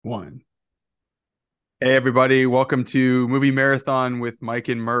One. Hey, everybody. Welcome to Movie Marathon with Mike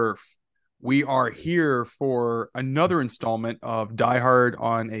and Murph. We are here for another installment of Die Hard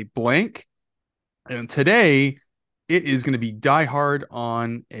on a Blank. And today it is going to be Die Hard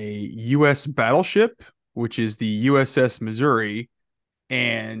on a U.S. battleship, which is the USS Missouri.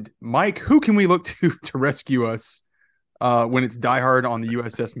 And Mike, who can we look to to rescue us when it's Die Hard on the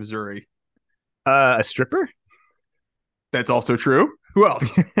USS Missouri? A stripper? That's also true. Who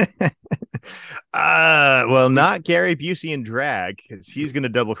else? Well, Was not Gary Busey in drag because he's gonna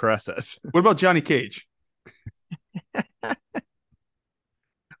double cross us. What about Johnny Cage?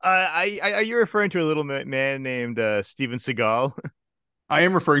 Are you referring to a little man named Stephen Seagal? I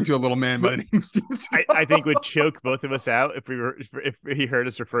am referring to a little man by Who the name of Stephen I think would Seagal. choke both of us out if he heard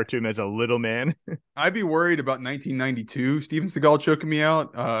us refer to him as a little man. I'd be worried about 1992 Steven Seagal choking me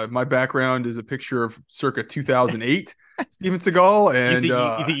out. My background is a picture of circa 2008 Steven Seagal, You and think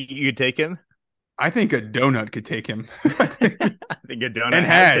you think you could take him? I think a donut could take him, I think a donut and has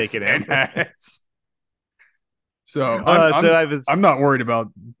has taken and him. has. So I'm So I'm I was I'm not worried about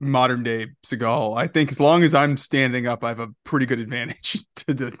modern day Seagal. I think as long as I'm standing up, I have a pretty good advantage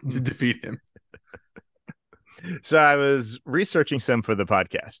to defeat him. I was researching some for the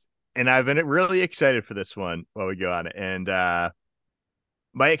podcast, and I've been really excited for this one while we go on it. And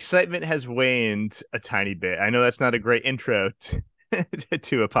my excitement has waned a tiny bit. I know that's not a great intro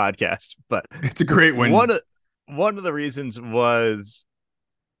to a podcast, but It's a great one win. of one of the reasons was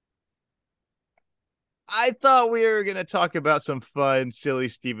I thought we were gonna talk about some fun, silly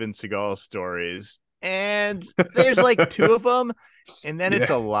Steven Seagal stories, and there's like two of them, and then it's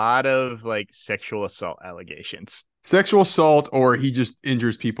Yeah. a lot of like sexual assault allegations. Sexual assault, or he just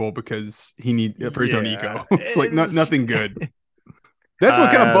injures people because he need for his own Yeah, ego. It's like nothing good. That's what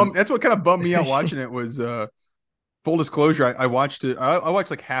kind of um, bummed. That's what kind of bummed me out watching it. Was full disclosure. I watched it. I watched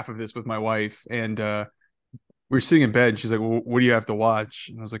like half of this with my wife, and we were sitting in bed. And she's like, well, "What do you have to watch?"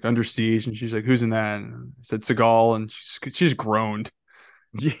 And I was like, "Under Siege." And she's like, "Who's in that?" And I said, "Seagal." And she just groaned.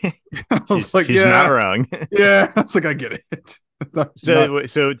 yeah, I was like, she's not "Yeah, wrong. yeah." I was like, "I get it." Not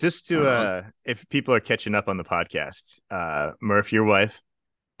So just to wrong. if people are catching up on the podcast, Murph, your wife,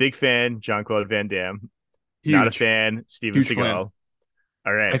 big fan, John Claude Van Damme, not a Huge, fan, Steven huge fan. Seagal.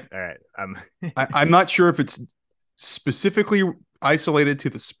 All right, I, all right. I'm not sure if it's specifically isolated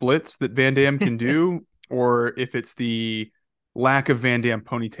to the splits that Van Damme can do, or if it's the lack of Van Damme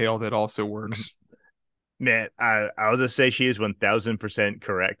ponytail that also works. Man, I'll just say she is 1000%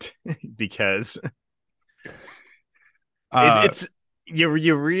 correct because it's Uh, it's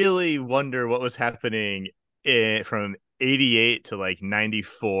you really wonder what was happening from 88 to like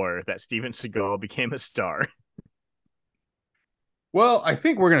 94 that Steven Seagal became a star. well, I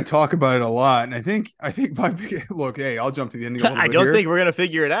think we're going to talk about it a lot, and I think my look. Hey, I'll jump to the ending a little I bit don't here. think we're gonna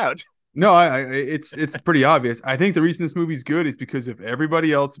figure it out. No, it's pretty obvious. I think the reason this movie's good is because of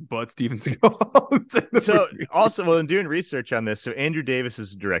everybody else but Steven Seagal in the So movie. also, well, in doing research on this, so Andrew Davis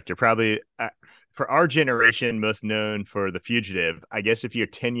is a director, probably for our generation, most known for The Fugitive. I guess if you're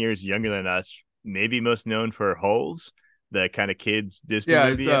 10 years younger than us, maybe most known for Holes, the kind of kids Disney Yeah,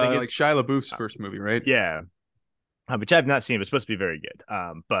 it's movie. I think like it's Shia LaBeouf's uh, first movie, right? yeah, which I've not seen, but it's supposed to be very good.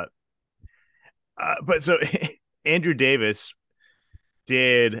 But so Andrew Davis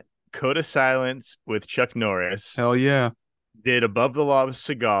did Code of Silence with Chuck Norris, Hell yeah, did Above the Law with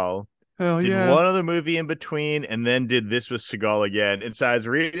Seagal, hell did yeah. one other movie in between, and then did this with Seagal again. And so I was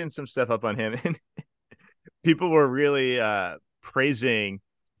reading some stuff up on him, and people were really praising.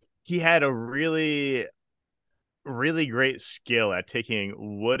 He had a really great skill at taking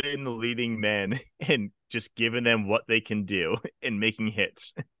wooden leading men and just giving them what they can do and making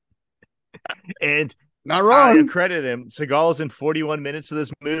hits. And Not I wrong. credit him. Seagal's in 41 minutes of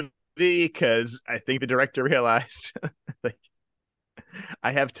this movie because I think the director realized like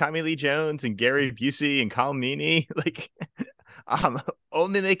I have Tommy Lee Jones and Gary Busey and Colm Meaney. Like I'm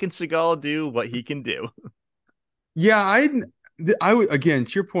only making Seagal do what he can do. Yeah, again,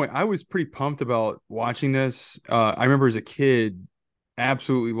 to your point, I was pretty pumped about watching this. I remember as a kid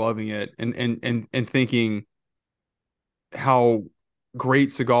absolutely loving it, and thinking how great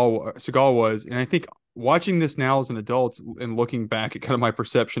Seagal was. And I think watching this now as an adult and looking back at kind of my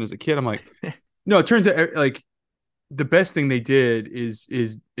perception as a kid, I'm like, no, it turns out like the best thing they did is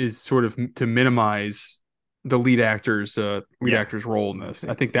sort of to minimize the lead Yeah. actor's role in this.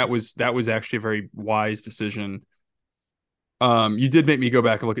 I think that was actually a very wise decision. You did make me go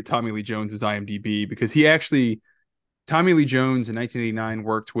back and look at Tommy Lee Jones's IMDb, because Tommy Lee Jones in 1989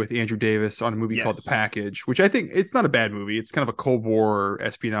 worked with Andrew Davis on a movie called The Yes. Package, which I think it's not a bad movie. It's kind of a Cold War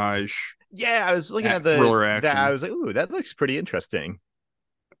espionage Yeah, I was looking at thriller that I action. was like, ooh, that looks pretty interesting.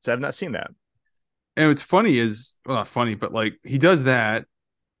 So I've not seen that. And what's funny is, well, not funny, but like he does that,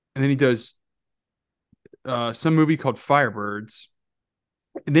 and then he does some movie called Firebirds,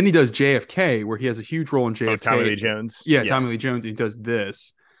 and then he does JFK, where he has a huge role in Oh, Tommy JFK. Lee Jones. Yeah, Yeah. Tommy Lee Jones, and he does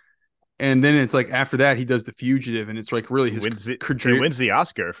this, and then it's like after that he does The Fugitive, and it's like really his career. Wins the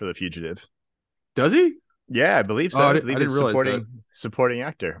Oscar for The Fugitive. Does he? Yeah, I believe Oh, so. I I believe didn't it's realize that. supporting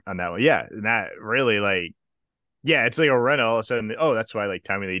actor on that one. Yeah, and that really like yeah, it's like a run all of a sudden. Oh, that's why like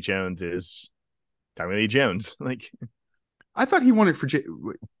Tommy Lee Jones is Tommy Lee Jones. Like I thought he won it for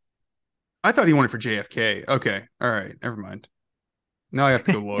I thought he won it for JFK. Okay, all right, never mind. Now I have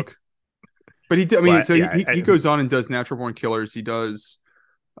to go look. But he, I mean, well, so yeah, he goes on and does Natural Born Killers. He does,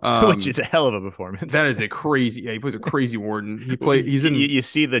 which is um, a hell of a performance. that is a crazy. Yeah, he plays a crazy warden. He's in. You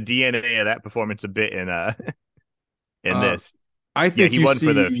see the DNA of that performance a bit in Uh, this. I Yeah, think he you won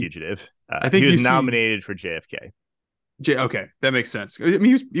for The see. Fugitive. I He think was you see. nominated for JFK. Okay, that makes sense. I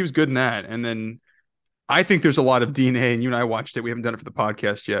mean, he was good in that, and then I think there's a lot of DNA. And you and I watched it. We haven't done it for the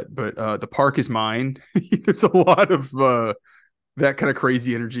podcast yet, but The Park Is Mine. There's a lot of that kind of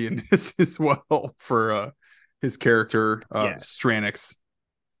crazy energy in this as well for his character Yeah, Stranix.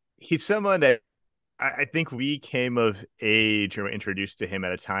 he's someone that I think we came of age or were introduced to him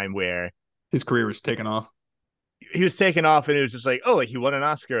at a time where His career was taken off. he was taken off and it was just like, oh, like he won an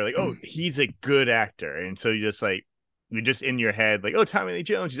Oscar. Like, oh, he's a good actor. And so you just like, you're just in your head, like, oh, Tommy Lee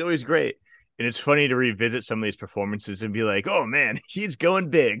Jones, he's always great. And it's funny to revisit some of these performances and be like, oh man, he's going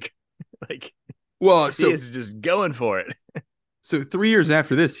big. Like Well, he so is just going for it. 3 years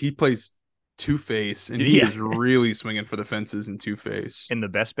after this, he plays Two Face, and he Yeah. is really swinging for the fences in Two Face. In the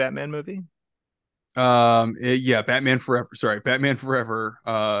best Batman movie. Yeah, Batman Forever. Sorry, Batman Forever.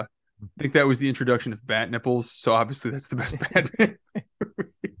 I think that was the introduction of bat nipples. So obviously that's the best Batman.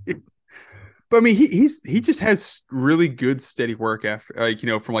 But I mean, he just has really good steady work after, like,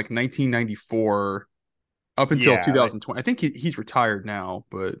 from like 1994 up until Yeah, like 2020. I think he's retired now,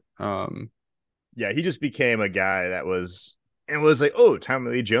 but yeah, he just became a guy that was and was like, oh,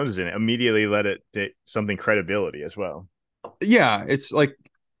 Tommy Lee Jones is in it. Immediately let it something credibility as well. yeah, it's like,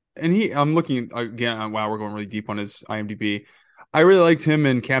 and I'm looking again. Wow, we're going really deep on his IMDb. I really liked him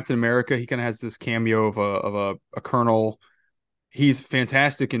in Captain America. He kind of has this cameo of a colonel. He's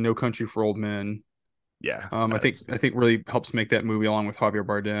fantastic in No Country for Old Men. Yeah, I think really helps make that movie along with Javier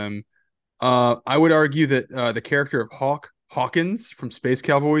Bardem. I would argue that the character of Hawkins from Space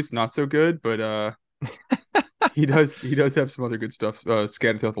Cowboys not so good, but he does have some other good stuff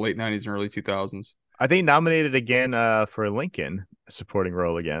scattered throughout the late '90s and early 2000s. I think nominated again for Lincoln, a supporting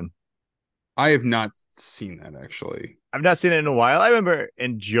role again. I have not seen that actually. I've not seen it in a while. I remember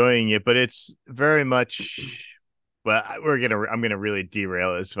enjoying it, but it's very much. Well, I'm gonna really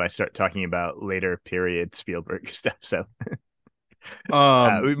derail this if I start talking about later period Spielberg stuff. So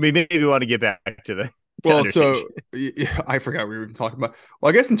Um, we maybe want to get back to the to well, Under Siege. so yeah, I forgot we were even talking about. Well,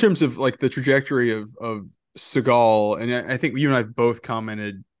 I guess in terms of like the trajectory of Seagal, and I think you and I both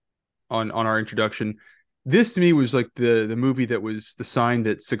commented on our introduction. This to me was like the movie that was the sign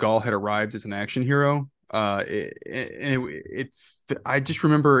that Seagal had arrived as an action hero. I just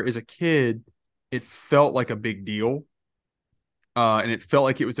remember as a kid, it felt like a big deal, and it felt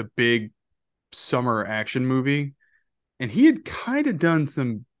like it was a big summer action movie. And he had kind of done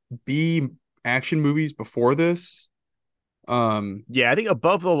some B action movies before this. Yeah, I think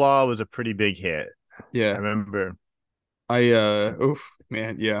Above the Law was a pretty big hit. I Yeah, remember. oof,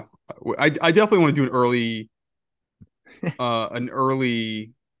 man, yeah. I definitely want to do an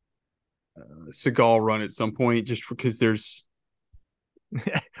early Seagal run at some point, just because there's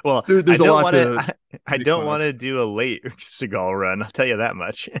Well, there, I there's a don't lot want to. to I make don't fun want of. to do a late Seagal run. I'll tell you that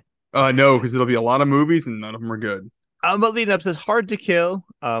much. No, because it'll be a lot of movies and none of them are good. But leading up to Hard to Kill,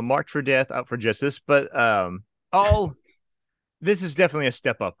 Marked for Death, Out for Justice. But all this is definitely a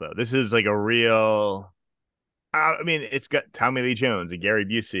step up, though. This is like a real. I mean, it's got Tommy Lee Jones and Gary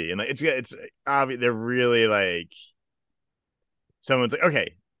Busey, and like it's obvious they're really like someone's like,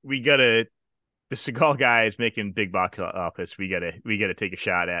 okay, we gotta. The Seagal guy is making big box office. We gotta take a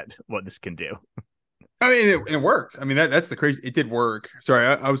shot at what this can do. I mean, it worked. I mean, that's the crazy. It did work. Sorry,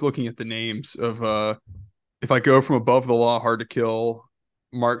 I was looking at the names of if I go from Above the Law, Hard to Kill,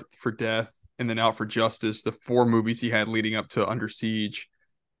 Marked for Death, and then Out for Justice, the four movies he had leading up to Under Siege,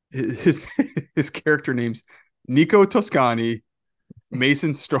 his his character names Nico Toscani,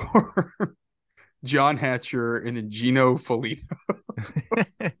 Mason Storm, John Hatcher, and then Gino Folino.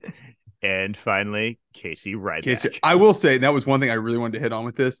 And finally, Casey Okay, so Ryback. I will say that was one thing I really wanted to hit on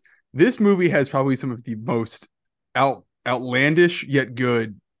with this. This movie has probably some of the most outlandish yet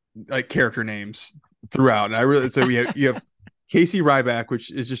good like character names throughout. And I really so you have Casey Ryback,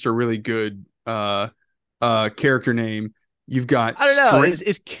 which is just a really good character name. You've got I don't know. Strength.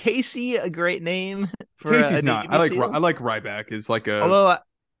 Is Casey a great name for a Casey's not. Navy I SEAL? like Ryback is like a Although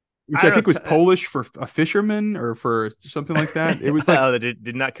which I I think don't was know. Polish for a fisherman or for something like that. It was like Oh, that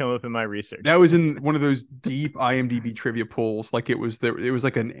did not come up in my that research. was in one of those deep IMDb trivia polls. Like it was there. It was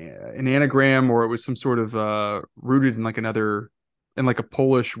like an anagram, or it was some sort of rooted in like another, in like a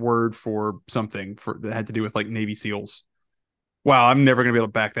Polish word for something for that had to do with like Navy SEALs. Wow, I'm never gonna be able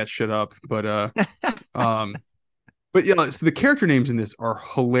to back that shit up. Um, but yeah, so the character names in this are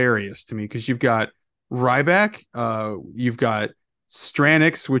hilarious to me because you've got Ryback, you've got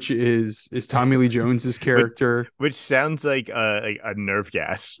Stranix, which is Tommy Lee Jones's which character. which sounds like a nerve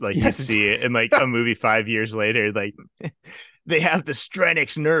gas. Like you'd Yes, see it in like a movie 5 years later. Like they have the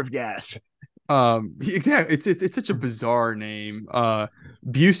Strenix nerve gas. exactly. It's such a bizarre name.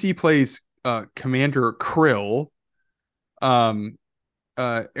 Busey plays Commander Krill. Um,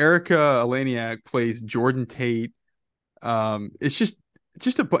 Erica Eleniak plays Jordan Tate. It's just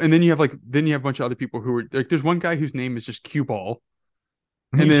and then you have a bunch of other people who are like there's one guy whose name is just Cue Ball.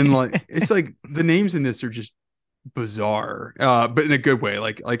 And then like it's like the names in this are just bizarre, but in a good way.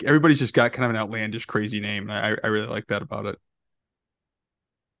 Like everybody's just got kind of an outlandish, crazy name. And I really like that about it.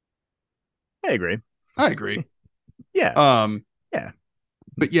 I agree. I agree. Yeah, Um, yeah,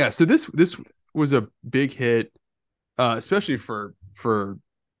 but yeah, so this was a big hit, especially for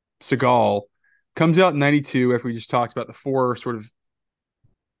Seagal. Comes out in '92 after we just talked about the four sort of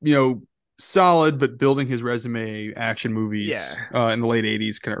you know solid but building his resume action movies yeah. in the late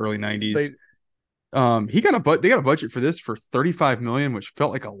 '80s, kind of early '90s. Like He got they got a budget for this for 35 million, which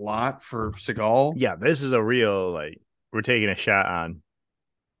felt like a lot for Seagal. yeah, this is a real like we're taking a shot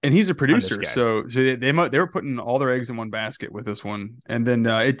And he's a on this producer, guy. so they were putting all their eggs in one basket with this one, and then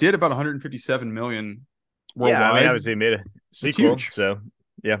it did about 157 million Yeah, I mean, worldwide. obviously made a That's sequel, huge. so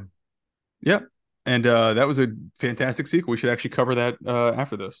yeah. Yep, and that was a fantastic sequel. We should actually cover that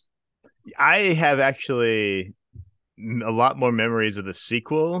after this. I have actually a lot more memories of the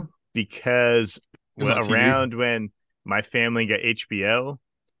sequel because It was on TV. around when my family got HBO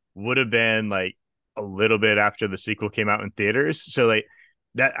would have been like a little bit after the sequel came out in theaters. So like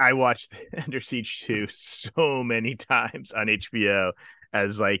that I watched Under Siege 2 so many times on HBO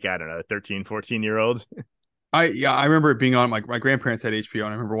as like I don't know 13, 14 year old. I remember it being on. My grandparents had HBO, and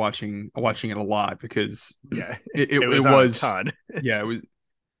I remember watching it a lot because Yeah, it it was on a was ton, yeah it was.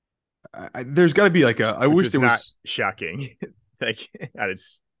 There's got to be like a. I which wish was there not was. shocking. Like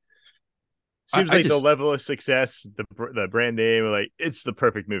it's seems I like the just level of success, the brand name, like it's the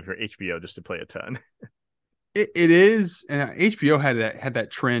perfect move for HBO just to play a ton. it is, and HBO had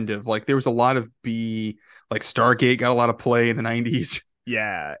that trend of like there was a lot of B like Stargate got a lot of play in the '90s,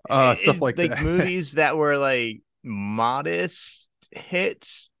 Yeah, stuff like like that. movies that were like modest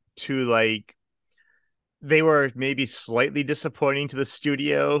hits to like they were maybe slightly disappointing to the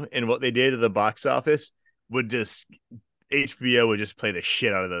studio in what they did to the box office would just HBO would just play the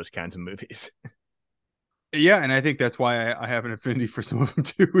shit out of those kinds of movies. Yeah, and I think that's why I have an affinity for some of them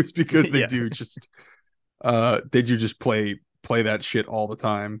too, is because Yeah, they do just play that shit all the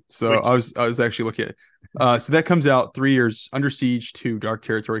time. So which I was actually looking at so that comes out 3 years. Under Siege 2 Dark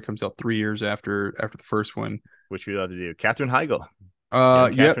Territory comes out 3 years after the first one. we love to do. Katherine Heigl,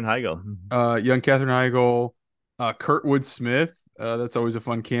 young Yep. Katherine Heigl. Young Katherine Heigl, Kurtwood Smith. That's always a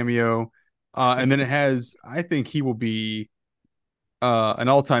fun cameo. And then it has, I think he will be an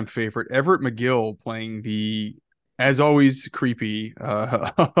all-time favorite, Everett McGill playing the, as always, creepy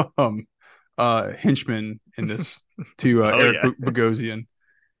henchman in this to Oh Eric yeah. Bogosian.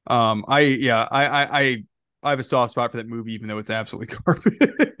 I have a soft spot for that movie, even though it's absolutely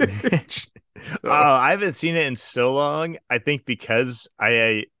garbage. So I haven't seen it in so long. I think because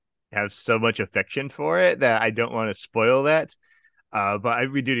I have so much affection for it that I don't want to spoil that.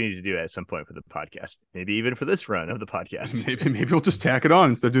 We do need to do it at some point for the podcast, maybe even for this run of the podcast. maybe we'll just tack it on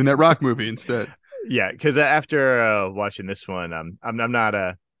instead of doing that rock movie instead. Yeah, because after watching this one, I'm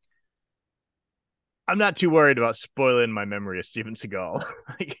not too worried about spoiling my memory of Steven Seagal.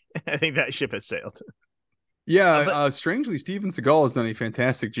 Like, I think that ship has sailed. Yeah, But strangely, Steven Seagal has done a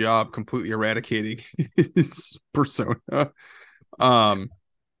fantastic job completely eradicating his persona. Um,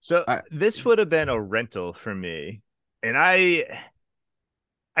 so I, this would have been a rental for me, and I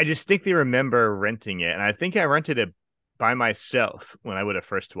distinctly remember renting it, and I think I rented it by myself when I would have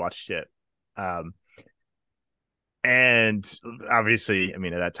first watched it. Um, and obviously, I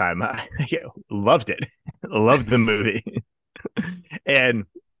mean, at that time, I loved it, loved the movie, and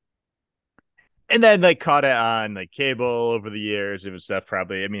And then like caught it on like cable over the years. It was stuff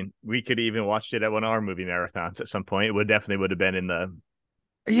probably. I mean, we could even watched it at one of our movie marathons at some point. It would definitely would have been in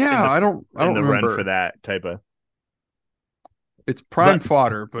Yeah, the I don't run for remember. that type of. It's prime But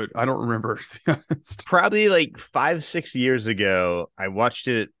fodder, but I don't remember, to be honest. probably like 5 6 years ago, I watched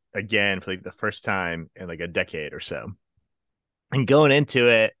it again for like the first time in like a decade or so. And going into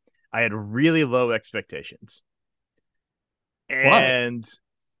it, I had really low expectations, Why? and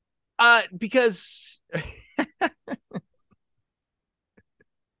because Does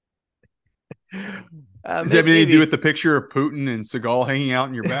it have anything to do maybe with the picture of Putin and Seagal hanging out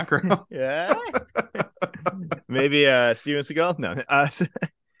in your background? yeah, maybe Steven Seagal. No,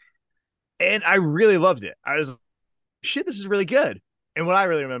 and I really loved it. I was like, shit, this is really good. And what I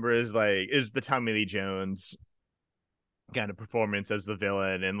really remember is the Tommy Lee Jones kind of performance as the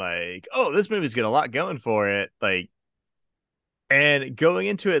villain, and like, oh, this movie's got a lot going for it. Like, and going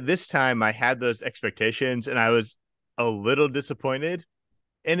into it this time, I had those expectations, and I was a little disappointed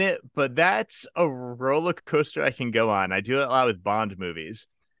in it. But that's a roller coaster I can go on. I do it a lot with Bond movies,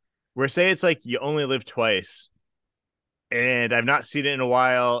 where say it's like you only live twice, and I've not seen it in a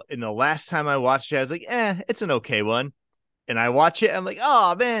while. And the last time I watched it, I was like, it's an okay one. And I watch it, I'm like,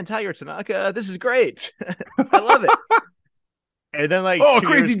 oh man, Tiger Tanaka, this is great. I love it. And then like Oh, a two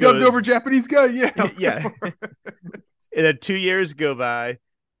crazy years dubbed goes, over Japanese guy. Yeah, let's go yeah. for it. And then 2 years go by,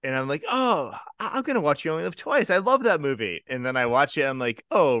 and I'm like, oh, I'm gonna watch You Only Live Twice. I love that movie. And then I watch it, I'm like,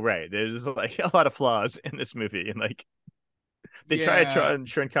 oh right, there's like a lot of flaws in this movie, and like they try to Yeah, turn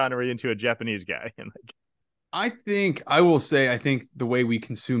Sean Connery into a Japanese guy, and like I will say I think the way we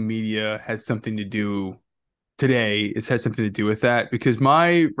consume media has something to do today. It has something to do with that because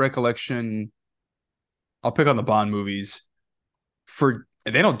my recollection, I'll pick on the Bond movies for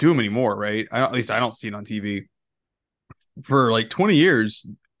they don't do them anymore, right? At least I don't see it on TV. For like 20 years,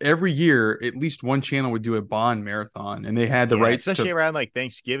 every year at least one channel would do a Bond marathon and they had the yeah, rights especially to. around like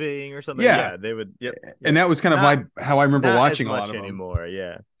Thanksgiving or something. Yeah, Yeah, they would. Yep, and yep. that was kind of Not my how I remember not as watching a lot much of them. anymore.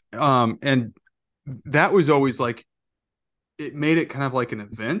 Yeah, And that was always like it made it kind of like an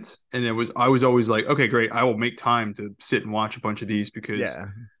event and I was always like, okay, great, I will make time to sit and watch a bunch of these because yeah,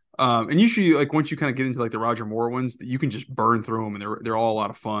 and usually like once you kind of get into like the Roger Moore ones, you can just burn through them and they're all a lot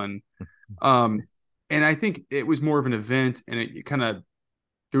of fun. um and I think it was more of an event and it kind of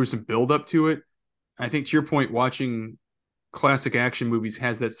there was some build up to it. I think to your point, watching classic action movies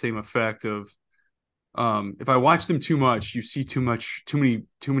has that same effect of if I watch them too much, you see too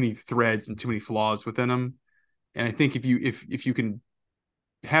many threads and too many flaws within them. And I think if you can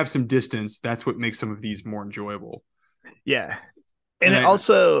have some distance, that's what makes some of these more enjoyable. yeah. And And it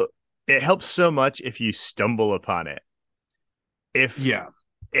also it helps so much if you stumble upon it. If yeah,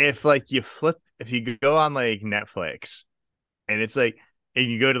 like you flip, if you go on like Netflix, and it's like, and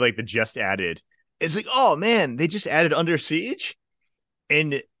you go to like the just added, it's like, oh man, they just added Under Siege,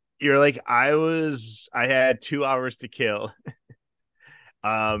 and you're like, I had 2 hours to kill.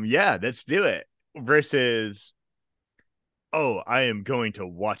 Yeah, let's do it. Versus, oh, I am going to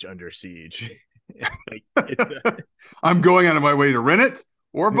watch Under Siege. Like it's I'm going out of my way to rent it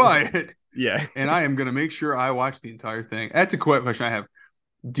or buy it, yeah. and I am going to make sure I watch the entire thing. That's a quick question I have.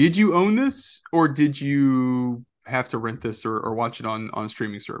 Did you own this, or did you have to rent this or watch it on a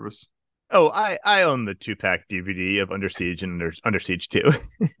streaming service? Oh, I own the 2-pack DVD of Under Siege and Under Siege 2.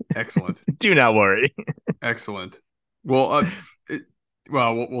 Excellent, Do not worry. excellent. Well,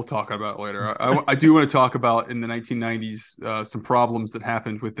 we'll talk about it later. I do want to talk about in the 1990s some problems that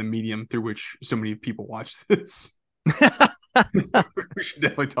happened with the medium through which so many people watched this. We should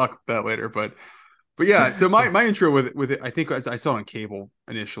definitely talk about that later. But yeah, so my intro with it, I think I saw it on cable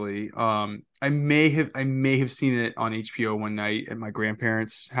initially. I may have seen it on HBO one night at my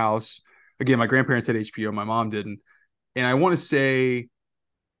grandparents' house. Again, my grandparents had HBO, my mom didn't, and I want to say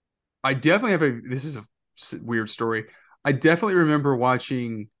I definitely have a. This is a weird story. I definitely remember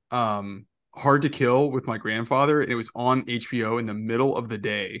watching Hard to Kill with my grandfather, and it was on HBO in the middle of the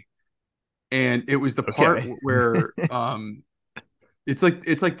day, and it was the part Okay. where it's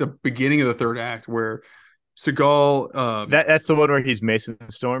like the beginning of the third act where Seagal That's the one where he's Mason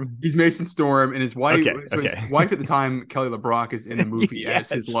Storm. he's Mason Storm and his wife Okay, so his okay. wife at the time Kelly LeBrock is in the movie as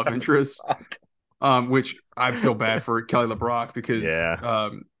his Yes. love interest, which I feel bad for Kelly LeBrock because Yeah.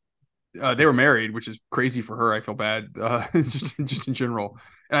 they were married, which is crazy for her. I feel bad just in general,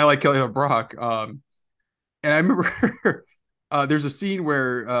 and I like Kelly LeBrock. And I remember there's a scene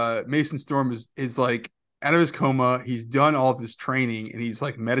where Mason Storm is like out of his coma. He's done all of his training and he's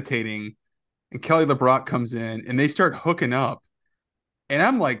like meditating. And Kelly LeBrock comes in and they start hooking up. And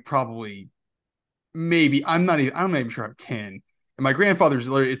I'm like probably maybe I'm not even sure I'm 10. And my grandfather's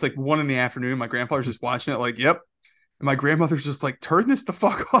literally, it's like 1 in the afternoon. My grandfather's just watching it, like, yep. And my grandmother's just like, turn this the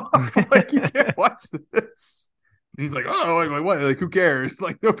fuck off. Like, you can't watch this. And he's like, oh, like what? Like, who cares?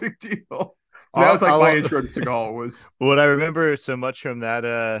 Like, no big deal. So that was like my I'll, intro to Seagal was what I remember so much from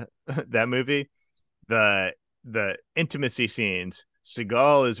that that movie, the intimacy scenes.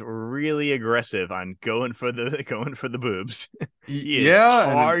 Seagal is really aggressive on going for the boobs. He is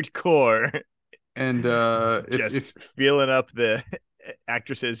yeah, hardcore, if just feeling up the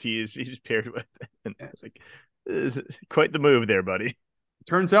actresses he's paired with. And it's like, this is quite the move there, buddy.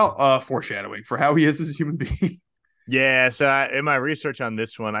 turns out foreshadowing for how he is as a human being. Yeah, so in my research on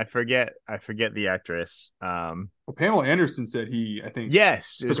this one, I forget the actress. Well, Pamela Anderson said I think,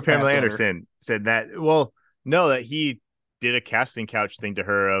 Yes, it took was a Pamela pass at her. Anderson said that. Well, no, that he did a casting couch thing to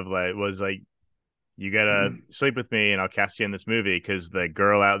her of like was like, you gotta sleep with me and I'll cast you in this movie because the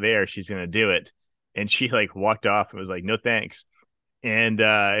girl out there, she's gonna do it. And she like walked off and was like, no thanks. And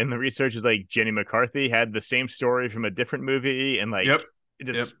in the research is like Jenny McCarthy had the same story from a different movie and like Yep,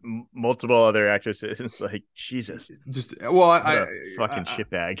 yep. just multiple other actresses. It's like, Jesus, Just well, what a fucking I,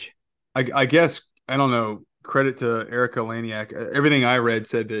 shitbag. I guess I don't know. Credit to Erica Laniak. Everything I read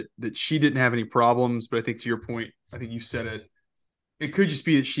said that she didn't have any problems, but I think to your point, I think you said it. It could just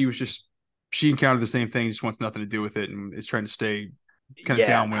be that she encountered the same thing, just wants nothing to do with it, and is trying to stay kind of Yeah,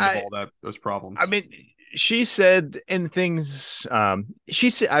 downwind of all those I problems. mean, she said in things.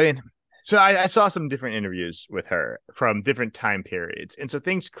 She said, I mean, so I saw some different interviews with her from different time periods, and so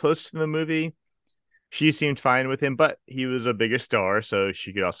things close to the movie, she seemed fine with him, but he was a bigger star, so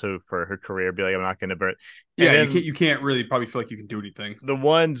she could also, for her career, be like, I'm not going to burn. And Yeah, then you can't really probably feel like you can do anything. the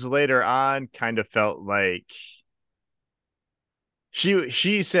ones later on kind of felt like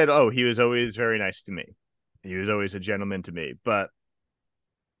she said, "Oh, he was always very nice to me. He was always a gentleman to me," but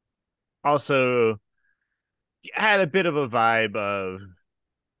also had a bit of a vibe of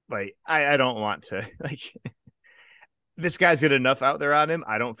like I don't want to like this guy's got enough out there on him.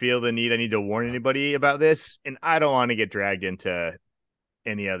 I don't feel the need I need to warn anybody about this, and I don't want to get dragged into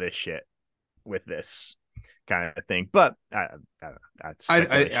any of this shit with this kind of thing. But I don't know. That's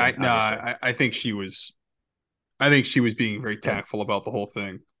speculation, No, obviously. I think she was being very Yeah. tactful about the whole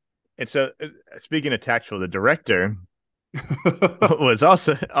thing. And so, speaking of tactful, the director was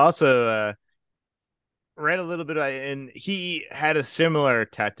also read a little bit about it, and he had a similar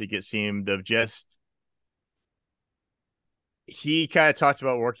tactic. It seemed of just he kind of talked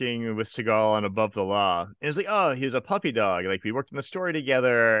about working with Seagal on Above the Law. And it's like, oh, he was a puppy dog. Like we worked in the story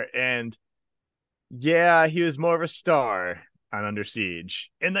together, and yeah, he was more of a star on Under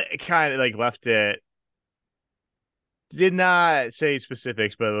Siege, and that kind of like left it. Did not say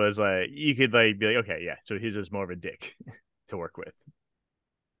specifics, but it was like you could like be like, okay, yeah, so he's just more of a dick to work with.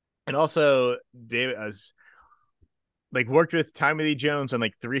 And also, David has like worked with Tommy Lee Jones on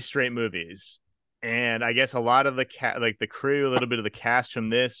like 3 straight movies, and I guess a lot of the like the crew, a little bit of the cast from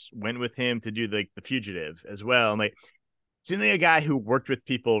this went with him to do like The Fugitive as well. And like, seems like a guy who worked with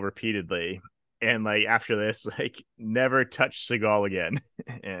people repeatedly, and like after this, like never touched Seagal again.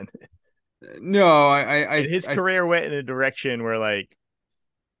 and No, and his I career went in a direction where like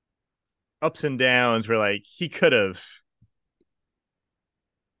ups and downs, where like he could have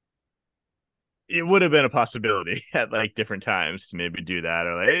it would have been a possibility at like different times to maybe do that,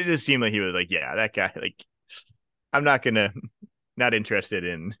 or like it just seemed like he was like, yeah, that guy, like I'm not gonna not interested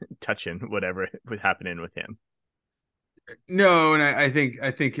in touching whatever was happening with him. no, and I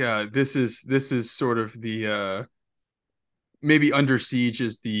think this is sort of the maybe Under Siege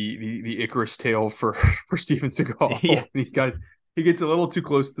is the Icarus tale for for Steven Yeah, Seagal. He gets a little too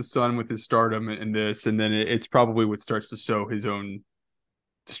close to the sun with his stardom in this, and then it's probably what starts to sow his own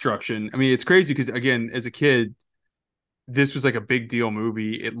destruction. I mean, it's crazy because again, as a kid, this was like a big deal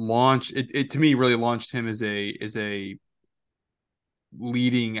movie. It to me really launched him as a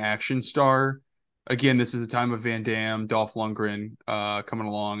leading action star. Again, this is the time of Van Damme, Dolph Lundgren coming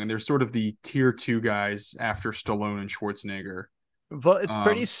along, and they're sort of the tier two guys after Stallone and Schwarzenegger. but it's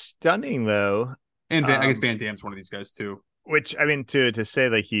pretty Um, stunning though. I guess Um, Van Damme's one of these guys too. which I mean to say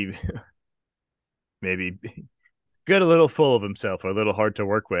like he maybe got a little full of himself or a little hard to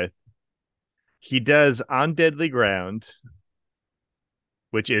work with. He does On Deadly Ground,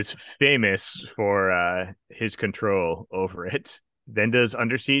 which is famous for his control over it. Then does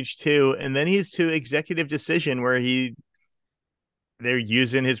Under Siege 2, and then he's to Executive Decision, where they're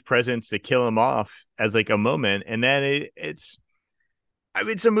using his presence to kill him off as like a moment, and then it's I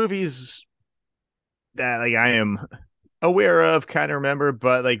mean some movies that like I am aware of, kind of remember,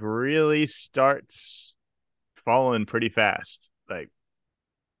 but like really starts falling pretty fast. Like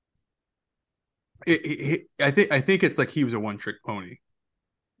I think it's like he was a one trick pony,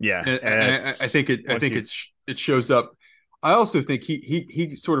 Yeah, and and I that's think it I once think you've it shows up. I also think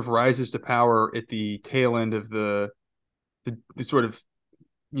he sort of rises to power at the tail end of the sort of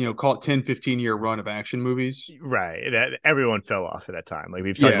call it 10-15 year run of action movies. right that everyone fell off at that time. Like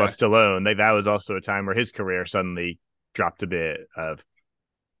we've talked about Yeah, Stallone, like that was also a time where his career suddenly dropped a bit of.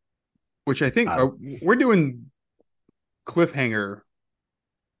 which I think Uh, we're doing cliffhanger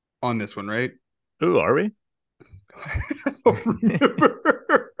on this one, right? ooh, are we? I don't remember.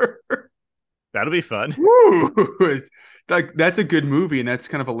 That'll be fun. Woo! It's like that's a good movie, and that's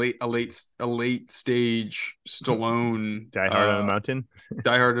kind of a late stage Stallone Die Hard on a Mountain.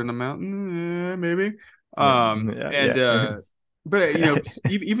 Die Hard on a Mountain, maybe. Yeah, And yeah. but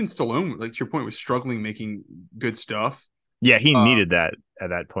even Stallone, like to your point, was struggling making good stuff. Yeah, he Uh, needed that at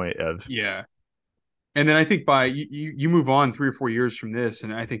that point of. yeah, and then I think by you move on 3 or 4 years from this,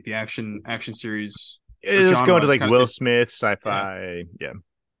 and I think the action series or It was going genre to is like kind of Will is Smith yeah. sci-fi. Yeah. All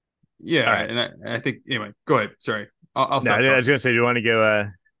Yeah, right. and I think anyway. Go ahead. Sorry, I'll Now stop I was talking. gonna say, do you want to go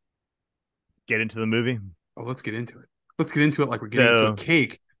get into the movie? Oh, let's get into it. Let's get into it like we're getting into a So,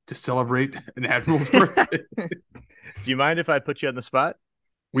 cake to celebrate an admiral's birthday. do you mind if I put you on the spot?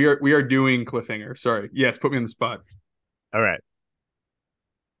 We are doing cliffhanger. Sorry. Yes, put me on the spot. All right.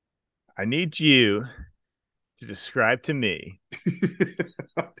 I need you to describe to me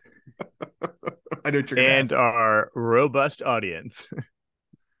I know what you're gonna and ask. our robust audience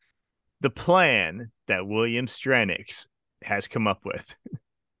the plan that William Stranix has come up with.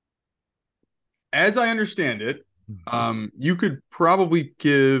 As I understand it, you could probably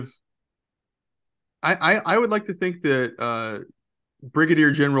give. I would like to think that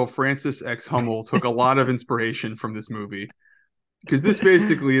Brigadier General Francis X. Hummel took a lot of inspiration from this movie because this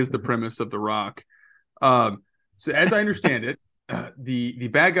basically is the premise of The Rock. So as I understand it, the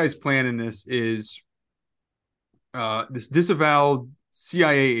bad guy's plan in this is this disavowed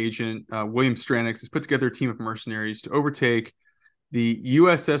CIA agent William Stranix has put together a team of mercenaries to overtake the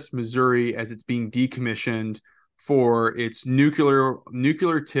USS Missouri as it's being decommissioned for its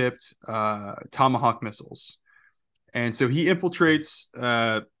nuclear tipped Tomahawk missiles. And so he infiltrates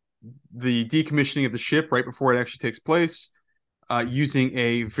the decommissioning of the ship right before it actually takes place, using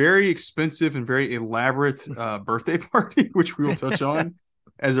a very expensive and very elaborate birthday party, which we will touch on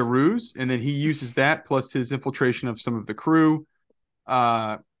as a ruse. And then he uses that plus his infiltration of some of the crew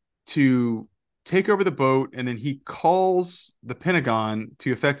uh, to take over the boat. And then he calls the Pentagon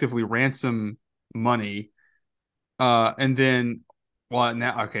to effectively ransom money. And then, well,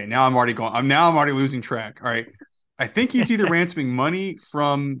 now, okay, now I'm already going, I'm already losing track. All right. I think he's either ransoming money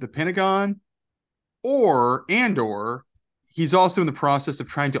from the Pentagon or he's also in the process of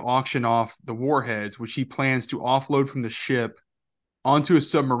trying to auction off the warheads, which he plans to offload from the ship onto a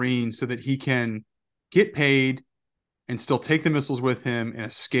submarine so that he can get paid and still take the missiles with him and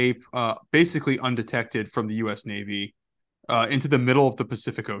escape basically undetected from the U.S. Navy into the middle of the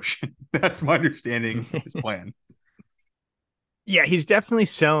Pacific Ocean. That's my understanding of his plan. Yeah, he's definitely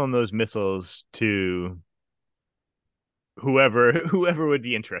selling those missiles to whoever would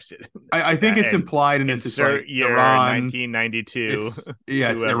be interested. I think it's And implied in this. It's like insert year Iran. 1992, It's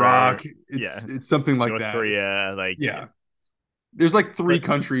whoever. Iraq. Yeah, It's something like North that. It's Korea. Like, yeah. yeah. There's like three But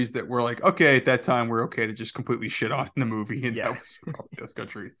countries that were like, okay, at that time we're okay to just completely shit on in the movie, and that yeah, was probably those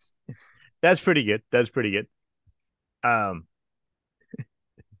countries. that's pretty good. That's pretty good. Um,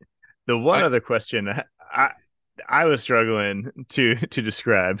 the one I other question I was struggling to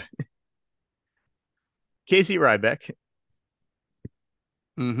describe Casey Ryback,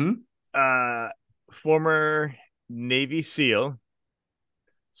 mm-hmm. uh, former Navy SEAL.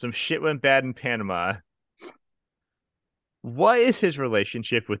 Some shit went bad in Panama. What is his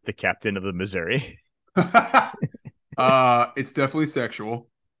relationship with the captain of the Missouri? It's definitely sexual.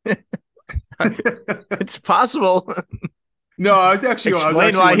 It's possible. No, I was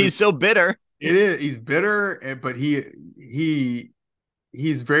Explain actually why one. he's so bitter. It is. He's bitter, but he's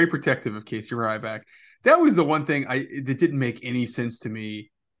very protective of Casey Ryback. That was the one thing that didn't make any sense to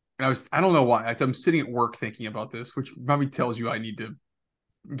me. And I don't know why. I'm sitting at work thinking about this, which probably tells you I need to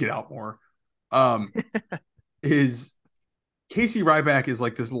get out more. Um, is Casey Ryback is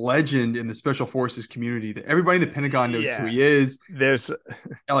like this legend in the special forces community that everybody in the Pentagon knows who Yeah. he is. There's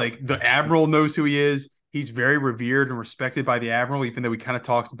Like the admiral knows who he is. He's very revered and respected by the admiral, even though he kind of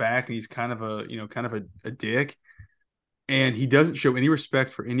talks back and he's kind of a dick. And he doesn't show any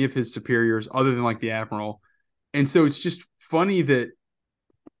respect for any of his superiors other than like the admiral. And so it's just funny that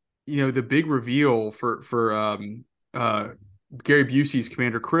the big reveal for uh Gary Busey's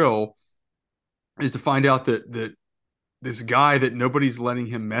Commander Krill is to find out that this guy that nobody's letting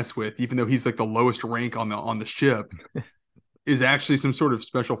him mess with, even though he's like the lowest rank on the ship, is actually some sort of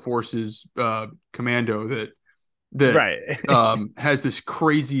special forces commando that Right. has this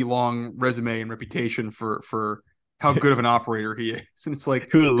crazy long resume and reputation for how good of an operator he is. And it's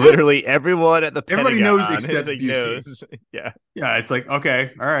like, Who literally everyone at the everybody knows Pentagon except like Busey. knows. Yeah. Yeah, it's like,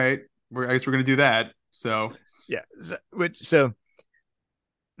 okay, all right, I guess we're gonna do that. So, Yeah. So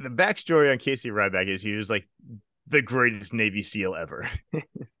the backstory on Casey Ryback is he was like the greatest Navy SEAL ever.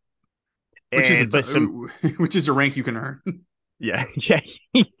 which is And but some which is a rank you can earn. yeah,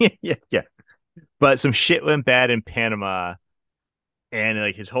 yeah, yeah. But some shit went bad in Panama and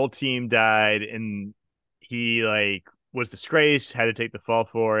like his whole team died and he like was disgraced, had to take the fall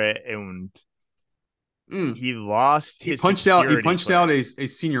for it, and Mm. he lost He his punched out. He security punched out clearance. a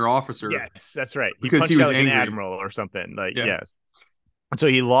senior officer Yes, that's right. He because he punched out was like an angry. admiral or something. Like, Yeah. yes. And so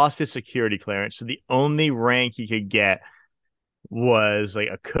he lost his security clearance. So the only rank he could get was like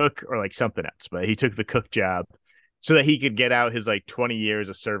a cook or like something else. But he took the cook job so that he could get out his like 20 years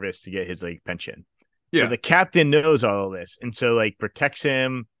of service to get his like pension. But Yeah. the captain knows all of this and so like protects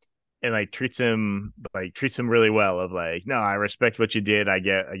him and like treats him really well of like, no, I respect what you did. I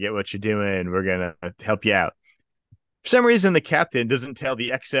get what you're doing. We're gonna help you out. For some reason the captain doesn't tell the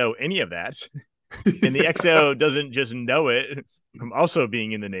XO any of that. And the XO doesn't just know it from also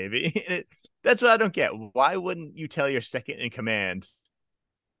being in the Navy. That's what I don't get. Why wouldn't you tell your second in command?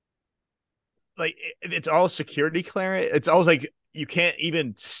 Like it's all security clearance. It's always like you can't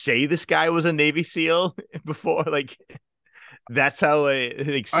even say this guy was a Navy SEAL before. Like that's how like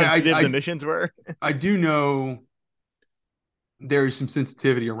I, sensitive the I missions were. I do know there's some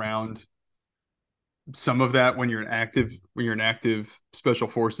sensitivity around some of that when you're an active special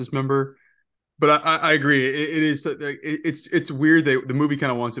forces member. But I agree. It is it's weird that the movie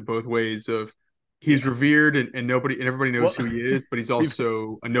kind of wants it both ways. Of he's Yeah. revered and nobody and everybody knows Well, who he is, but he's we've also a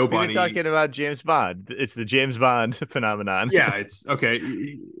we've been nobody. talking about James Bond. It's the James Bond phenomenon. Yeah, it's okay.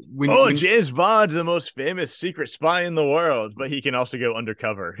 Oh, When James Bond, the most famous secret spy in the world, but he can also go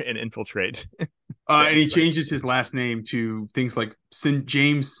undercover and infiltrate and he things like changes his last name to things like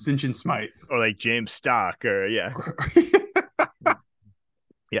James St. John Smythe. or like James Stock or yeah,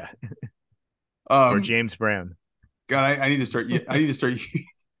 yeah, or um, James Brown. God, I need to start. I need to start.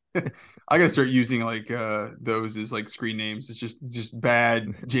 I gotta start using like those as like screen names. It's just bad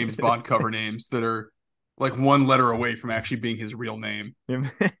James Bond cover names that are like one letter away from actually being his real name.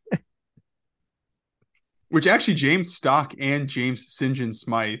 Which actually James Stock and James St. John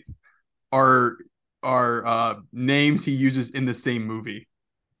Smythe are names he uses in the same movie.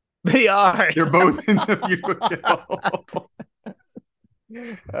 They are. They're both in the View to Kill.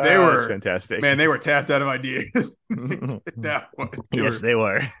 They That's were fantastic. man, they were tapped out of ideas. That one. Yes, they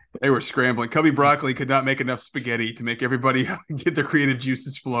were. They were scrambling. Cubby Broccoli could not make enough spaghetti to make everybody get their creative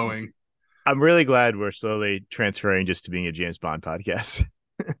juices flowing. I'm really glad we're slowly transferring just to being a James Bond podcast.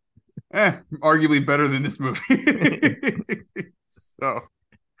 Arguably better than this movie. So,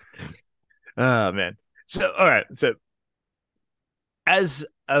 Oh man. So all right. So as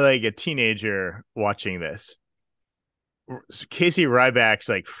like a teenager watching this, Casey Ryback's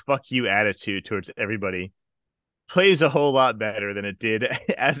like fuck you attitude towards everybody plays a whole lot better than it did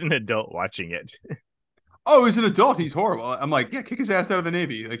as an adult watching it. oh, as an adult, he's horrible. I'm like, yeah, kick his ass out of the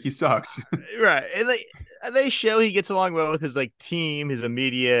Navy. Like he sucks. Right. And they show he gets along well with his like team, his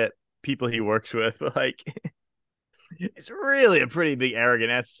immediate people he works with, but like it's really a pretty big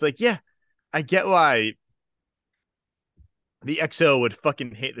arrogant ass. It's like, yeah, I get why the XO would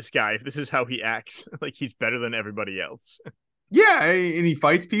fucking hate this guy if this is how he acts. Like he's better than everybody else. Yeah, and he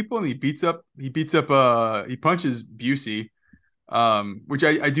fights people and he punches Busey. Which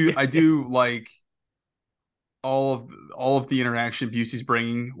I do like all of the interaction Busey's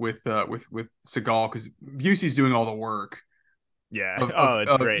bringing with Seagal because Busey's doing all the work Yeah. Oh,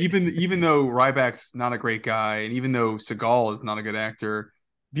 it's of great. even though Ryback's not a great guy and even though Seagal is not a good actor,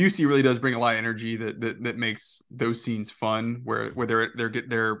 Busey really does bring a lot of energy that makes those scenes fun where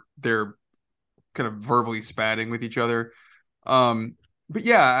they're kind of verbally spatting with each other. But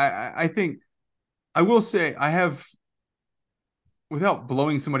yeah, I think I will say I have without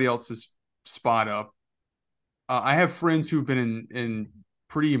blowing somebody else's spot up. I have friends who've been in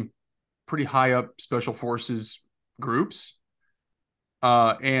pretty high up special forces groups,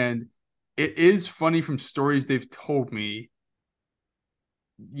 and it is funny from stories they've told me.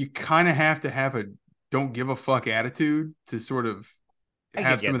 You kind of have to have a don't give a fuck attitude to sort of I could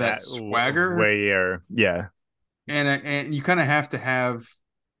have some get of that that swagger, where yeah. and you kind of have to have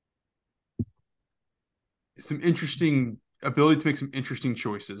some interesting ability to make some interesting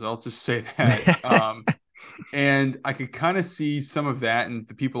choices. I'll just say that. And I could kind of see some of that in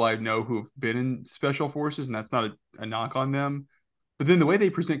the people I know who have been in special forces, and that's not a knock on them. But then the way they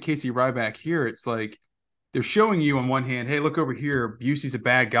present Casey Ryback here, it's like they're showing you on one hand, hey, look over here, Busey's a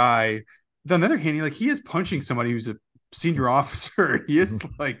bad guy. But on the other hand, he is punching somebody who's a senior officer. He is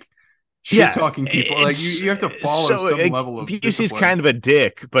like shit Yeah, talking people. Like you have to follow so some like, level of Busey's discipline. kind of a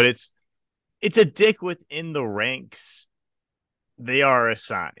dick, but it's a dick within the ranks they are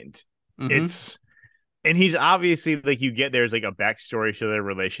assigned. Mm-hmm. It's and he's obviously like you get there's like a backstory to their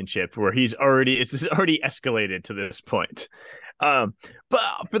relationship where it's already escalated to this point. Um, but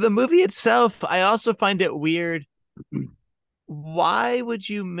for the movie itself, I also find it weird. Why would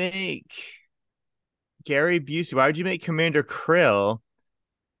you make Gary Busey? Why would you make Commander Krill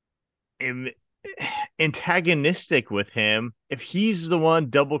antagonistic with him if he's the one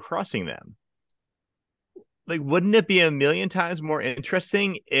double crossing them? Like, wouldn't it be a million times more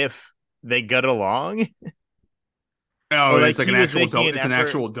interesting if they got along? Oh, Or like it's like an he was actual making double. an It's an effort,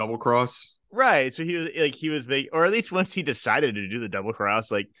 actual double cross. right? So he was making, or at least once he decided to do the double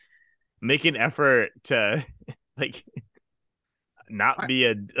cross, like make an effort to like not I, be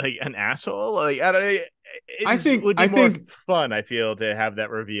a like an asshole. Like I don't. I It think would be I more think fun, I feel, to have that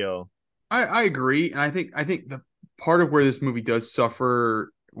reveal. I agree, and I think the part of where this movie does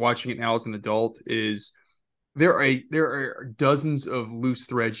suffer watching it now as an adult is there are dozens of loose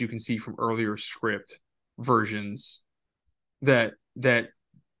threads you can see from earlier script versions that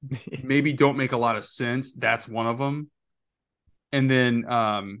maybe don't make a lot of sense. That's one of them. And then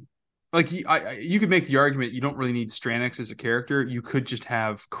like you could make the argument you don't really need Stranix as a character. You could just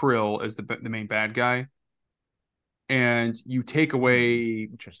have Krill as the main bad guy, and you take away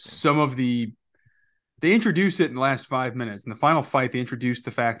Interesting. some of the. They introduce it in the last 5 minutes. In the final fight, they introduce the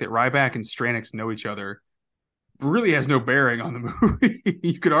fact that Ryback and Stranix know each other. Really has no bearing on the movie.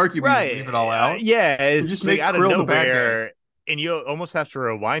 You could arguably just Right. leave it all out Yeah, and it's just like make out of Krill the bad guy. nowhere, and you almost have to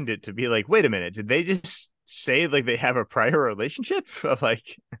rewind it to be like, wait a minute, did they just say like they have a prior relationship?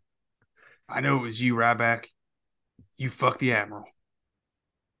 Like, I know it was you, Ryback. You fucked the Admiral.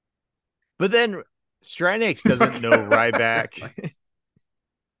 but then Strinix doesn't know Ryback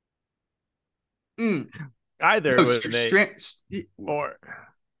Mm. either No, when they or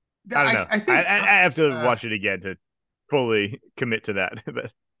I don't I, know. I I think I have to watch it again to fully commit to that.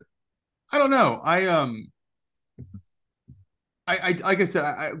 But I don't know. I like I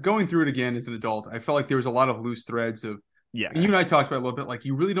said, going through it again as an adult, I felt like there was a lot of loose threads of. And you yeah, and I talked about it a little bit. Like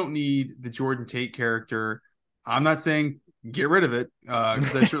you really don't need the Jordan Tate character. I'm not saying get rid of it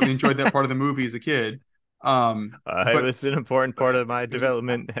because I certainly enjoyed that part of the movie as a kid. it But was an important part of my it was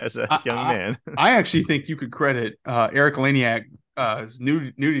development as a I, young I, man. I actually think you could credit Eric Laniak's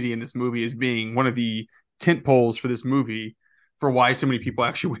nudity in this movie as being one of the tent poles for this movie for why so many people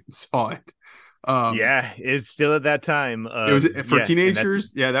actually went and saw it. Um, Yeah, it's still at that time it was of for yeah, and that's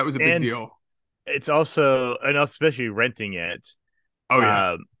teenagers. Yeah, that was a big and deal. it's also and especially renting it. Oh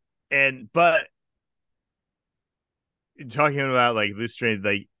yeah, Um, and but talking about like loose trains,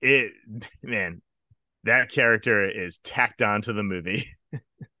 like it, man, that character is tacked on to the movie.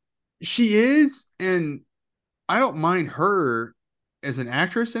 she is, and I don't mind her as an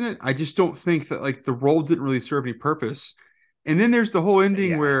actress in it. I just don't think that like the role didn't really serve any purpose. And then there's the whole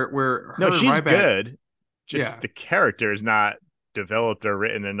ending Yeah, where no, her and she's Ryback, good. Just yeah, the character is not developed or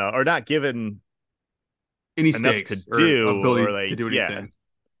written enough, or not given any enough to stakes or do, or ability to like do yeah, anything.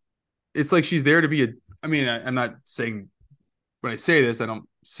 It's like she's there to be a. I mean, I'm not saying when I say this, I'm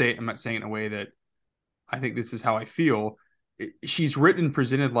not saying it in a way that I think this is how I feel. She's written and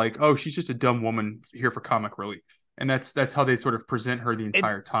presented like, oh, she's just a dumb woman here for comic relief, and that's how they sort of present her the it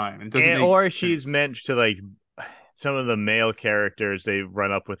entire time. And it doesn't make or she's sense. meant to like some of the male characters they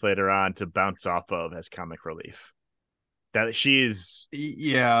run up with later on to bounce off of as comic relief. That she's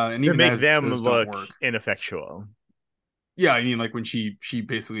Yeah, and to even make that them those don't look work. ineffectual. Yeah, I mean, like when she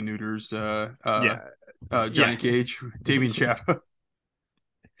basically neuters Yeah, yeah. Johnny Cage, Damien Chapa.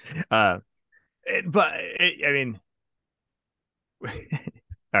 uh, I mean, all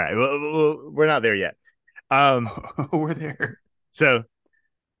right, we're not there yet. Um, We're there. so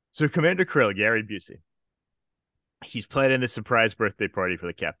Commander Krill, Gary Busey, he's planning the surprise birthday party for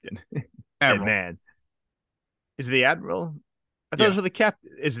the captain, and Admiral. man, is the admiral? I thought it was Yeah. for the cap.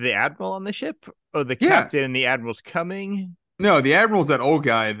 Is the admiral on the ship, or the Yeah. captain and the admiral's coming? No, the Admiral's that old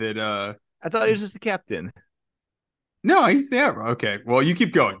guy that I thought he was just the captain. no, he's the Admiral. Okay. Well, you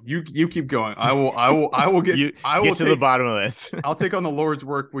keep going. You keep going. I will get You I will get to the take bottom of this. I'll take on the Lord's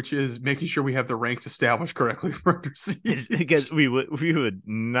work, which is making sure we have the ranks established correctly for Under Because Siege. we would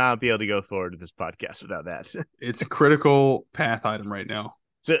not be able to go forward with this podcast without that. It's a critical path item right now.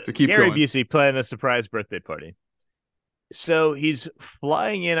 So So keep Gary going. Busey planning a surprise birthday party. So he's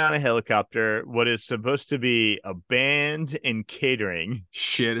flying in on a helicopter, what is supposed to be a band and catering.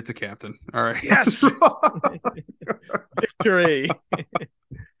 Shit, it's a captain. All right. I was Yes, wrong. victory.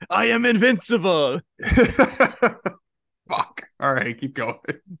 I am invincible. Fuck. All right, keep going.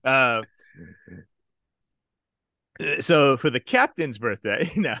 Uh, so for the captain's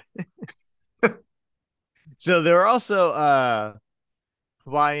birthday, no. So they're also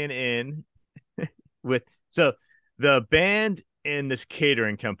flying in with so the band and this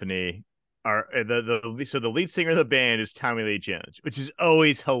catering company are the lead singer of the band is Tommy Lee Jones, which is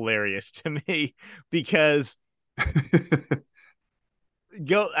always hilarious to me because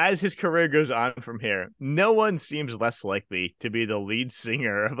go as his career goes on from here, no one seems less likely to be the lead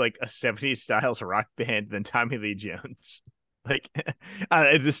singer of like a 70s styles rock band than Tommy Lee Jones. Like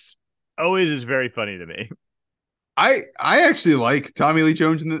it just always is very funny to me. I actually like Tommy Lee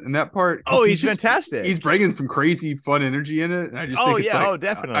Jones in that part because Oh, he's he's fantastic. bringing some crazy fun energy in it, and I just Oh think it's yeah, like oh I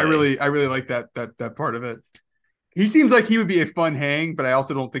definitely. really like that part of it. He seems like he would be a fun hang, but I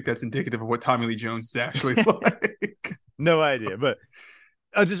also don't think that's indicative of what Tommy Lee Jones is actually like. No idea, but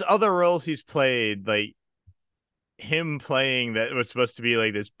just other roles he's played, like him playing that was supposed to be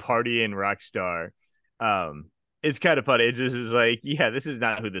like this partying rock star. Um, it's kind of funny. It just is like, yeah, this is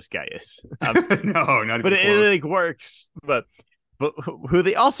not who this guy is. No, not But even it close. like works. But who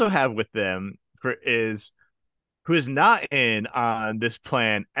they also have with them for is who is not in on this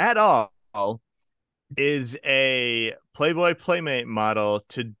plan at all is a Playboy Playmate model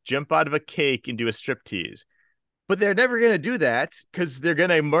to jump out of a cake and do a striptease. But they're never going to do that because they're going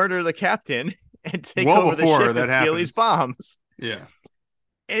to murder the captain and take Well over the before ship that and steal these happens. bombs. Yeah.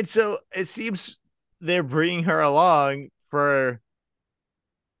 And so it seems they're bringing her along for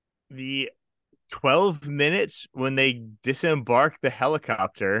the 12 minutes when they disembark the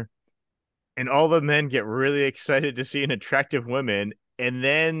helicopter and all the men get really excited to see an attractive woman. And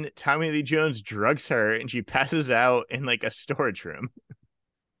then Tommy Lee Jones drugs her and she passes out in like a storage room.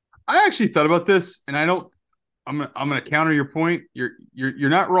 I actually thought about this, and I don't. I'm gonna counter your point. You're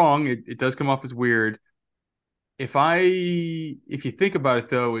not wrong. It does come off as weird. If you think about it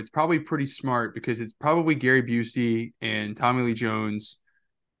though, it's probably pretty smart because it's probably Gary Busey and Tommy Lee Jones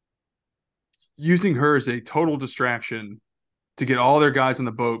using her as a total distraction to get all their guys on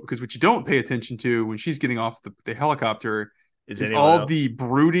the boat. Because what you don't pay attention to when she's getting off the helicopter Is is anyone all else? the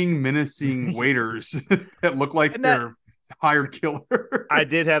brooding, menacing waiters that look like And that they're hired I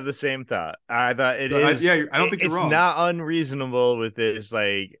did killers. have the same thought. I thought So yeah, I don't think you're it's wrong. not unreasonable with this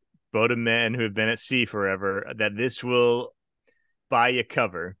like boat of men who have been at sea forever that this will buy you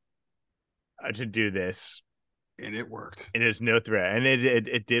cover to do this. And it worked. It is no threat, and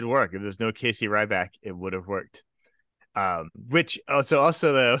it did work. If there's no Casey Ryback, it would have worked. Which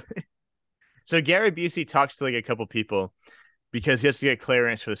also though, so Gary Busey talks to like a couple people because he has to get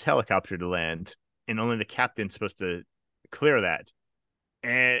clearance for this helicopter to land, and only the captain's supposed to clear that.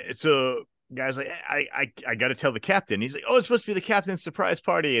 And so guys like I got to tell the captain. He's like, oh, it's supposed to be the captain's surprise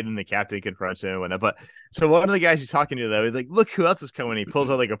party, and then the captain confronts him and whatnot. But so one of the guys he's talking to though, he's like, look who else is coming. He pulls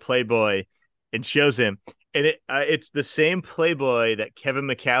out like a Playboy and shows him, and it's the same Playboy that Kevin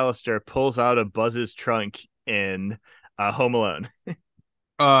McAllister pulls out of Buzz's trunk in Home Alone.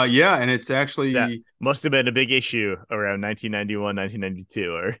 Yeah, and it's That actually must have been a big issue around 1991,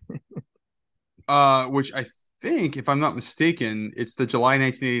 1992, or which I think, if I'm not mistaken, it's the July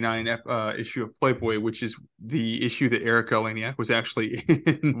 1989 issue of Playboy, which is the issue that Erica Laniak was actually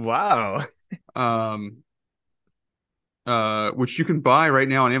in. wow. Um, which you can buy right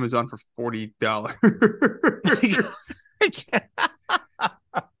now on Amazon for $40.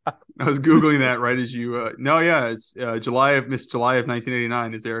 I was googling that right as you. No, yeah, it's July of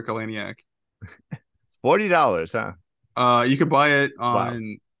 1989 is Erica Laniak. $40, huh? You can buy it Wow.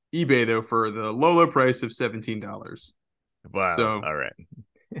 on eBay though for the low price of $17. Wow. So, All right.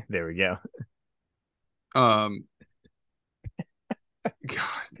 There we go. um,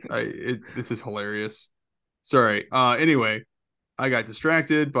 God, this is hilarious. Sorry. Anyway, I got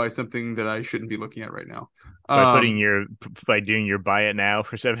distracted by something that I shouldn't be looking at right now. By putting Um, your by doing your buy it now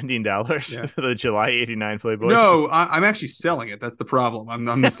for $17 yeah. for the July 89 Playboy. No, I'm actually selling it. That's the problem.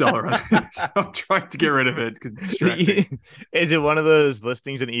 I'm the seller. So I'm trying to get rid of it because it's distracting. Is it one of those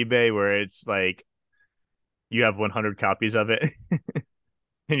listings on eBay where it's like you have 100 copies of it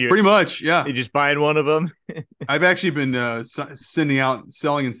and Pretty much, yeah. you're just buying one of them? I've actually been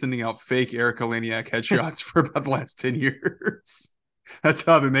selling and sending out fake Erica Laniak headshots for about the last 10 years. That's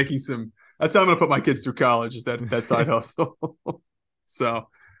how I've been making some. That's how I'm going to put my kids through college. Is that side hustle? So,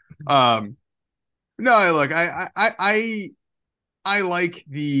 no, look, I like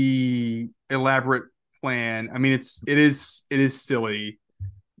the elaborate plan. I mean, it is silly,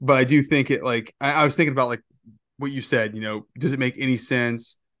 but I do think it like I was thinking about like what you said. Does it make any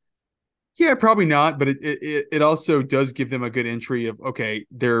sense? Yeah, probably not, but it also does give them a good entry of okay,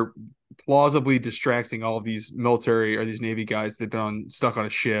 they're plausibly distracting all of these military or these Navy guys that've been stuck on a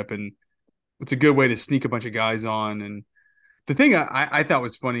ship, and it's a good way to sneak a bunch of guys on. And the thing I thought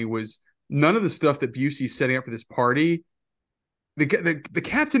was funny was none of the stuff that Busey's setting up for this party. The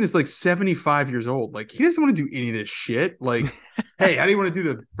captain is like 75 years old. Like he doesn't want to do any of this shit. Like, hey, how do you want to do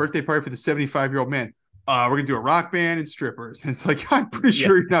the birthday party for the 75-year-old man? We're gonna do a rock band and strippers. And it's like I'm pretty Yeah.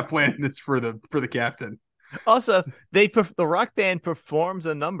 sure you're not planning this for the captain. Also, the rock band performs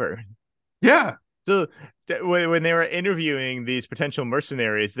a number. Yeah, So when they were interviewing these potential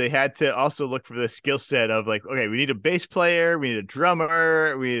mercenaries, they had to also look for the skill set of like, okay, we need a bass player, we need a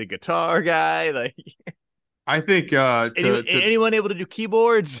drummer, we need a guitar guy. Like, I think anyone able to do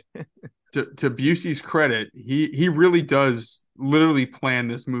keyboards? to Busey's credit, he really does literally plan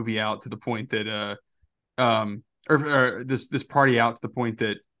this movie out to the point that or this party out to the point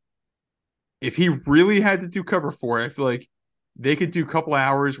that if he really had to do cover for it, I feel like they could do a couple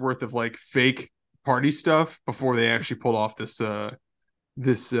hours worth of like fake party stuff before they actually pulled off this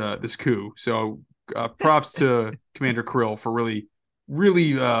coup. So props to Commander Krill for really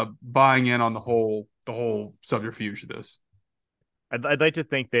buying in on the whole subterfuge of this. I'd like to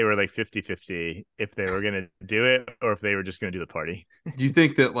think they were like 50-50 if they were going to do it or if they were just going to do the party. Do you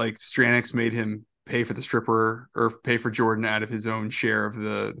think that like Stranix made him pay for the stripper or pay for Jordan out of his own share of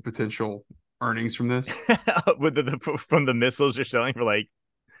the potential earnings from this? With from the missiles you're selling for like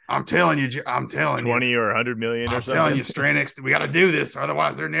I'm telling you, 20 or 100 million or I'm telling you, something. Stranix, we got to do this,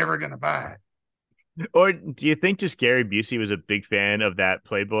 otherwise they're never gonna buy it. Or do you think just Gary Busey was a big fan of that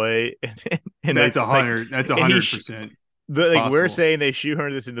Playboy and That's they a like hundred. That's a and he hundred percent like we're possible. saying they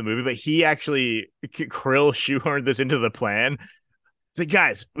shoehorned this into the movie, but he actually Krill shoehorned this into the plan. It's like,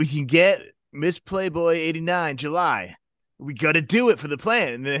 guys, we can get Miss Playboy 89 July. We got to do it for the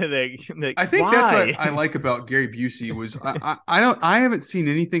plan. And I think that's what why? I like about Gary Busey was I haven't seen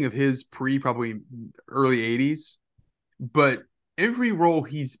anything of his pre probably early '80s, but every role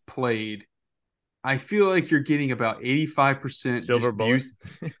he's played, I feel like you're getting about 85% Silver just Bullet.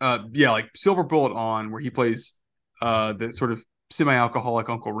 Busey. Yeah, like Silver Bullet on where he plays the sort of semi-alcoholic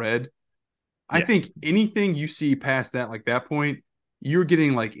Uncle Red. I Yeah. think anything you see past that, like that point, you're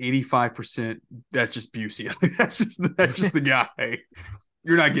getting like 85%. That's just Busey. That's just the guy.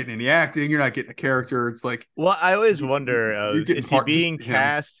 You're not getting any acting. You're not getting a character. It's like Well, I always wonder, you're getting is he part just being him.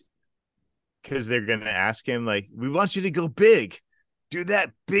 cast because they're going to ask him, like, we want you to go big, do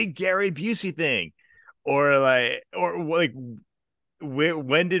that big Gary Busey thing? Or like,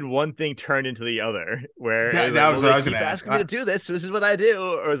 when did one thing turn into the other? Where it That was like, that well, was what they I was going keep to ask. asking me to do this, so this is what I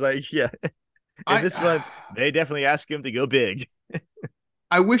do. Or it's like, yeah, in I this one, they definitely ask him to go big.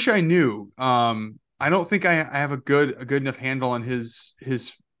 I wish I knew. I don't think I have a good enough handle on his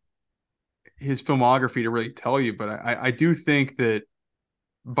filmography to really tell you, but I do think that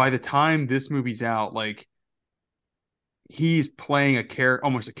by the time this movie's out, like he's playing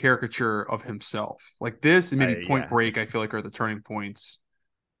almost a caricature of himself. Like this and maybe Point Yeah, Break, I feel like are the turning points.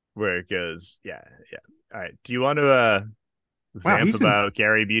 where it goes, yeah, yeah. All right, do you want to Wow, vamp he's in. about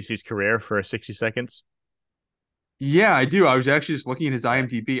Gary Busey's career for 60 seconds? Yeah, I do. I was actually just looking at his All right.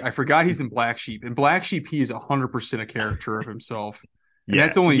 IMDb. I forgot he's in Black Sheep. In Black Sheep, he is 100% a character of himself, and Yeah,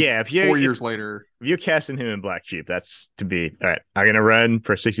 that's only yeah. 4 years later. If you're casting him in Black Sheep, that's to be all right. I'm gonna run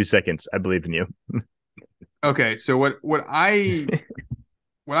for 60 seconds. I believe in you. Okay, so I'm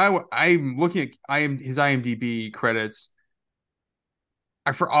looking at his IMDb credits.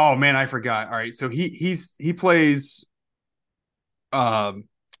 Oh man, I forgot. All right, so he plays um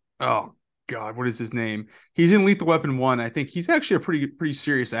oh god, what is his name? He's in Lethal Weapon 1. I think he's actually a pretty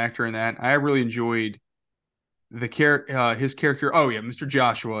serious actor in that. I really enjoyed his character. Oh yeah, Mr.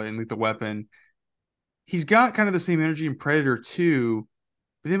 Joshua in Lethal Weapon. He's got kind of the same energy in Predator 2,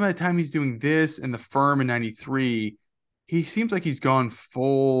 but then by the time he's doing this and The Firm in '93, he seems like he's gone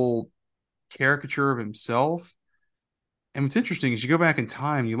full caricature of himself. And what's interesting is you go back in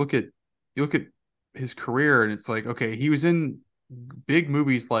time, you look at his career, and it's like, okay, he was in big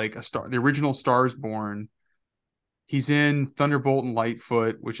movies like the original Stars Born. He's in Thunderbolt and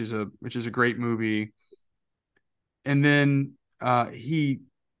Lightfoot, which is a great movie. And then he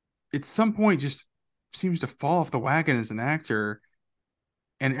at some point just seems to fall off the wagon as an actor.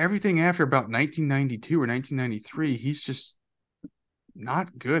 And everything after about 1992 or 1993, he's just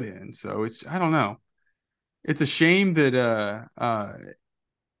not good in. So I don't know. It's a shame that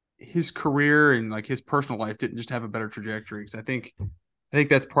his career and like his personal life didn't just have a better trajectory. Because I think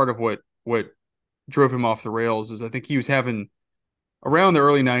that's part of what drove him off the rails. Is I think he was having around the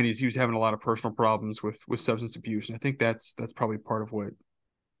early '90s, he was having a lot of personal problems with substance abuse, and I think that's probably part of what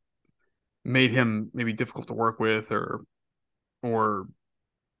made him maybe difficult to work with, or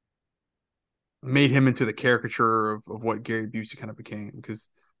made him into the caricature of what Gary Busey kind of became. Because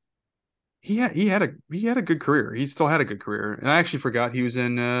he had a good career. He still had a good career, and I actually forgot he was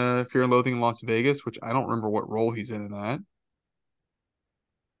in Fear and Loathing in Las Vegas, which I don't remember what role he's in that.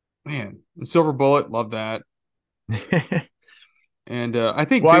 Man, and Silver Bullet, love that. And I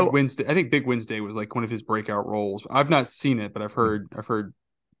think Well, Big Wednesday was like one of his breakout roles. I've not seen it, but I've heard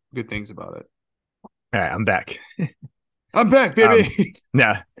good things about it. all right, I'm back. I'm back, Um, baby.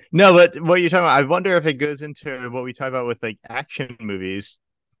 no, no, but what you're talking about, I wonder if it goes into what we talk about with like action movies,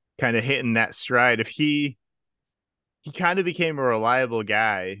 kind of hitting that stride. If he kind of became a reliable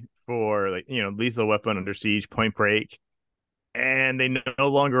guy for like Lethal Weapon, Under Siege, Point Break, and they no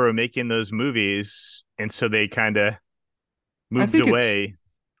longer are making those movies, and so they kind of I moved think it's away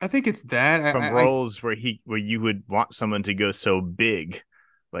I think it's that. from roles where you would want someone to go so big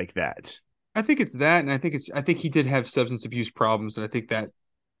like that. I think it's that, and I think he did have substance abuse problems, and I think that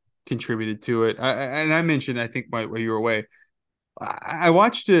contributed to it. And I mentioned, I think while you were away, I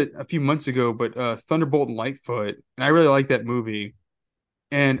watched it a few months ago, but Thunderbolt and Lightfoot, and I really like that movie.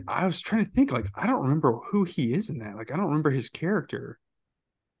 And I was trying to think, like, I don't remember who he is in that. Like, I don't remember his character,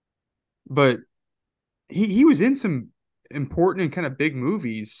 but he was in some important and kind of big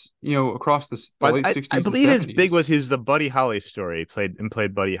movies, across the But late I '60s and believe his big '70s. was his the Buddy Holly story played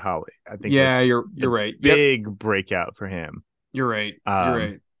Buddy Holly. I think Yeah, was you're the right. Yep, big breakout for him. you're right. You're Um,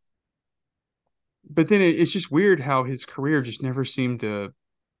 right. But then it's just weird how his career just never seemed to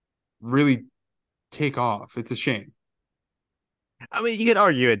really take off. It's a shame. I mean, you could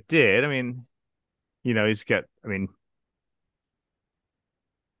argue it did. I mean, he's got. I mean,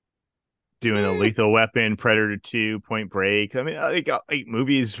 doing a Eh, Lethal Weapon, Predator 2, Point Break. I mean, I think like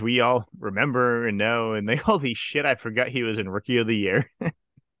movies we all remember and know, and they holy shit, I forgot he was in Rookie of the Year.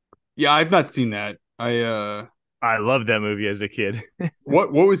 yeah, I've not seen that. I loved that movie as a kid.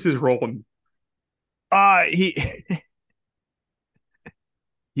 What was his role in? He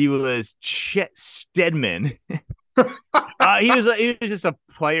he was Chet Stedman. He was just a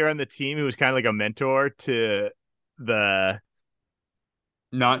player on the team who was kind of like a mentor to the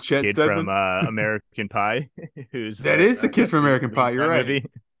Not Chet kid from Stedman. American Pie, who's That the is the kid from American lead Pie. in You're that right. movie.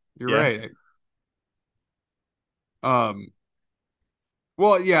 You're Yeah, right. Um.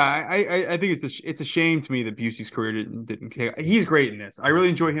 Well, yeah, I think it's a shame to me that Busey's career didn't. He's great in this. I really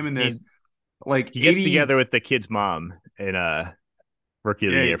enjoy him in he this. Like he gets 80. together with the kid's mom in Rookie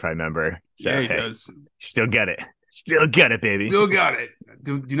of the Yeah, Year, if I remember. So yeah, he hey, does. still got it, baby. Still got it.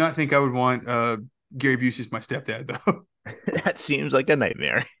 Do not think I would want Gary Busey as my stepdad though. That seems like a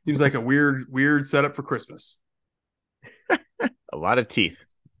nightmare. Seems like a weird setup for Christmas. A lot of teeth.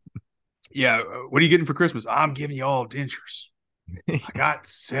 Yeah, what are you getting for Christmas? I'm giving you all dentures. I got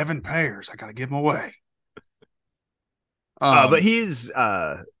 7 pairs. I gotta give them away. But Um, he's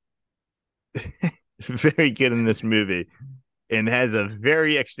very good in this movie and has a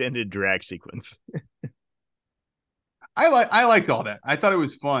very extended drag sequence. I liked all that. I thought it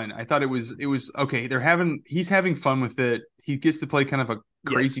was fun. I thought it was okay. He's having fun with it. He gets to play kind of a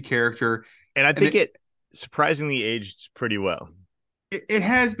Yes, crazy character, and I and think it surprisingly aged pretty well. it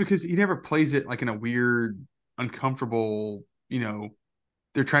has, because he never plays it like in a weird, uncomfortable.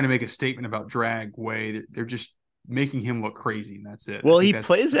 They're trying to make a statement about drag way. They're just making him look crazy, and that's it. I Well, think he that's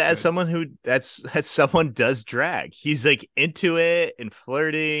plays it that's as good. someone who that's someone does drag. He's like into it and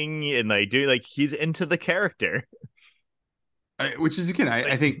flirting and like doing like he's into the character. Which is, again, I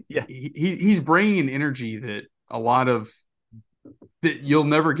Like think yeah, he's bringing an energy that a lot of that you'll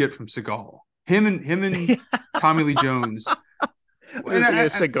never get from Seagal. Him and Tommy Lee Jones. I And was thinking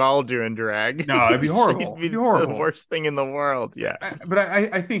of Seagal doing drag. no, it'd be It'd horrible. It'd be be the horrible. worst thing in the world. Yeah. But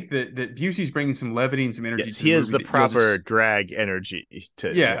I think that Busey's bringing some levity and some energy Yes, to the he has movie the that you'll proper just, drag energy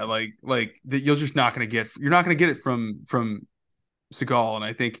to yeah, like that you're just not going to get. You're not going to get it from Seagal. And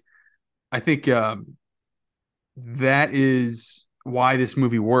I think that is why this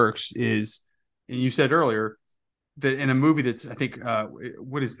movie works. And you said earlier that in a movie that's, I think,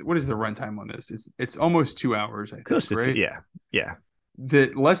 what is the runtime on this? It's almost 2 hours, I close think, to two. right? Yeah. Yeah.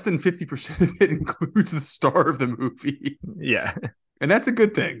 That less than 50% of it includes the star of the movie. Yeah. And that's a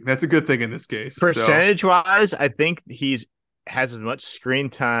good thing. That's a good thing in this case. So, Percentage wise, I think he's has as much screen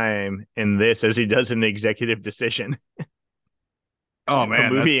time in this as he does in the executive decision, oh a man,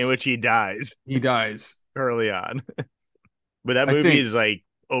 movie in that's which he dies he dies. early on. But that I movie think is like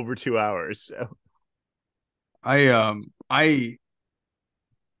over 2 hours. So I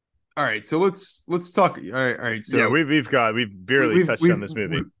all right, so let's talk. All right. yeah, So we've barely touched on this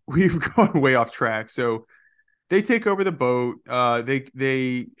movie. we've gone way off track. So they take over the boat.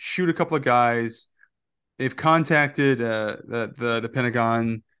 They shoot a couple of guys. They've contacted the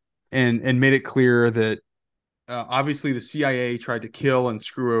Pentagon and made it clear that obviously the CIA tried to kill and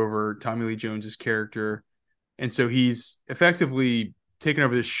screw over Tommy Lee Jones's character, and so he's effectively taken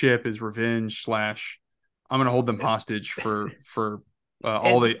over this ship as revenge slash I'm going to hold them hostage for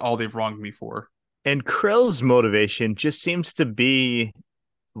And all they've wronged me for. and Krill's motivation just seems to be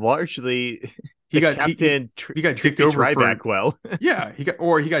largely He the got captain he got dicked treats over for Ryback well. yeah he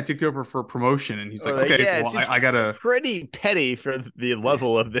got dicked over for promotion and he's like Like, okay yeah, it well seems I gotta pretty petty for the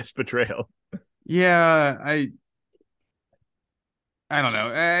level of this betrayal. yeah I don't know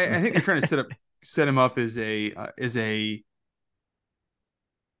I think they're trying to set him up as a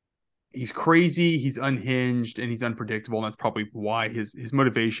he's crazy, he's unhinged, and he's unpredictable, and that's probably why his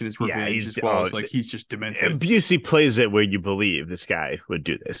motivation is Yeah, revenge as well as like he's just demented. Busey plays it where you believe this guy would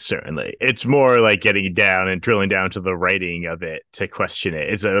do this. Certainly, it's more like getting down and drilling down to the writing of it to question it.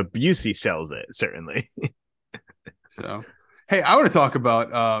 It's a Busey sells it certainly. So, hey, I want to talk about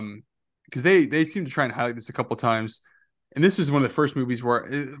because they seem to try and highlight this a couple of times, and this is one of the first movies where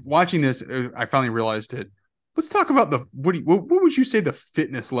watching this, I finally realized it. Let's talk about the what would you say the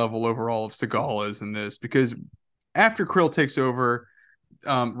fitness level overall of Seagal is in this? Because after Krill takes over,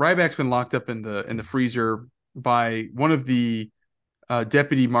 Ryback's been locked up in the freezer by one of the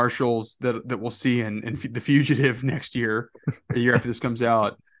deputy marshals that we'll see in The Fugitive next year, a year after this comes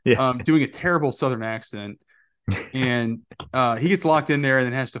out, Yeah, doing a terrible Southern accent, and he gets locked in there and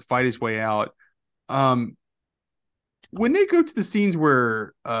then has to fight his way out. Um, when they go to the scenes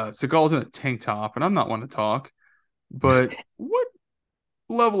where Seagal's in a tank top, and I'm not one to talk, but what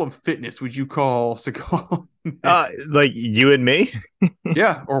level of fitness would you call Seagal? like you and me.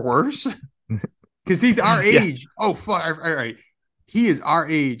 Yeah, or worse, because he's our Yeah, age. Oh fuck! All right, he is our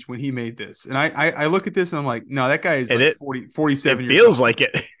age when he made this, and I look at this and I'm like, no, that guy is and like it 47 years feels old. like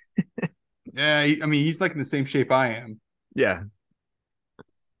it. Yeah, I mean he's like in the same shape I am, Yeah,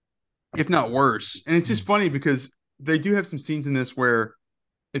 if not worse. And it's just funny because they do have some scenes in this where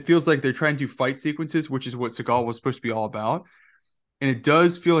it feels like they're trying to do fight sequences, which is what Seagal was supposed to be all about. And it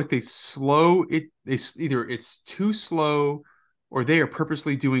does feel like they slow it. They either it's too slow or they are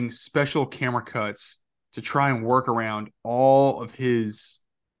purposely doing special camera cuts to try and work around all of his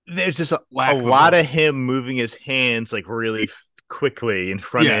there's just a lack of lot of ability. him moving his hands like really quickly in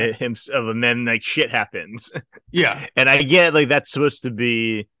front Yeah, of him, and then like shit happens. yeah, And I get like that's supposed to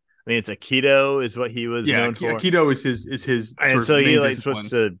be. I mean, it's Aikido is what he was yeah. known for, Aikido is his and sort of so he main like supposed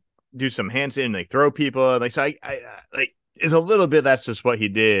discipline. to do some hands in, like throw people, like so. I like is a little bit. That's just what he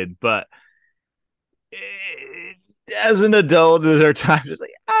did, but as an adult, there are times it's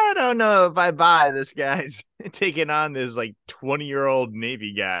like I don't know if I buy this guy's taking on this like 20-year-old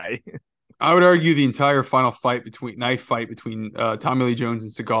Navy guy. I would argue the entire final fight between knife fight between Tommy Lee Jones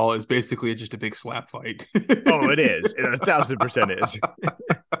and Seagal is basically just a big slap fight. Oh, it is. It 1,000% is.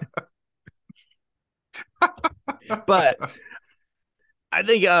 But I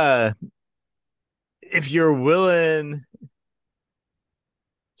think if you're willing,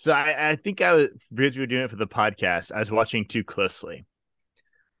 so I think I was because we were doing it for the podcast, I was watching too closely.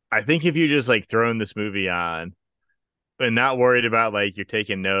 I think if you just like throwing this movie on and not worried about like you're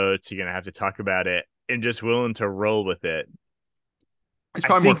taking notes, you're gonna have to talk about it, and just willing to roll with it, It's I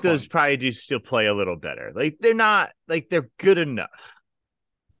probably more think those fun. probably do still play a little better. Like they're not like they're good enough.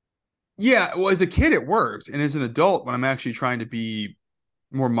 Yeah, well, as a kid it worked, and as an adult, when I'm actually trying to be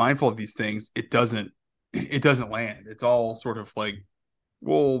more mindful of these things, it doesn't land. It's all sort of like,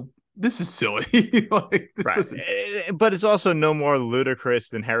 well, this is silly. Like this Right. doesn't. But it's also no more ludicrous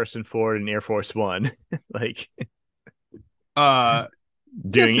than Harrison Ford in Air Force One. Like Uh,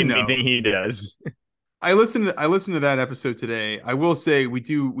 yes doing and no. anything he does. I listened to that episode today. I will say we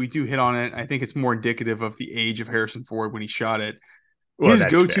do hit on it. I think it's more indicative of the age of Harrison Ford when he shot it. Well, His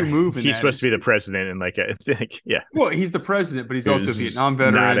that's go-to fair. move in He's that supposed to be the is president and like yeah. well, he's the president, but he's also a Who's Vietnam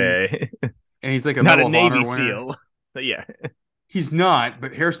not veteran, a and he's like a not a Medal of Honor Navy winner. SEAL. But yeah. He's not,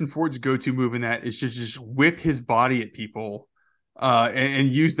 but Harrison Ford's go-to move in that is to just whip his body at people, and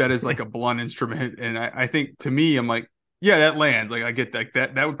use that as like a blunt instrument. And I think to me, I'm like, yeah, that lands. Like I get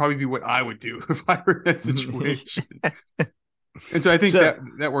that. That would probably be what I would do if I were in that situation. And so I think So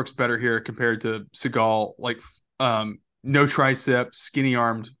that works better here compared to Seagal, like no triceps, skinny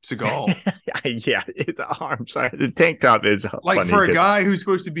armed Seagal. yeah, it's arms. Sorry, the tank top is Like funny for a because guy who's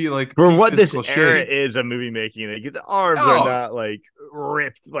supposed to be like for peak what this physical era shape. is of movie making, like the arms are Oh, not like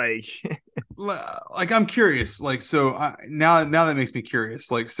ripped. Like I'm curious. Like so, now that makes me curious.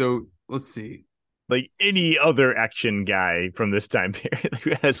 Like so, let's see. Like any other action guy from this time period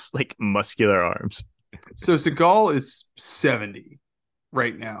who has like muscular arms. So Seagal is 70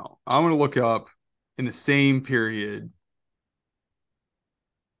 right now. I'm gonna look up in the same period.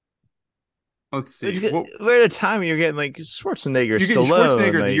 Let's see. What We're at a time you're getting like Schwarzenegger, you're getting Stallone,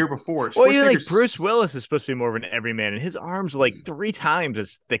 Schwarzenegger the year like, before. or you're like Bruce Schwarzenegger's Willis is supposed to be more of an everyman, and his arms are like 3 times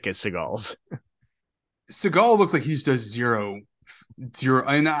as thick as Seagal's. Seagal looks like he just does zero.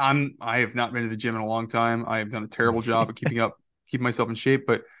 And I have not been to the gym in a long time. I have done a terrible job of keeping myself in shape.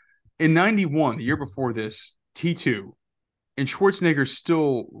 But in '91, the year before this, T2, and Schwarzenegger's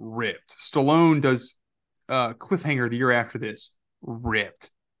still ripped. Stallone does Cliffhanger the year after this,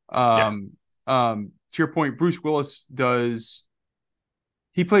 ripped. Yeah, To your point, Bruce Willis does.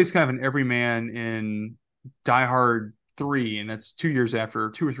 He plays kind of an everyman in Die Hard 3, and that's 2 years after,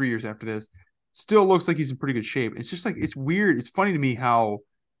 2 or 3 years after this. Still looks like he's in pretty good shape. It's just like it's weird. It's funny to me how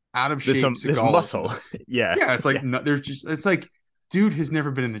out of shape there's Seagal is in muscle. this. Yeah, Yeah, it's like yeah, no, there's just it's like dude has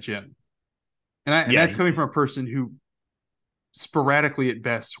never been in the gym, and yeah. that's coming from a person who sporadically at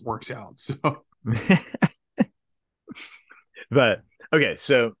best works out. So But okay,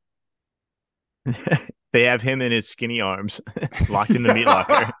 so they have him in his skinny arms locked in the meat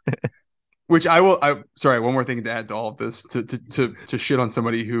locker. which I sorry, one more thing to add to all of this to shit on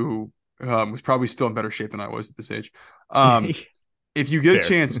somebody who was probably still in better shape than I was at this age. Um, if you get a Fair.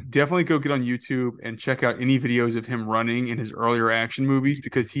 chance, definitely go get on YouTube and check out any videos of him running in his earlier action movies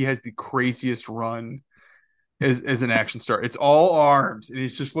because he has the craziest run as an action star. It's all arms, and it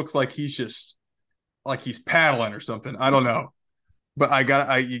just looks like he's just like he's paddling or something. I don't know, but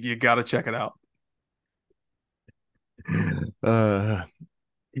you gotta check it out. Uh,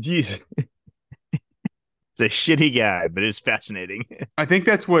 geez, it's a shitty guy, but it's fascinating. I think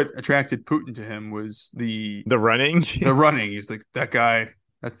that's what attracted Putin to him was the The running, the running. He's like that guy.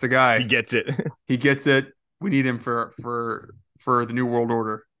 That's the he guy. gets it. He gets it. We need him for the new world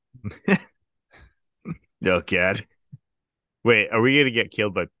order. Oh God. Wait, are we gonna get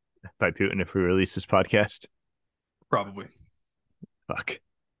killed by Putin if we release this podcast? Probably. Fuck.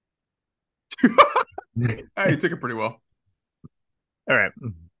 He took it pretty well. All right.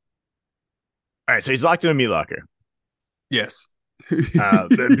 All right. So he's locked in a meat locker. Yes. So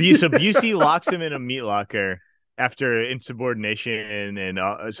Busey locks him in a meat locker after insubordination,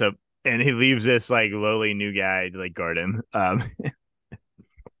 and he leaves this like lowly new guy to like guard him.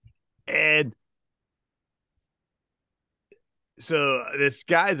 And so this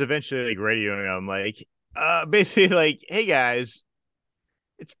guy's eventually like radioing him, like, basically like, hey guys,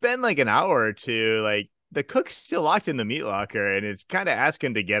 it's been like an hour or two, like the cook's still locked in the meat locker and it's kind of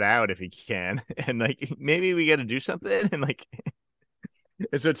asking to get out if he can. And like maybe we gotta do something. And like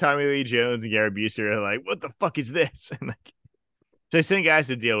and so Tommy Lee Jones and Gary Busey are like, what the fuck is this? And like so they send guys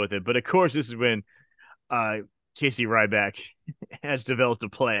to deal with it. But of course this is when Casey Ryback has developed a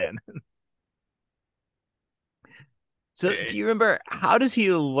plan. So do you remember how does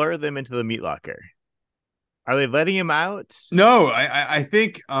he lure them into the meat locker? Are they letting him out? No, I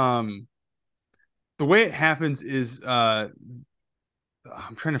think the way it happens is I'm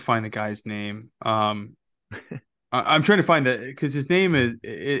trying to find the guy's name. I'm trying to find that because his name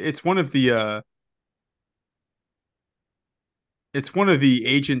it's one of the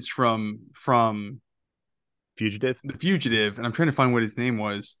agents from Fugitive? The Fugitive, and I'm trying to find what his name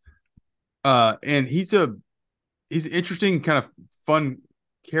was. And he's an interesting kind of fun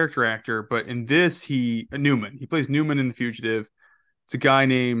character actor, but in this Newman. He plays Newman in The Fugitive. It's a guy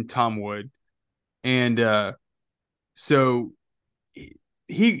named Tom Wood. And so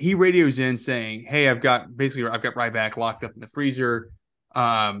he radios in saying, "Hey, I've got Ryback locked up in the freezer.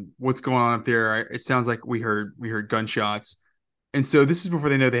 What's going on up there? It sounds like we heard gunshots." And so this is before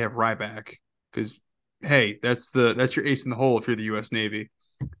they know they have Ryback because hey, that's your ace in the hole if you're the U.S. Navy.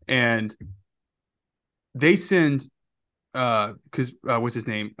 And they send because what's his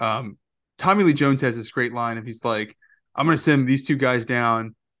name? Tommy Lee Jones has this great line of he's like, "I'm gonna send these two guys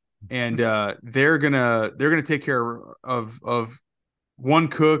down." And they're gonna take care of one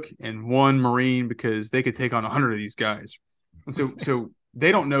cook and one Marine because they could take on 100 of these guys. And so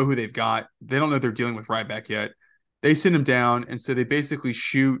they don't know who they've got. They don't know they're dealing with Ryback yet. They send him down, and so they basically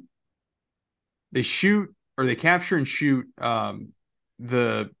shoot. They shoot or they capture and shoot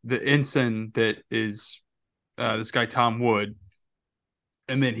the ensign that is this guy Tom Wood,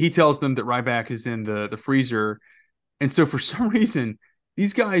 and then he tells them that Ryback is in the freezer. And so for some reason,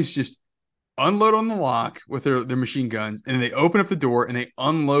 these guys just unload on the lock with their machine guns, and they open up the door and they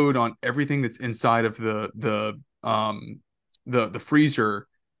unload on everything that's inside of the the freezer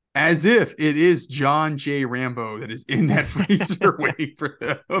as if it is John J. Rambo that is in that freezer waiting for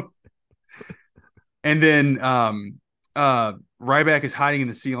them. And then Ryback is hiding in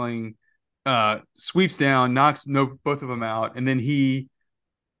the ceiling, sweeps down, knocks both of them out, and then he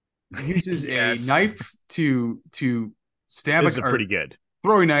uses a Yes, knife to stab this is or pretty good.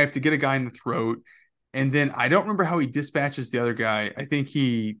 throw a knife to get a guy in the throat. And then I don't remember how he dispatches the other guy. I think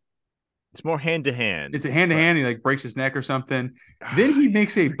It's more hand to hand, it's a hand to but hand. He like breaks his neck or something. Then he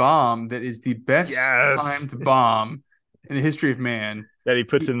makes a bomb that is the best yes, timed bomb in the history of man. that he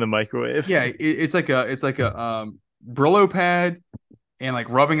puts in the microwave. Yeah, it's like a Brillo pad and like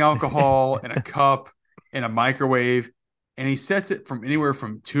rubbing alcohol and a cup and a microwave, and he sets it from anywhere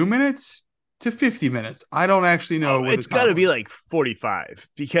from 2 minutes to 50 minutes. I don't actually know Oh, what the it's got to time be was. like 45 Yeah,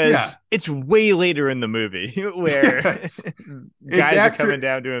 because it's way later in the movie yeah, where it's guys are after coming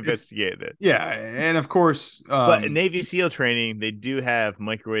down to it's investigate it. yeah, and of course, But in Navy SEAL training, they do have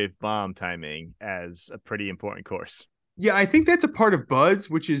microwave bomb timing as a pretty important course. yeah, I think that's a part of Buds,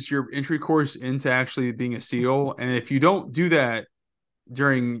 which is your entry course into actually being a SEAL. And if you don't do that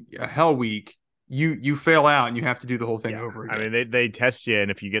during a Hell Week, you fail out and you have to do the whole thing Yeah, over I again. mean they test you, and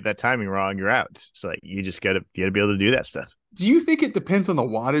if you get that timing wrong, you're out. So like you just gotta be able to do that stuff. Do you think it depends on the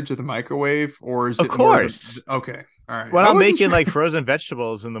wattage of the microwave, or is Of it more the course, okay? All right, when I I'm wasn't making sure. like frozen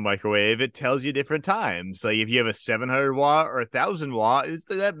vegetables in the microwave, it tells you different times. Like if you have a 700 watt or 1,000 watt,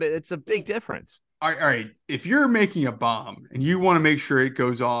 it's a big difference. All right, if you're making a bomb and you want to make sure it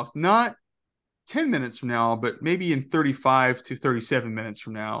goes off not 10 minutes from now, but maybe in 35 to 37 minutes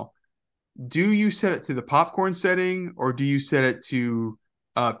from now, do you set it to the popcorn setting or do you set it to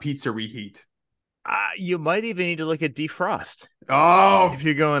pizza reheat? You might even need to look at defrost Oh, if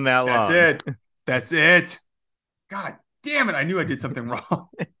you're going that that's long. it. That's it. God damn it. I knew I did something wrong.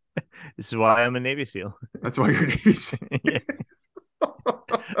 This is why I'm a Navy SEAL. That's why you're Navy SEAL. Yeah,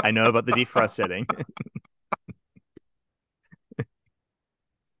 I know about the defrost setting.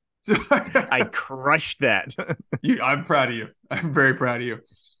 So, I crushed that. I'm proud of you. I'm very proud of you.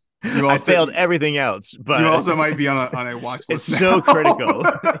 You I also failed everything else, you but also might be on a watch it's list so now. critical.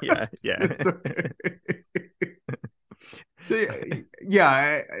 Yeah, yeah. So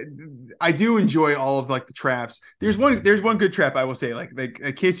yeah, I do enjoy all of like the traps. There's one good trap I will say like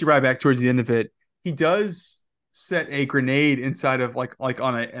Casey Ryback towards the end of it, he does set a grenade inside of like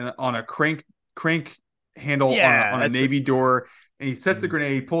on a crank handle on a Yeah, on a that's the navy door, and he sets the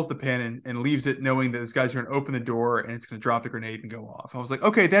grenade, pulls the pin, and leaves it, knowing that those guys are going to open the door and it's going to drop the grenade and go off. I was like,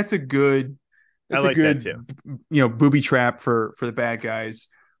 okay, I that's a like that good too. booby trap for the bad guys,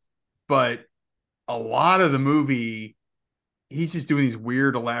 but a lot of the movie he's just doing these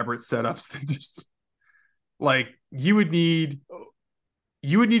weird elaborate setups that just like you would need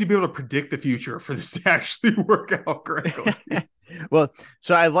to be able to predict the future for this to actually work out correctly. Well,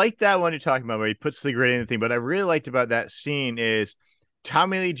 so I like that one you're talking about where he puts the grenade in the thing, but I really liked about that scene is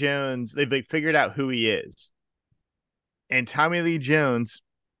Tommy Lee Jones, they've like figured out who he is. And Tommy Lee Jones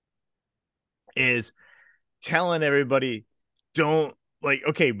is telling everybody, don't like,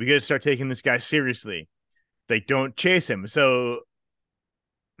 okay, we gotta start taking this guy seriously. Like, don't chase him. So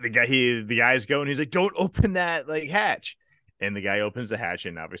the guy's going, he's like, don't open that like hatch. And the guy opens the hatch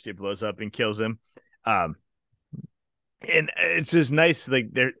and obviously it blows up and kills him. Um, and it's just nice, like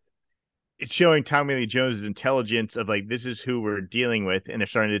it's showing Tommy Lee Jones' intelligence of like this is who we're dealing with, and they're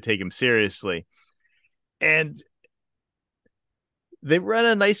starting to take him seriously. And they run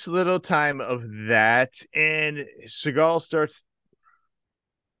a nice little time of that, and Seagal starts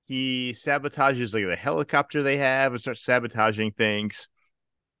he sabotages like the helicopter they have and starts sabotaging things.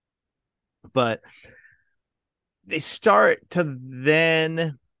 But they start to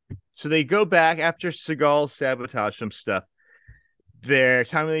then so they go back after Seagal sabotaged some stuff. There,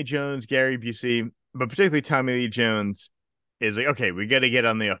 Tommy Lee Jones, Gary Busey, but particularly Tommy Lee Jones is like, okay, we got to get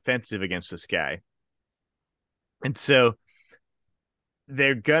on the offensive against this guy. And so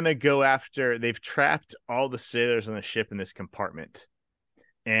they're gonna go after. They've trapped all the sailors on the ship in this compartment,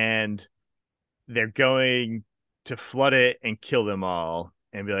 and they're going to flood it and kill them all.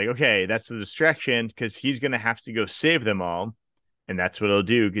 And be like, okay, that's the distraction because he's gonna have to go save them all, and that's what he'll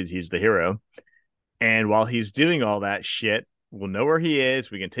do because he's the hero. And while he's doing all that shit, we'll know where he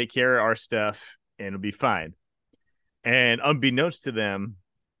is. We can take care of our stuff, and it'll be fine. And unbeknownst to them,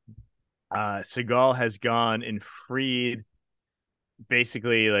 Seagal has gone and freed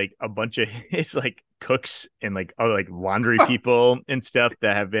basically like a bunch of his like cooks and like other like laundry people and stuff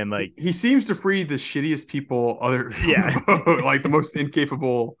that have been like He seems to free the shittiest people other on yeah. the boat, like the most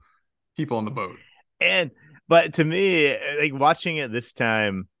incapable people on the boat. And but to me, like watching it this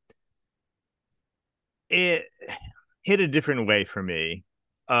time, it hit a different way for me.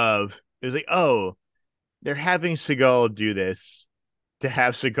 Of it was like, oh, they're having Seagal do this to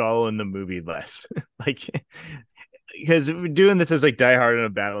have Seagal in the movie less. Like, because we're doing this as like Die Hard on a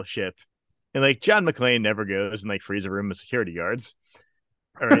battleship, and like John McClane never goes and like frees a room of security guards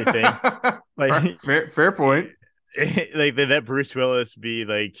or anything. Right, Like, fair point. like that Bruce Willis be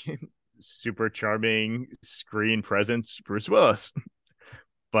like super charming screen presence, Bruce Willis,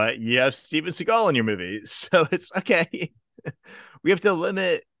 but you have Steven Seagal in your movie, so it's okay. We have to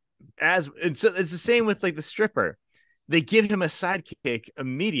limit as, and so it's the same with like the stripper. They give him a sidekick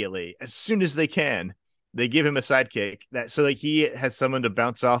immediately as soon as they can. They give him a sidekick that so like he has someone to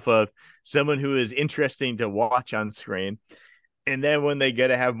bounce off of, someone who is interesting to watch on screen. And then when they get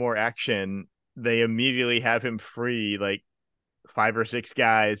to have more action, they immediately have him free like five or six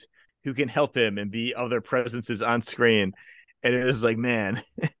guys who can help him and be other presences on screen. And it was like, man,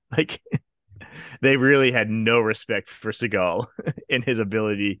 like they really had no respect for Seagal in his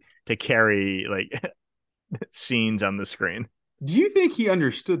ability to carry like scenes on the screen. Do you think he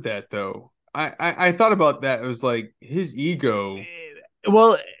understood that though? I thought about that. It was like his ego.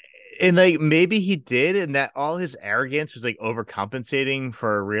 Well, and like maybe he did, and that all his arrogance was like overcompensating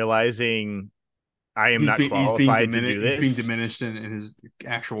for realizing I am not He's being qualified to diminished. do He's being this. diminished in his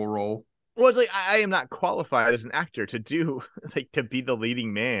actual role. Well, it's like I am not qualified as an actor to do like to be the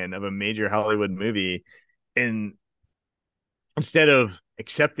leading man of a major Hollywood movie, and instead of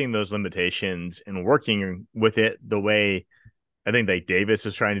accepting those limitations and working with it the way I think like Davis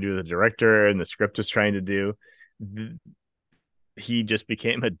was trying to do, the director and the script was trying to do, he just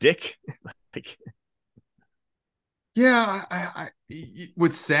became a dick. Like, Yeah,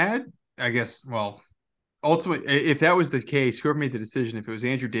 what's sad, I guess. Well, ultimately, if that was the case, whoever made the decision, if it was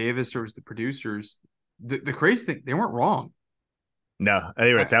Andrew Davis or it was the producers, the crazy thing, they weren't wrong. no,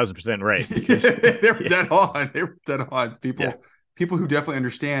 they were 1,000% right because They were yeah, dead on. They were dead on. yeah, People who definitely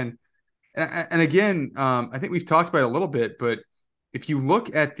understand. And again, I think we've talked about it a little bit, but if you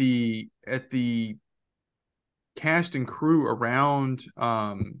look at the cast and crew around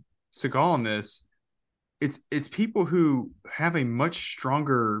Seagal in this, it's people who have a much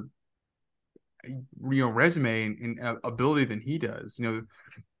stronger resume and ability than he does.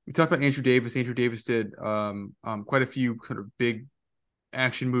 We talked about Andrew Davis. Andrew Davis did quite a few kind of big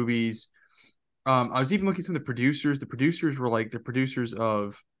action movies. I was even looking at some of the producers. The producers were like the producers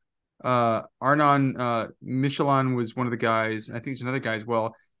of Arnon Michelin was one of the guys. I think there's another guy as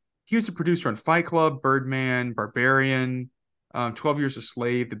well. He was a producer on Fight Club, Birdman, Barbarian, 12 Years a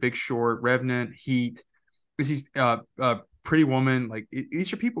Slave, The Big Short, Revenant, Heat. This is Pretty Woman. Like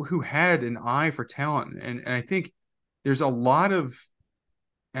these are people who had an eye for talent, and I think there's a lot of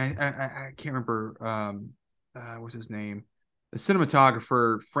I can't remember what's his name, the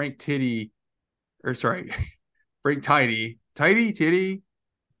cinematographer Frank Titty, or sorry, Frank Tidy Titty.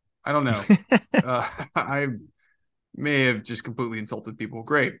 I don't know. I may have just completely insulted people.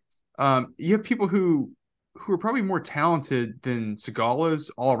 Great. You have people who are probably more talented than Seagal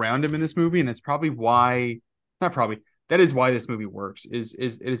is all around him in this movie, and that's probably why, not probably, that is why this movie works. Is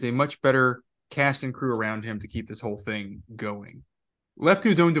it is a much better cast and crew around him to keep this whole thing going. Left to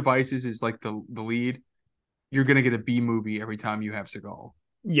his own devices is like the lead. You're gonna get a B movie every time you have Seagal.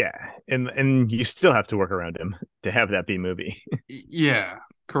 yeah, and you still have to work around him to have that B movie. Yeah,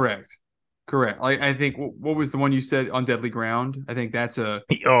 correct. Correct. I think what was the one you said on Deadly Ground? I think that's Oh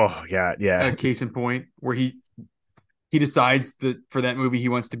god, a yeah. case in point where he decides that for that movie he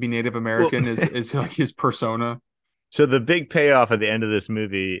wants to be Native Well, American as like his persona. so the big payoff at the end of this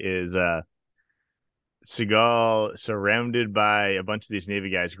movie is Seagal, surrounded by a bunch of these Navy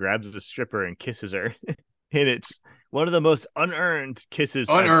guys, grabs the stripper and kisses her. And it's one of the most unearned kisses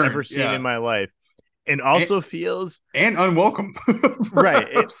I've ever Unearned, seen in yeah. my life. And And, also feels and unwelcome. right.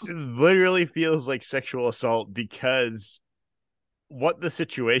 It literally feels like sexual assault because what the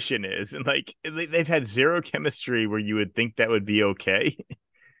situation is. And like they've had zero chemistry where you would think that would be okay.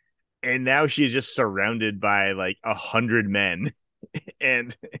 And now she's just surrounded by like 100 men.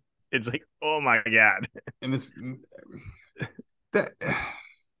 And it's like, oh my God. and this that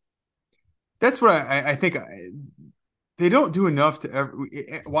that's what I think they don't do enough to ever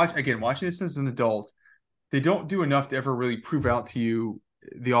watching this as an adult. They don't do enough to ever really prove out to you,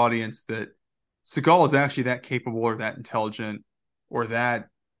 the audience, that Seagal is actually that capable or that intelligent or that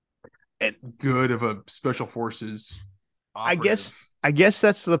And good of a special forces I operative. guess I guess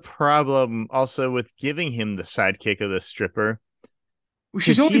that's the problem also with giving him the sidekick of the stripper Well,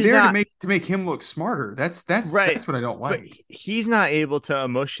 she's because only he's there not to make him look smarter. right, That's what I don't but like. he's not able to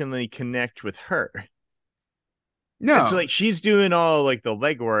emotionally connect with her. And so No, like she's doing all like the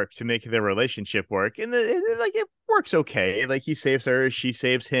legwork to make their relationship work, and like it works okay. Like he saves her, she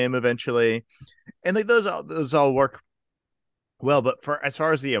saves him eventually, and like those all work well. But for as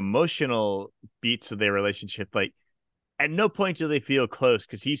far as the emotional beats of their relationship, like at no point do they feel close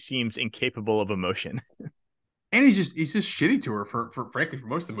because he seems incapable of emotion. and he's just shitty to her for frankly for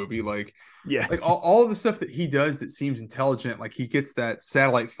most of the movie. Yeah, Like all of the stuff that he does that seems intelligent. Like he gets that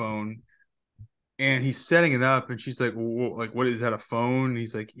satellite phone and he's setting it up, and she's like, like, what is that, a phone? And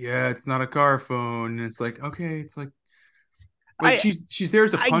he's like, yeah, it's not a car phone. And it's like, it's like I she's there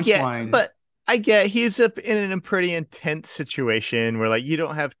as a I get, punchline. but I get he's up in a pretty intense situation where like you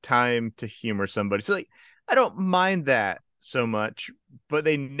don't have time to humor somebody. So like I don't mind that so much, but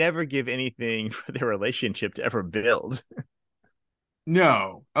they never give anything for their relationship to ever build.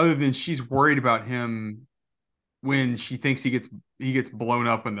 No, other than she's worried about him when she thinks he gets blown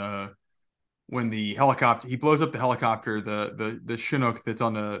up when the helicopter he blows up the helicopter, the Chinook that's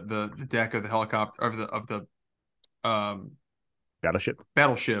on the deck of the helicopter of the um Battleship.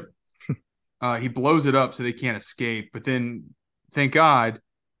 battleship. He blows it up so they can't escape, but then thank God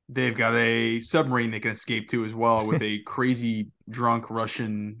they've got a submarine they can escape to as well with a crazy drunk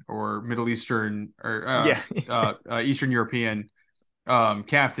Russian or Middle Eastern or Yeah. Eastern European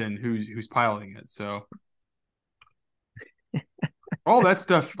captain who's piloting it. So all that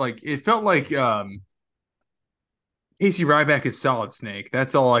stuff, like it felt like Casey Ryback is Solid Snake.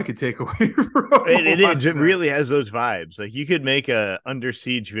 That's all I could take away from It watching that. really has those vibes. Like you could make a Under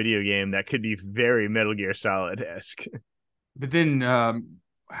Siege video game that could be very Metal Gear Solid esque. But then,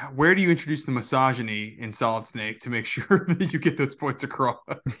 where do you introduce the misogyny in Solid Snake to make sure that you get those points across?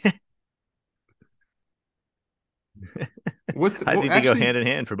 What's I well, think they go hand actually in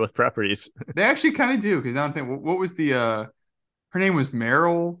hand for both properties. they actually kind of do because now I'm thinking, what was the her name was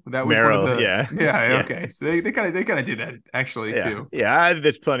Meryl. That was one of Meryl, the yeah, yeah, yeah, okay. So they kind of did that actually yeah, too. yeah. I think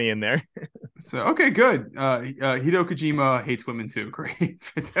there's plenty in there. So okay, good. Hideo Kojima hates women too. Great,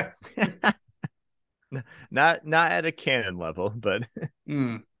 fantastic. Not at a canon level, but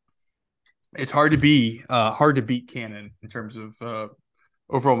Mm. It's hard to beat canon in terms of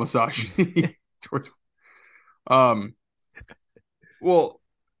overall misogyny towards um well,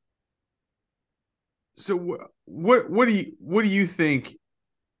 so what do you think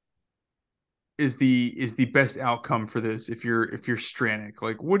is the best outcome for this if you're Stranik?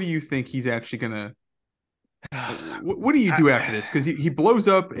 Like what do you think he's actually gonna like what do you do after this? Because he blows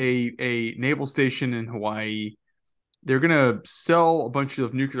up a naval station in Hawaii. They're gonna sell a bunch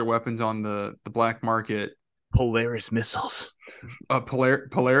of nuclear weapons on the black market. Polaris missiles.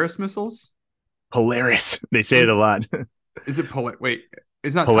 Polaris missiles? Polaris. They say What it a is lot. is it wait,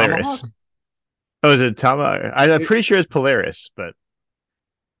 it's not Polaris. Tomahawk? Oh, is it Tama? I'm It, pretty sure it's Polaris, but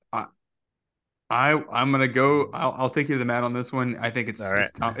I, I'm gonna go. I'll take you to the mat on this one. I think all it's right,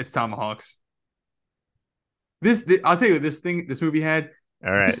 it's Tomahawks. I'll tell you this movie had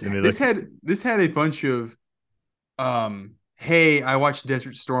all right. this Let me this look. had this had a bunch of hey, I watched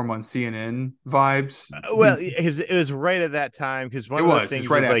Desert Storm on CNN vibes. Well, it was right at that time because It one of the was. It's things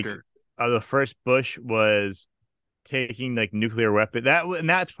right was like after. the first Bush was taking like nuclear weapon and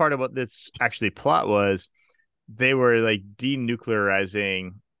that's part of what this actually plot was. They were like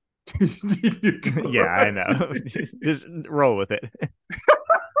denuclearizing. Yeah, I know. Just roll with it.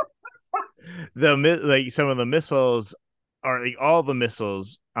 The like some of the missiles are like all the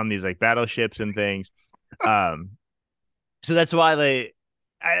missiles on these like battleships and things. Um, so that's why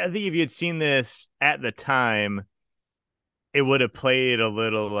I think if you had seen this at the time, it would have played It a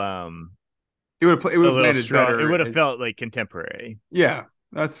would have little landed strong. It better would have as felt like contemporary. yeah.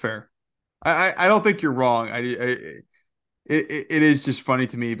 That's fair. I don't think you're wrong. It is just funny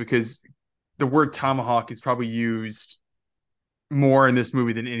to me because the word tomahawk is probably used more in this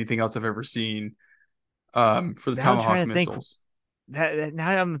movie than anything else I've ever seen. For the Now I'm tomahawk trying to think missiles.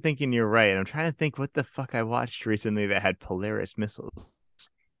 now I'm thinking you're right. I'm trying to think what the fuck I watched recently that had Polaris missiles.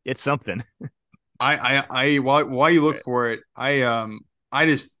 It's something. While you look for it, I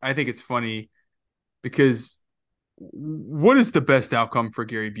think it's funny because what is the best outcome for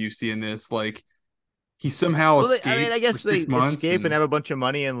Gary Busey in this? Like he somehow Well, I mean, I escapes for guess they 6 months escape and and have a bunch of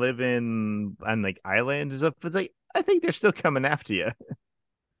money and live in on like islands and stuff. But like, I think they're still coming after you.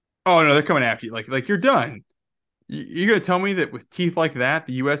 oh no, they're coming after you. Like you're done. You're gonna tell me that with teeth like that,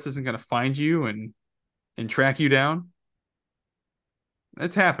 the U.S. isn't gonna find you and track you down?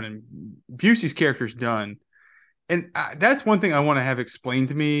 That's happening. Busey's character's done, and that's one thing I want to have explained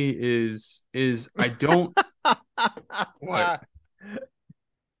to me is I don't what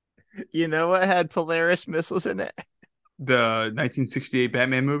You know what had Polaris missiles in it? the 1968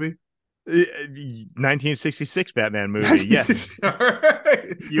 Batman movie. 1966 Batman movie. Yes, 1960. All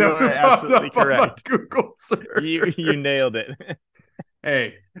right. you That's are what popped absolutely up on my correct. Google You search. nailed it.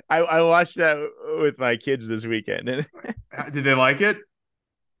 Hey, I watched that with my kids this weekend, and did they like it?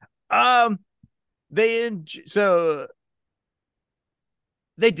 um, so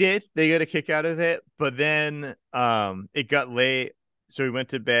they did. They got a kick out of it, but then it got late, so we went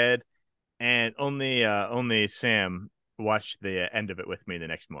to bed, and only Sam watched the end of it with me the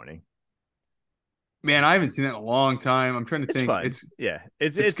next morning. Man, I haven't seen that in a long time. I'm trying to It's think. fun. Yeah,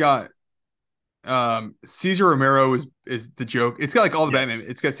 it's It's it's got Caesar Romero is the joke. It's got like all the Batman. yes,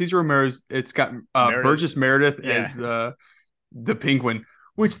 It's got Caesar Romero's. It's got Meredith. Burgess Meredith Yeah, as the Penguin,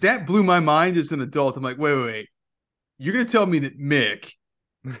 which that blew my mind as an adult. I'm like, wait. You're gonna tell me that Mick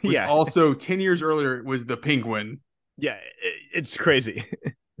was yeah, also 10 years earlier was the Penguin, yeah. It's crazy.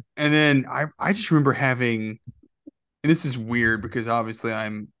 and then I just remember having, and this is weird because obviously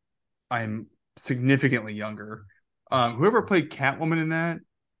I'm significantly younger. Whoever played Catwoman in that,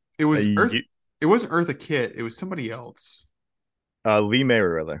 it was Earth. You, It wasn't Eartha Kitt. It was somebody else. Lee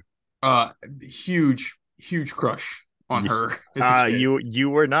Merriweather. Uh, huge crush on You, her as a kid. you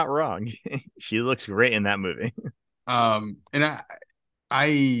were not wrong. She looks great in that movie. And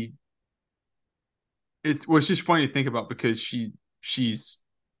I it was just funny to think about because she's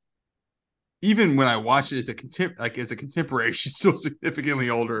even when I watched it as a contemporary, she's still significantly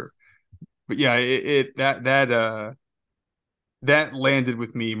older. But yeah, it that landed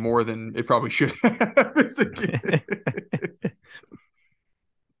with me more than it probably should have as a kid.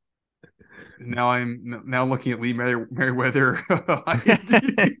 Now I'm now looking at Lee Merriweather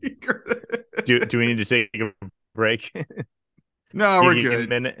IMDb. Do we need to take a break? No, we're Give you a good.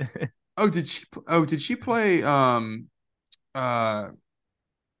 minute. Did she play uh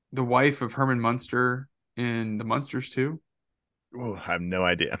the wife of Herman Munster in the Munsters too? Oh, I have no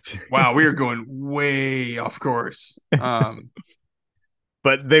idea. Wow, we are going way off course.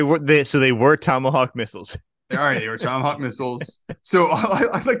 But they were Tomahawk missiles. All right, they were Tomahawk missiles. So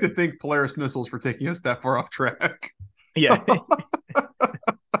I'd like to thank Polaris missiles for taking us that far off track. Yeah.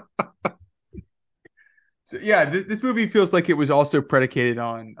 So yeah, this movie feels like it was also predicated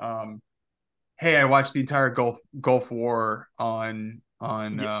on hey, I watched the entire Gulf War on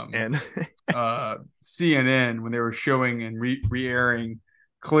Yeah, and CNN when they were showing and re-airing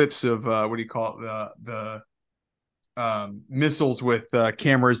clips of what do you call it, the missiles with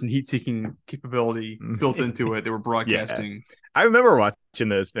cameras and heat-seeking capability built into it. They were yeah. broadcasting. I remember watching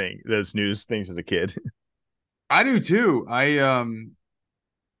those news things as a kid. I do too.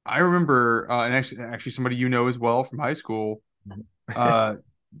 I remember, and actually somebody you know as well from high school. Uh,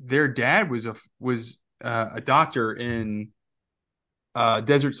 their dad was a doctor in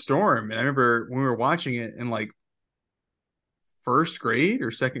Desert Storm, and I remember when we were watching it in like first grade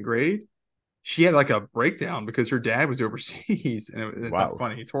or second grade, she had like a breakdown because her dad was overseas, and it's not Wow.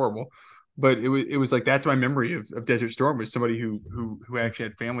 funny, it's horrible, but it was like that's my memory of Desert Storm was somebody who actually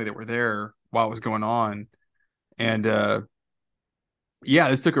had family that were there while it was going on, and yeah,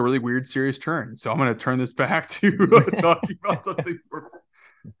 this took a really weird, serious turn. So I'm going to turn this back to talking about something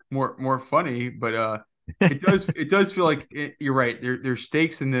more funny. But it does feel like you're right. There's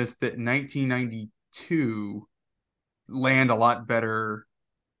stakes in this that 1992 land a lot better.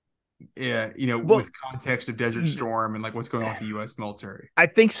 Well, With context of Desert Storm and like what's going on with the U.S. military. I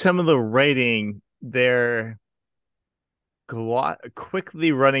think some of the writing they're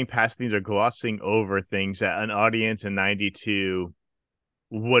quickly running past things or glossing over things that an audience in 92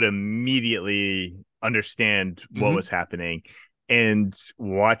 would immediately understand what Mm-hmm. was happening. And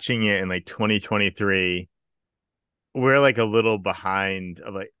watching it in like 2023, we're like a little behind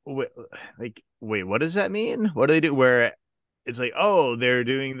of wait, what does that mean? What do they do? Where it's like, oh, they're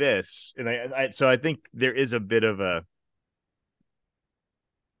doing this. And so I think there is a bit of a,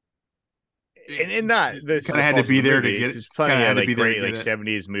 and not You this is kind the of had to fault of be the there to movie. get It's it. just Kind plenty of had of to like be there to great get like it.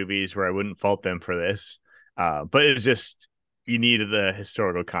 70s movies where I wouldn't fault them for this. But it's just you need the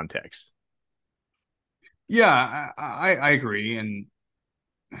historical context. Yeah, I agree, and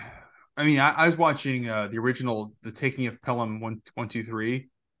I mean, I was watching the original, The Taking of Pelham 123,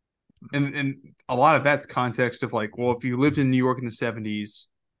 and a lot of that's context of like, well, if you lived in New York in the 70s,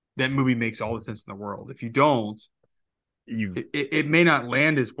 that movie makes all the sense in the world. If you don't, You it may not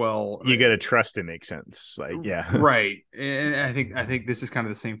land as well. you gotta trust it makes sense. Like, yeah. Right, and I think this is kind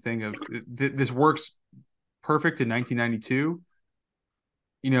of the same thing of this works perfect in 1992.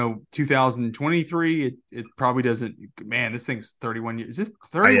 2023, it probably doesn't. Man, this thing's 31 years. Is this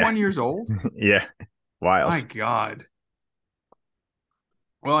Oh yeah. 31 years old? Yeah. My Wild. God.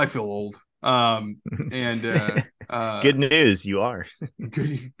 Well, I feel old. And Uh, Good news, you are.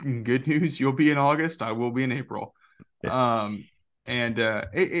 good news. You'll be in August. I will be in April. Um, and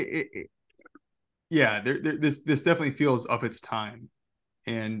yeah, this definitely feels of its time.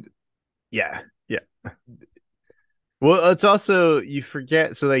 And Yeah, yeah. Well, it's also you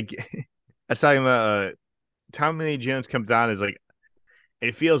forget. So like, I was talking about Tommy Lee Jones comes on as like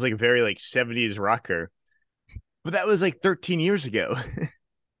it feels like a very like 70s rocker, but that was like 13 years ago.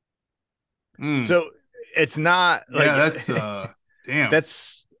 mm, So it's not yeah, like that's damn,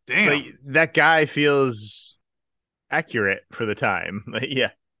 that's like damn. that guy feels accurate for the time. Like,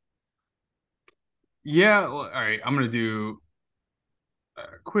 yeah. Yeah, well, all right. I'm gonna do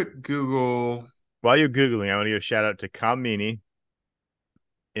a quick Google. While you're googling, I want to give a shout out to Kamini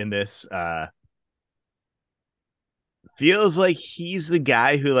in this. Feels like he's the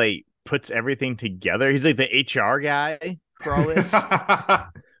guy who like puts everything together. He's like the HR guy for all this I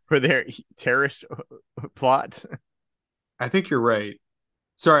for their terrorist plot. think you're right.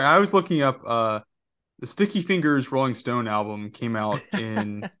 Sorry, I was looking up the Sticky Fingers Rolling Stone album came out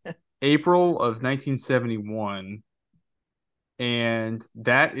in April of 1971, and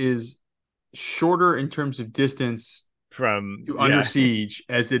that is shorter in terms of distance From to Under yeah. Siege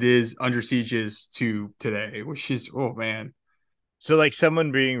as it is Under Siege is to today, which is oh man. So like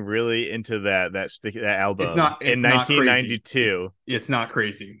someone being really into that album in It's not crazy. 1992 It's not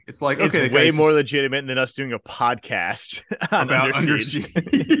crazy. It's like is okay, the way guy's more just legitimate than us doing a podcast on about Under Under Siege.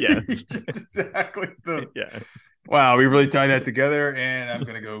 Siege. Yeah. It's exactly the Yeah. wow, we really tied that together, and I'm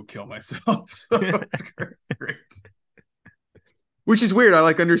gonna go kill myself. So it's great. Great. Which is weird. I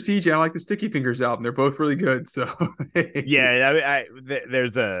like Under Siege and I like the Sticky Fingers album. They're both really good. So hey. Yeah,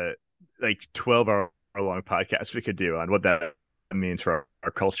 there's a like 12-hour long podcast we could do on what that means for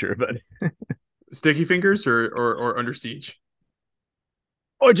our culture, but Sticky Fingers or Under Siege.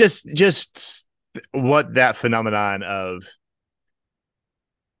 or just what that phenomenon of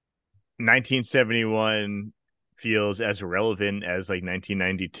 1971 feels as relevant as like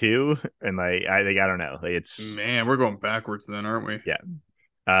 1992, and like I think I don't know, like it's Man, we're going backwards then, aren't we? yeah,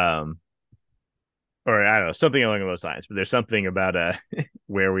 um, or I don't know, something along those lines. But there's something about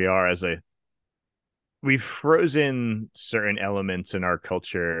where we are as a we've frozen certain elements in our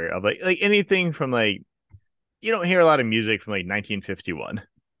culture of like anything from like you don't hear a lot of music from like 1951,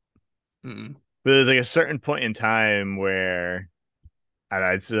 Mm-mm. but there's like a certain point in time where I don't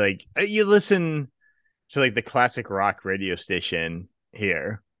know, it's like you listen to like the classic rock radio station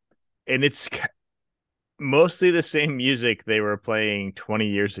here, and it's mostly the same music they were playing 20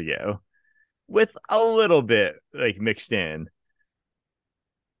 years ago with a little bit like mixed in.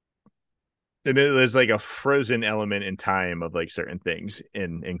 And there's like a frozen element in time of like certain things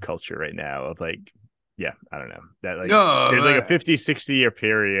in culture right now of like yeah, I don't know, that like No, there's like a 50, 60 year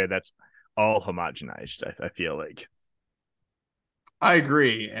period that's all homogenized. I feel like I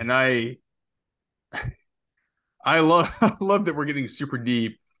agree, and I love I love that we're getting super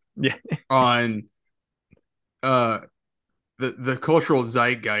deep yeah. on uh the cultural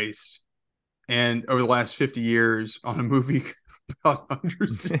zeitgeist and over the last 50 years on a movie about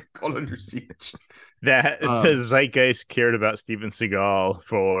called Under Siege. That Um, the zeitgeist cared about Stephen Seagal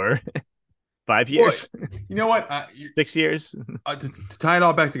for five well, years, you know what? 6 years. To tie it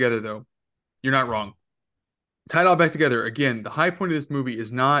all back together, though, you're not wrong. Tie it all back together again. The high point of this movie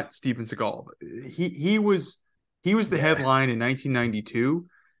is not Steven Seagal. He was the Yeah, headline in 1992,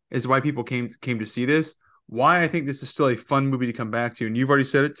 is why people came to see this. Why I think this is still a fun movie to come back to, and you've already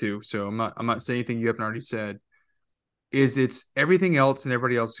said it too. So I'm not saying anything you haven't already said. Is it's everything else and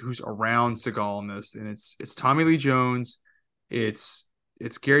everybody else who's around Seagal in this, and it's Tommy Lee Jones, it's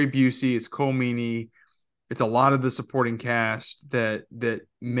Gary Busey, it's Cole Meany, it's a lot of the supporting cast that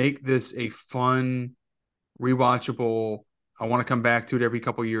make this a fun, rewatchable. I want to come back to it every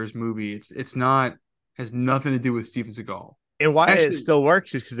couple years movie. It's not has nothing to do with Steven Seagal. and why it Actually, still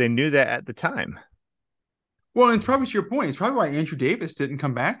works is because they knew that at the time. well, it's probably to your point. It's probably why Andrew Davis didn't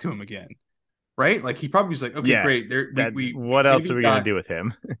come back to him again, right? Like he probably was like, okay, Yeah, great. There, that's we what else are maybe we gonna got do with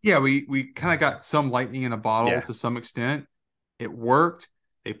him? yeah, we kind of got some lightning in a bottle Yeah, to some extent. It worked.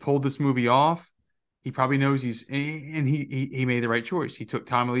 They pulled this movie off. He probably knows and he made the right choice. He took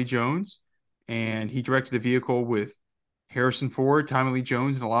Tommy Lee Jones and he directed a vehicle with Harrison Ford, Tommy Lee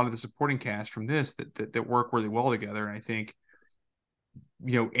Jones, and a lot of the supporting cast from this that work really well together. And I think,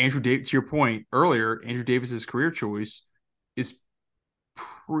 Andrew Davis, to your point earlier, Andrew Davis's career choice is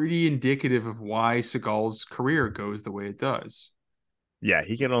pretty indicative of why Seagal's career goes the way it does. yeah,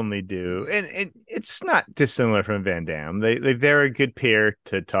 he can only do, and it's not dissimilar from Van Damme. They're a good pair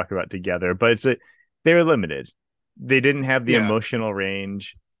to talk about together, but they're limited. They didn't have the Yeah. emotional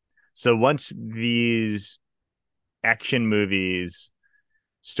range. So once these action movies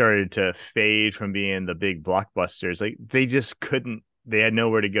started to fade from being the big blockbusters. Like they just couldn't. They had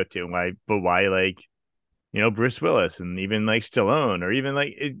nowhere to go to. Why? But why? Like Bruce Willis and even like Stallone, or even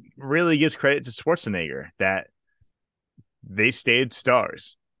like it really gives credit to Schwarzenegger that they stayed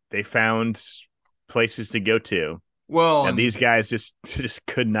stars. They found places to go to. Well, And these and guys just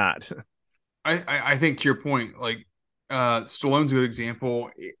could not. I think to your point, like Stallone's a good example.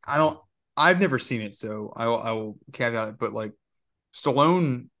 I've never seen it, so I will caveat it, but like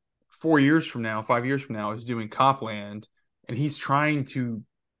Stallone 4 years from now, 5 years from now is doing Copland, and he's trying to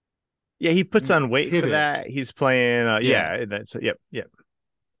Yeah, he puts on weight for pivot. that. He's playing. Yeah, Yeah, that's yep.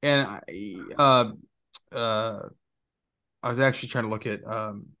 and uh, I was actually trying to look at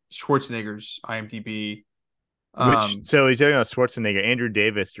Schwarzenegger's IMDb. Which Um, so he's talking about Schwarzenegger. Andrew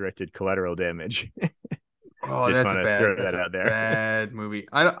Davis directed Collateral Damage. oh, Just want to throw that's that a out there. bad movie.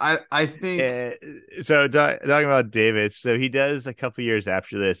 I think Uh, so talking about Davis, so he does a couple years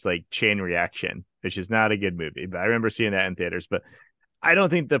after this, like Chain Reaction, which is not a good movie, but I remember seeing that in theaters. But I don't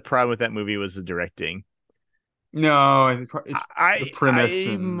think the problem with that movie was the directing. no, it's the I premise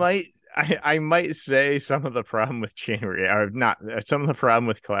I and might I might say some of the problem with Chain Reaction, or not some of the problem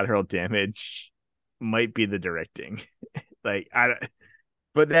with Collateral Damage, might be the directing. Like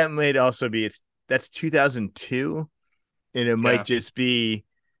but that might also be that's 2002, and it might yeah. just be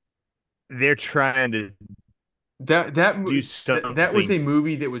they're trying to do That was a something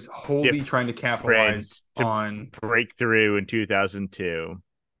movie that was wholly trying to capitalize different to on. break through in 2002.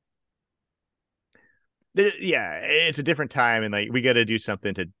 Yeah, it's a different time, and like we got to do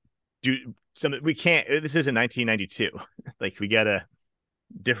something to do something. We can't. This isn't 1992. Like we got to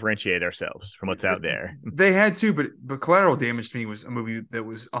differentiate ourselves from what's out there. They had to, but Collateral Damage to me was a movie that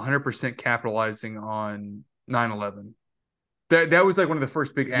was 100% capitalizing on 9/11. That was like one of the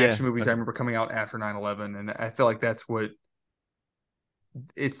first big Yeah. action movies I Okay. remember coming out after 9/11, and I feel like that's what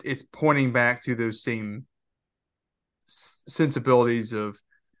it's pointing back to, those same sensibilities of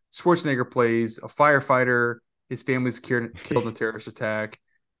Schwarzenegger plays a firefighter, his family's killed in a terrorist attack.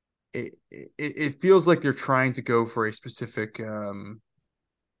 It feels like they're trying to go for a specific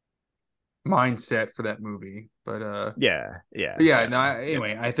mindset for that movie. Yeah. But Yeah. yeah, Yeah. no, Yep.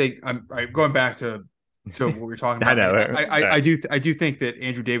 anyway, I think I'm going back to what we were talking I about. know. All right. I do think that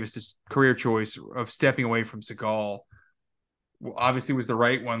Andrew Davis's career choice of stepping away from Seagal obviously was the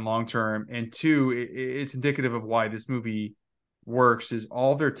right one long term, and two, it's indicative of why this movie works. Is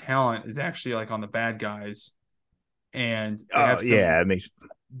all their talent is actually like on the bad guys, and they Oh have some yeah, it makes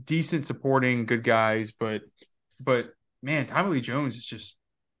decent supporting good guys, but man, Tommy Lee Jones is just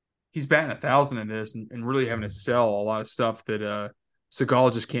he's batting 1,000 in this, and really having to sell a lot of stuff that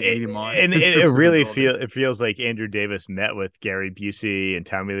Seagal just can't it, meet him on and in it terms of really ability. it feels like Andrew Davis met with Gary Busey and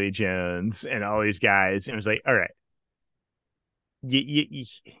Tommy Lee Jones and all these guys, and it was like, all right, you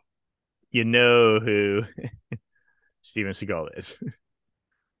you know who Stephen Seagal is.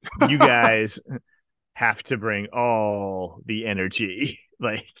 You guys have to bring all the energy.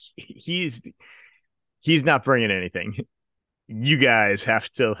 Like he's not bringing anything. You guys have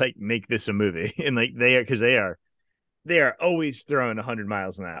to like make this a movie, and like they are because they are always throwing 100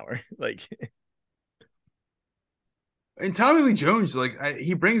 miles an hour. Like And Tommy Lee Jones, like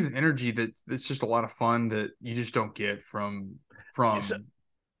he brings an energy that's just a lot of fun that you just don't get so, from and so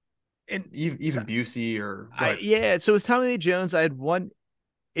even Busey or I but yeah. So with Tommy Lee Jones, I had one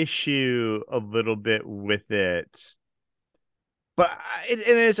issue a little bit with it, but and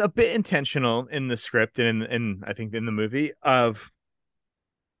it's a bit intentional in the script and in I think in the movie of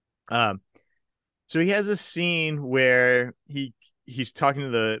um. So he has a scene where he's talking to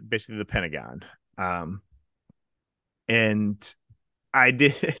the basically the Pentagon, um, and I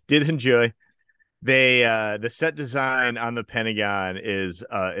did enjoy they the set design on the Pentagon is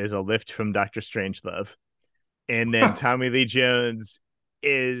a lift from Doctor Strangelove, and then Tommy Lee Jones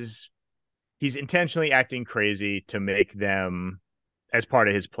is he's intentionally acting crazy to make them as part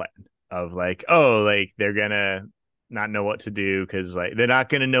of his plan of like, oh, like they're gonna not know what to do because like they're not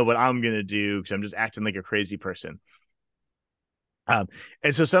gonna know what I'm gonna do because I'm just acting like a crazy person. Um,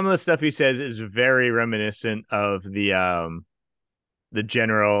 and so some of the stuff he says is very reminiscent of the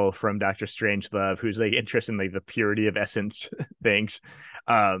general from Doctor Strangelove, who's like interested in like the purity of essence things.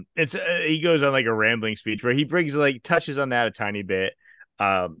 It's he goes on like a rambling speech where he brings like touches on that a tiny bit.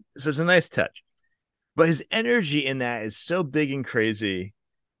 So it's a nice touch, but his energy in that is so big and crazy.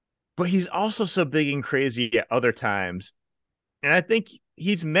 But he's also so big and crazy at other times, and I think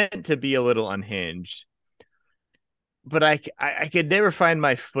he's meant to be a little unhinged. But I could never find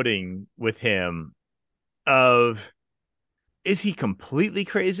my footing with him. Of is he completely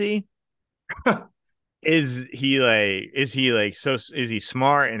crazy is he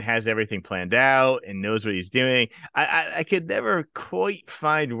smart and has everything planned out and knows what he's doing? I could never quite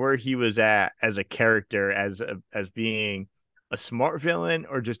find where he was at as a character, as being a smart villain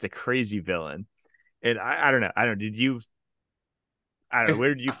or just a crazy villain. And I don't know. I don't I know. Where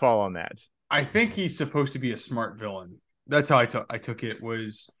th- did you fall on that? I think he's supposed to be a smart villain. That's how I took it,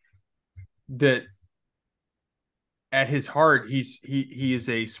 was that at his heart he is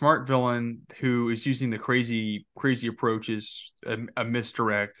a smart villain who is using the crazy approaches, a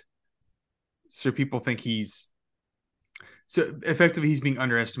misdirect, so people think he's so effectively he's being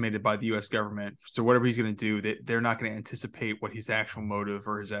underestimated by the U.S. government. So whatever he's going to do, they're not going to anticipate what his actual motive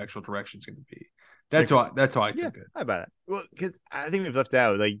or his actual direction is going to be. Okay. That's how I Yeah, took it. how about it? Well, because I think we've left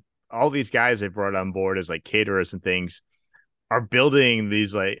out like all these guys they brought on board as like caterers and things are building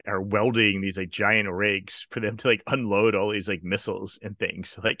these like are welding these like giant rigs for them to like unload all these like missiles and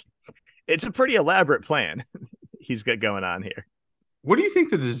things. Like it's a pretty elaborate plan he's got going on here. What do you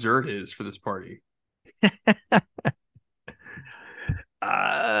think the dessert is for this party?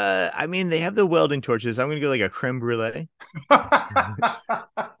 I mean, they have the welding torches. I'm gonna go like a creme brulee.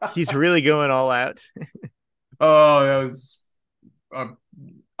 He's really going all out. Oh, that was a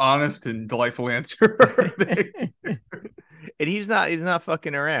honest and delightful answer. And he's not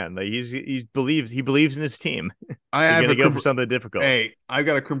fucking around. Like he believes in his team. I He's have gonna a go creme. for something difficult. Hey, I've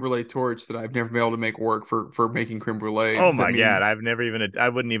got a creme brulee torch that I've never been able to make work for making creme brulee. Oh Does that my god, mean I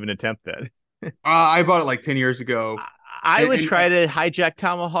wouldn't even attempt that. I bought it like 10 years ago, I would and try to hijack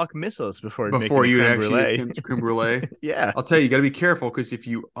Tomahawk missiles before making before a you'd creme actually brulee. attempt creme brulee. Yeah. I'll tell you, you got to be careful because if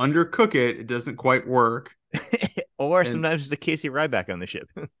you undercook it, it doesn't quite work. Or And sometimes it's a Casey Ryback on the ship.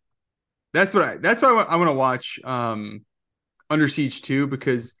 that's why I want to watch Under Siege 2,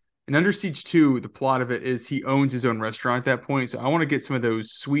 because in Under Siege 2, the plot of it is he owns his own restaurant at that point. So I want to get some of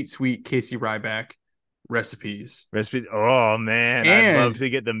those sweet Casey Ryback recipes. Recipes. Oh man, I'd love And to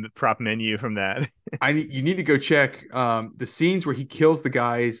get the prop menu from that. you need to go check the scenes where he kills the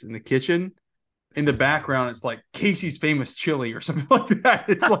guys in the kitchen. In the background, it's like Casey's famous chili or something like that.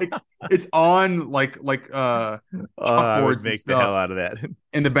 It's like it's on I would chalkboards and make the hell stuff out of that.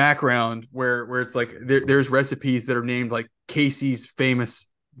 in the background where it's like there's recipes that are named like Casey's famous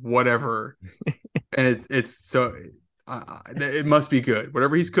whatever, and it's so it must be good.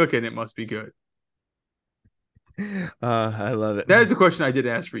 Whatever he's cooking, it must be good. I love it. That is a question I did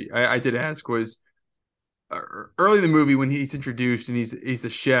ask for you. I did ask was early in the movie when he's introduced and he's a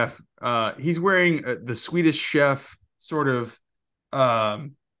chef. He's wearing the Swedish chef sort of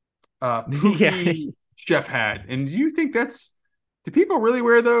um, Yeah. poofy chef hat. And do you think do people really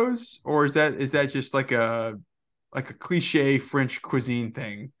wear those, or is that just like a cliche French cuisine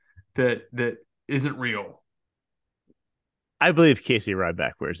thing that isn't real? I believe Casey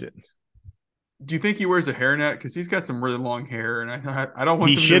Ryback wears it. Do you think he wears a hairnet? Because he's got some really long hair, and I don't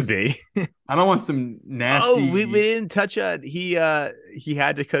want He some of should those. be. I don't want some Oh, we nasty. didn't touch on he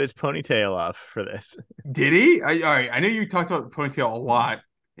had to cut his ponytail off for this. Did he? All right. I know you talked about the ponytail a lot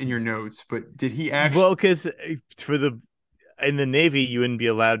in your notes, but did he actually? Well, because for the in the Navy you wouldn't be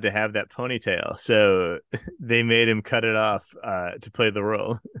allowed to have that ponytail, so they made him cut it off to play the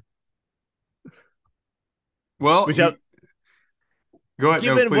role. Well, Which I, go ahead.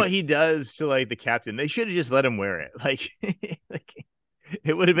 No, given what please. he does to like the captain, they should have just let him wear it. Like, like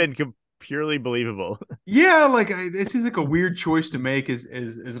it would have been purely believable. Yeah, like it seems like a weird choice to make as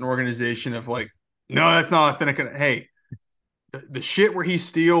an organization of like, no, that's not authentic. Hey, the shit where he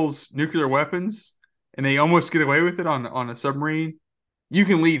steals nuclear weapons and they almost get away with it on a submarine, you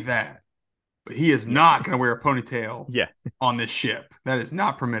can leave that, but he is Yeah, not going to wear a ponytail yeah. on this ship. That is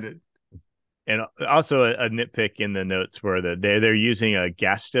not permitted. And also a nitpick in the notes where they're using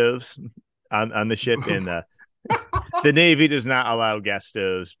gas stoves on the ship, and the Navy does not allow gas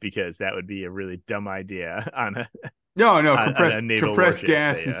stoves because that would be a really dumb idea on No, on a naval compressed warship.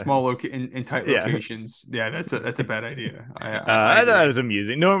 gas in in tight Yeah, locations. Yeah, that's a bad idea. I I thought it agree. was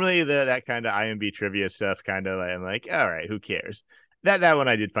amusing. Normally, that kind of IMB trivia stuff, kind of, I'm like, all right, who cares? That one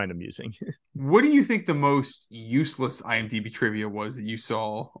I did find amusing. What do you think the most useless IMDb trivia was that you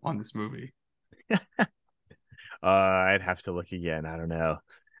saw on this movie? I'd have to look again. I don't know.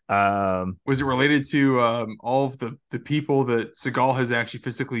 Um, Was it related to all of the people that Seagal has actually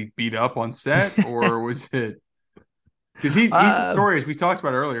physically beat up on set, or was it because he's uh, notorious? We talked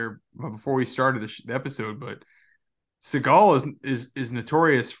about it earlier before we started the episode, but Seagal is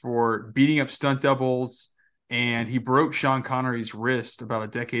notorious for beating up stunt doubles, and he broke Sean Connery's wrist about a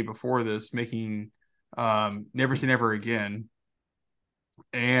decade before this, making Never Say Never Again.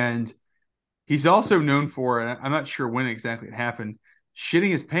 And he's also known for, and I'm not sure when exactly it happened, shitting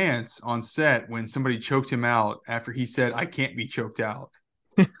his pants on set when somebody choked him out after he said, "I can't be choked out."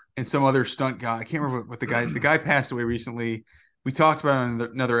 And some other stunt guy, I can't remember what the guy passed away recently. We talked about it on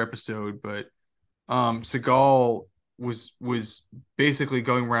another episode, but Seagal was basically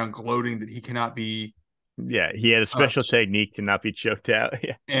going around gloating that he cannot be Yeah, he had a special technique to not be choked out.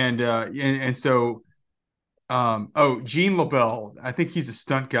 Yeah. and so Gene LaBelle, I think he's a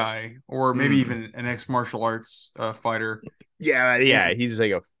stunt guy or maybe Mm. even an ex martial arts fighter. Yeah, yeah. And He's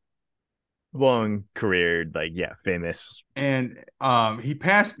like a long career, like yeah, famous.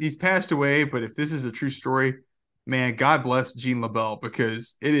 he's passed away, but if this is a true story, man, God bless Gene LaBelle,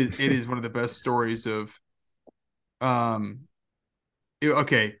 because it is one of the best stories of um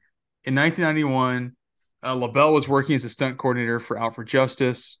okay. In 1991, LaBelle was working as a stunt coordinator for Out for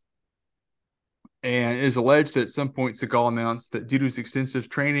Justice. And it is alleged that at some point Seagal announced that due to his extensive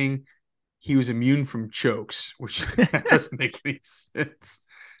training, he was immune from chokes, which that doesn't make any sense.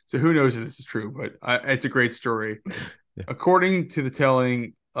 So who knows if this is true, but it's a great story. Yeah. According to the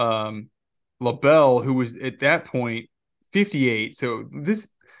telling, LaBelle, who was at that point 58, so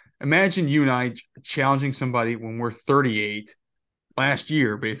this, imagine you and I challenging somebody when we're 38 last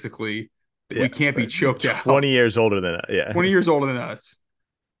year, basically, that Yeah, we can't be choked 20 out. years older than that. Yeah. 20 years older than us.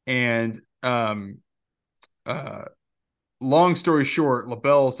 And uh, long story short,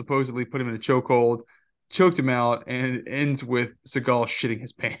 LaBelle supposedly put him in a chokehold, choked him out, and it ends with Seagal shitting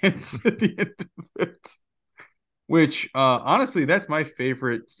his pants at the end of it. Which, honestly, that's my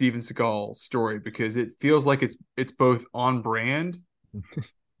favorite Steven Seagal story because it feels like it's both on brand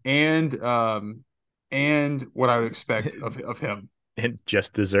and and what I would expect of him, And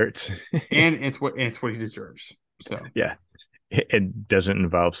just desserts. and it's what he deserves. So, Yeah. It doesn't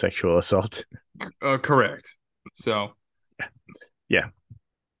involve sexual assault. correct. So, Yeah.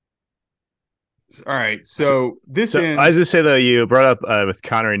 all right. So, So this so I was ends. gonna say though, you brought up with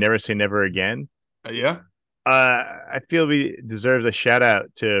Connery, Never Say Never Again. Yeah, I feel we deserve a shout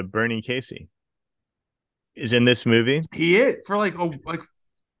out to Bernie Casey. Is in this movie. he hit for like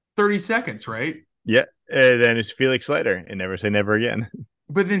 30 seconds, right? Yeah. And then it's Felix Leiter and Never Say Never Again.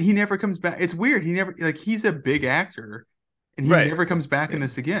 But then he never comes back. It's weird. He never, like, he's a big actor and he Right. never comes back in Yeah.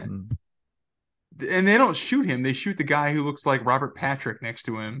 this again. Mm. And they don't shoot him. They shoot the guy who looks like Robert Patrick next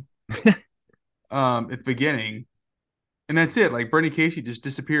to him at the beginning. And that's it. Like Bernie Casey just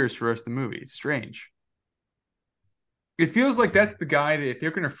disappears for the rest of the movie. It's strange. It feels like that's the guy that if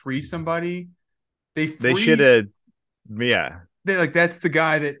they're going to free somebody, they They should freeze. have. Yeah. They like that's the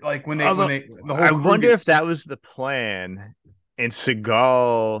guy that like Although when the whole I crew wonder if gets that was the plan, and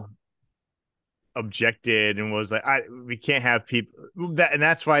Seagal objected and was like, we can't have people that, and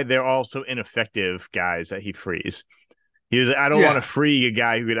that's why they're all so ineffective guys that he frees. He was like, I don't want to yeah, free a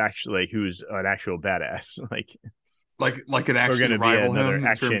guy who could actually, like, who's an actual badass, like it we're actually gonna be rival another him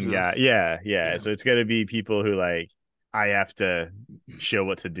in terms action of guy. Yeah, yeah. yeah. So it's gonna be people who like I have to show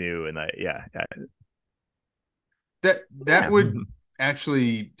what to do, and like yeah, That yeah. would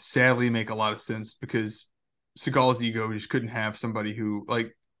actually sadly make a lot of sense because Seagal's ego just couldn't have somebody who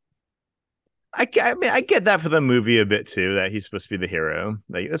like I mean I get that for the movie a bit too, that he's supposed to be the hero.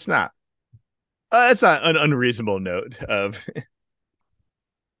 Like that's not an unreasonable note of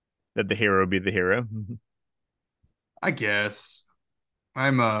that the hero be the hero. I guess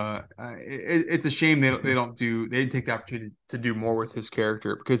it's a shame they didn't take the opportunity to do more with his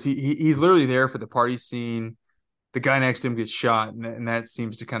character because he's literally there for the party scene. The guy next to him gets shot, and that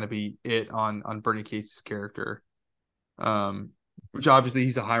seems to kind of be it on Bernie Casey's character. Which obviously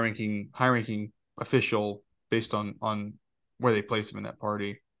he's a high ranking official based on where they place him in that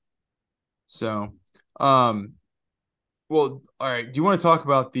party. So, um, well, all right. Do you want to talk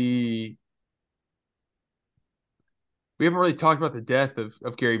about the? We haven't really talked about the death of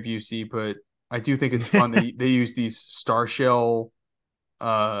Gary Busey, but I do think it's fun that they use these star shell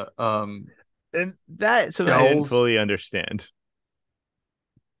uh um And that's something I didn't shells. fully understand.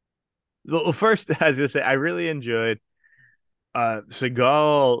 Well, first, I was gonna say I really enjoyed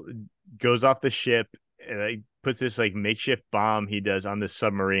Seagal goes off the ship and like puts this like makeshift bomb he does on the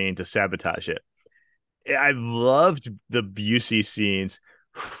submarine to sabotage it. I loved the Busey scenes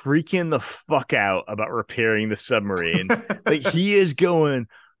freaking the fuck out about repairing the submarine. Like he is going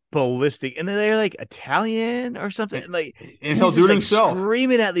ballistic. And then they're like Italian or something. and, Like and he'll he's do just it like himself.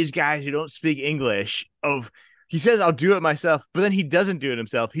 screaming at these guys who don't speak English of he says I'll do it myself, but then he doesn't do it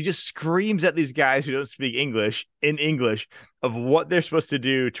himself. He just screams at these guys who don't speak English in English of what they're supposed to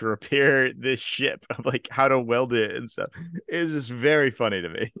do to repair this ship, of like how to weld it and stuff. It's just very funny to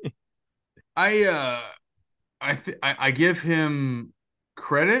me. I I give him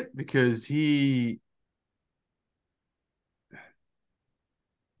credit because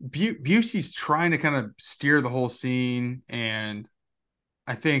Busey's trying to kind of steer the whole scene, and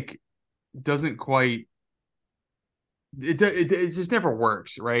I think doesn't quite. It just never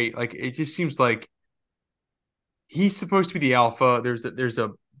works, right? Like it just seems like he's supposed to be the alpha. There's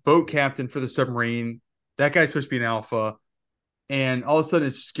a boat captain for the submarine. That guy's supposed to be an alpha, and all of a sudden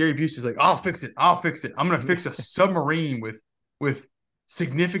it's Gary Busey's like, "I'll fix it. I'll fix it. I'm gonna fix a submarine with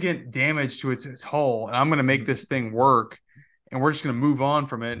significant damage to its hull, and I'm gonna make this thing work." And we're just going to move on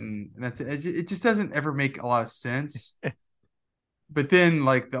from it, and that's it. It just doesn't ever make a lot of sense. But then,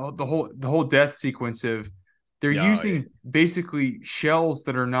 like the whole death sequence of they're Yeah, using basically shells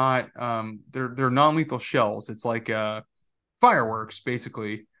that are not they're non-lethal shells. It's like fireworks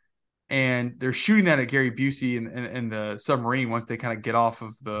basically, and they're shooting that at Gary Busey and the submarine once they kind of get off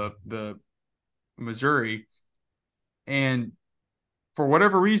of the Missouri, and for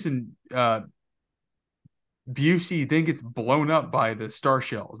whatever reason, Busey then gets blown up by the star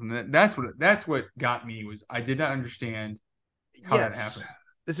shells, and that's what got me was I did not understand how that yes. happened.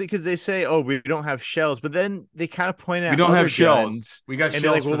 It's because they say, "Oh, we don't have shells," but then they kind of point We out don't other have shells. guns, We got and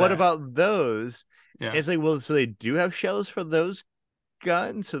they're like, shells "Well, for what that. about those?" And Yeah. it's like, "Well, so they do have shells for those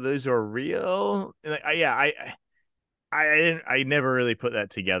guns, so those are real." And like, yeah, I never really put that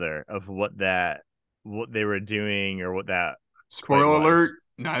together of what they were doing or what that quite Spoiler was. alert: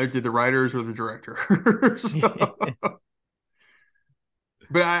 neither did the writers or the director. So,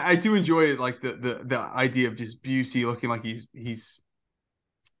 but I do enjoy it, like the idea of just Busey looking like he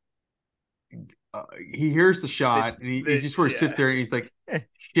hears the They, shot, and he just sort of sits yeah, there and he's like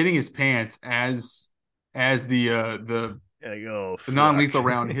shitting his pants as like, oh the fuck. non-lethal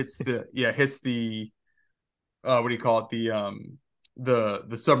round hits the what do you call it,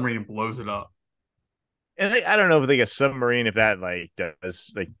 the submarine, and blows it up. And I don't know if like a submarine, if that like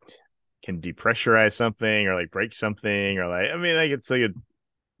does like can depressurize something or like break something or like I mean like it's like a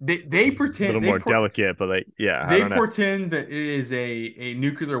They pretend little more delicate, but like yeah, I they don't know. portend that it is a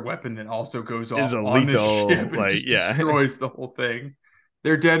nuclear weapon that also goes Is off a on this ship lethal and like just yeah destroys the whole thing.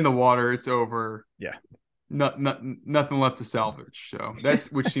 They're dead in the water. It's over. yeah. Nothing left to salvage. So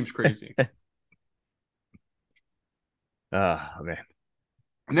that's which seems crazy. Oh man.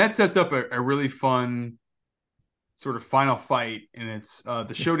 And that sets up a really fun sort of final fight, and it's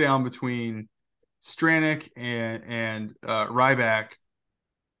the showdown between Stranik and Ryback.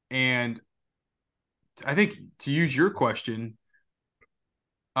 And I think, to use your question,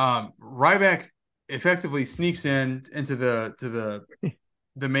 Ryback effectively sneaks into the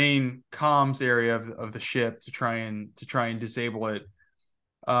main comms area of the ship to try and disable it.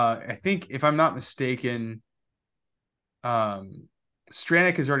 I think, if I'm not mistaken, um,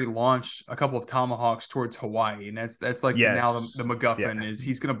 Stranik has already launched a couple of tomahawks towards Hawaii, and that's like now the Yes. Yeah. MacGuffin is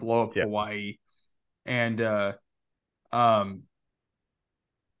he's going to blow up Yeah. Hawaii, and um,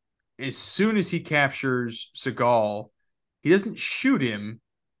 as soon as he captures Seagal, he doesn't shoot him.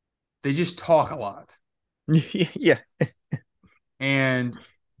 They just talk a lot, Yeah. and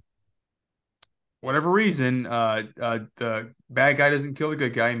whatever reason, the bad guy doesn't kill the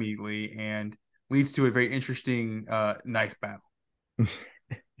good guy immediately, and leads to a very interesting knife battle.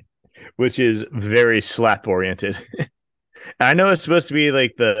 Which is very slap oriented. I know it's supposed to be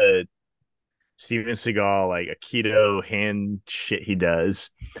like the Steven Seagal like a keto hand shit he does.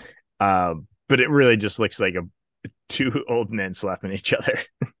 But it really just looks like a two old men slapping each other.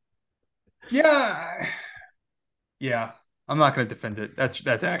 Yeah, yeah. I'm not going to defend it. That's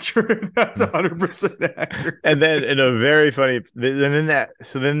accurate. That's 100% accurate. And then in a very funny then that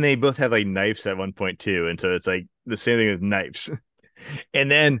so then they both have like knives at one point too. And so it's like the same thing with knives. And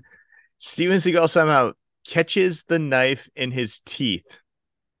then Steven Seagal somehow catches the knife in his teeth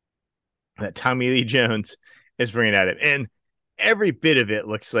that Tommy Lee Jones is bringing at him. And every bit of it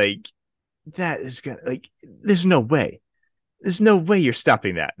looks like that is gonna like there's no way. There's no way you're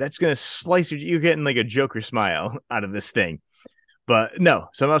stopping that. That's gonna slice you're getting like a Joker smile out of this thing. But no,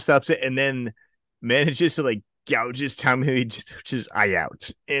 somehow stops it and then manages to like gouges Tommy Lee Jones's eye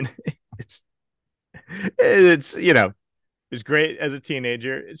out. And it's it's it's great as a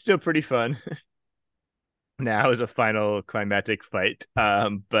teenager. It's still pretty fun now as a final climactic fight.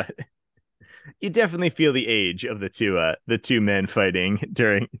 But you definitely feel the age of the two men fighting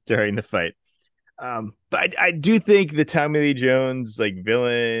during the fight. But I do think the Tommy Lee Jones like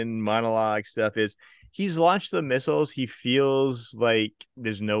villain monologue stuff is he's launched the missiles. He feels like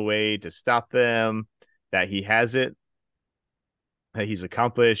there's no way to stop them, that he has it, that he's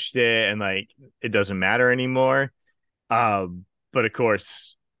accomplished it, and like it doesn't matter anymore. But of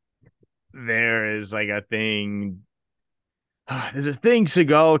course, there is like a thing. there's a thing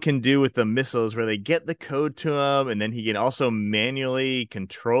Seagal can do with the missiles where they get the code to him, and then he can also manually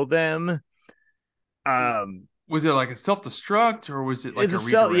control them. Um, Was it like a self destruct or was it like it's a a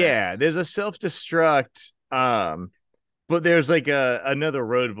self, redirect? yeah. There's a self destruct. But there's like another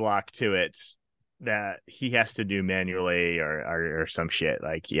roadblock to it that he has to do manually or some shit.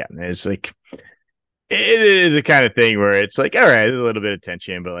 Like, yeah, there's like it is a kind of thing where it's like, all right, a little bit of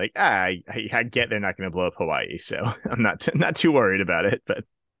tension, but like, I get they're not going to blow up Hawaii, so I'm not too worried about it. But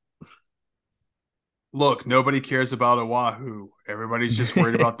Look, nobody cares about Oahu. Everybody's just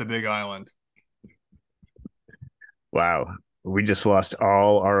worried about the Big Island. wow, we just lost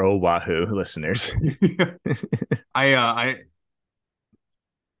all our Oahu listeners. I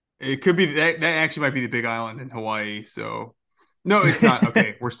it could be that actually might be the Big Island in Hawaii. So no, it's not.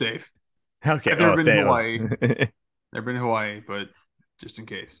 Okay, we're safe. Okay. I've never Oh, been to they. Oh. Hawaii. Never been to Hawaii, but just in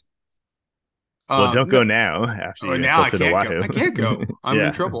case. Well, don't No, go now after oh, you now I insulted can't go. Oahu. I can't go. I'm in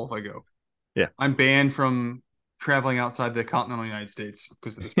Yeah. trouble if I go. Yeah. I'm banned from traveling outside the continental United States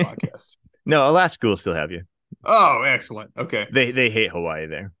because of this podcast. No, Alaska will still have you. Oh, excellent. Okay. They hate Hawaii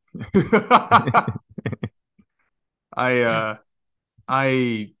there. I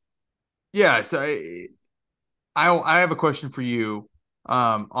I yeah, so I have a question for you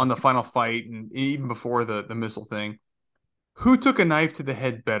on the final fight and even before the missile thing. Who took a knife to the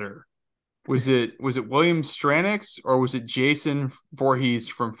head better? Was it William Stranix or was it Jason Voorhees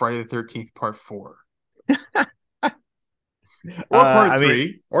from Friday the 13th Part 4? Or Part I mean,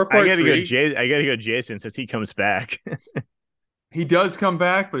 3? Or Part 3? I gotta go Jason since he comes back. He does come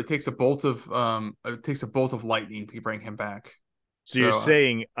back, but it takes a bolt of lightning to bring him back. So you're So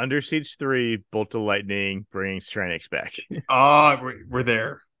saying Under Siege 3, Bolt of Lightning, bringing Stranix back. we're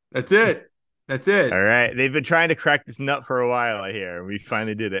there. That's it. That's it. All right. They've been trying to crack this nut for a while, I hear. We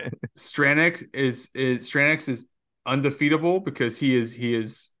finally did it. Stranix is undefeatable because he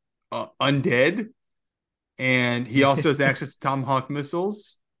is undead, and he also has access to Tomahawk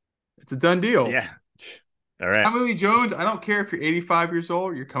missiles. It's a done deal. Yeah. All right. Tommy Lee Jones, I don't care if you're 85 years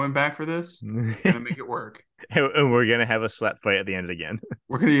old, you're coming back for this. We're gonna make it work. And we're gonna have a slap fight at the end again.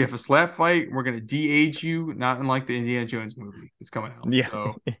 We're gonna have a slap fight. We're gonna de-age you, not unlike the Indiana Jones movie that's coming out. Yeah.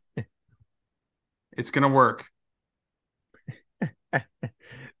 So it's gonna work. All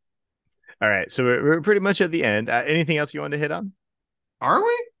right. So we're pretty much at the end. Anything else you want to hit on? Are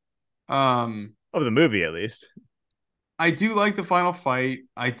we? Um, Of the movie, at least. I do like the final fight.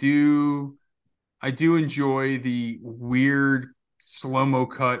 I do enjoy the weird slow-mo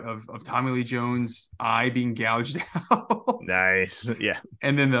cut of Tommy Lee Jones' eye being gouged out. Nice. Yeah.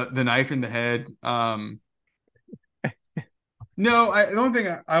 And then the knife in the head. No, the only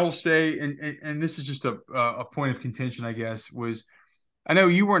thing I will say, and this is just a point of contention, I guess, was I know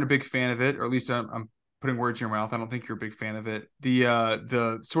you weren't a big fan of it, or at least I'm putting words in your mouth. I don't think you're a big fan of it.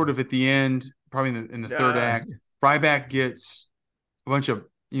 The sort of at the end, probably in the third Uh, act, Ryback gets a bunch of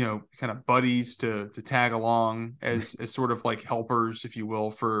kind of buddies to tag along as sort of like helpers, if you will,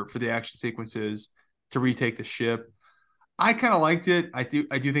 for the action sequences to retake the ship. I kind of liked it. I do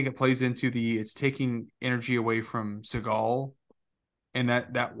think it plays into it's taking energy away from Seagal, and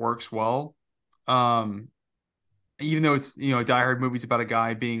that works well. Um, Even though it's a Die Hard movie's about a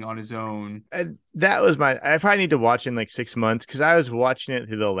guy being on his own. that was my. I probably need to watch in like 6 months because I was watching it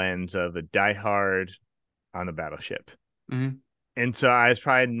through the lens of a Die Hard on a battleship. Mm-hmm. And so I was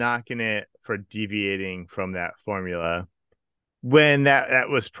probably knocking it for deviating from that formula when that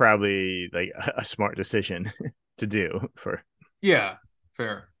was probably like a smart decision to do for. Yeah,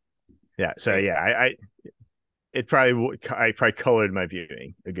 fair. Yeah. So yeah, I probably colored my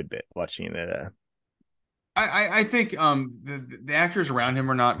viewing a good bit watching it. I think the actors around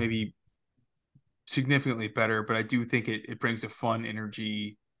him are not maybe significantly better, but I do think it brings a fun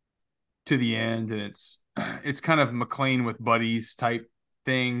energy to the end, and it's kind of McClane with buddies type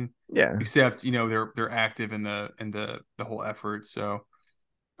thing, Yeah. except they're active in the whole effort. So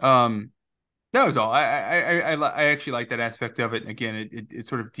um that was all. I actually like that aspect of it. And again, it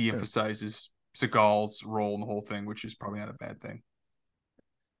sort of de-emphasizes Seagal's role in the whole thing, which is probably not a bad thing.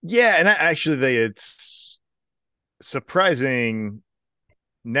 Yeah, and it's surprising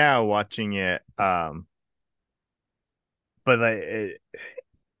now watching it. But like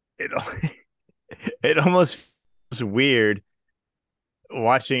it it almost feels weird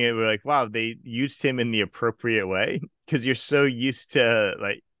watching it. We're like, wow, they used him in the appropriate way because you're so used to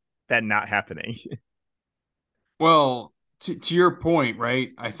like that not happening. Well, to your point, right?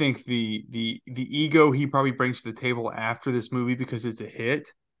 I think the ego he probably brings to the table after this movie because it's a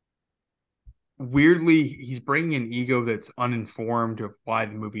hit. Weirdly, he's bringing an ego that's uninformed of why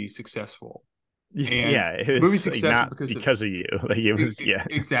the movie is successful. And Yeah, it the movie's was like successful not because of because of you. Like it was, yeah,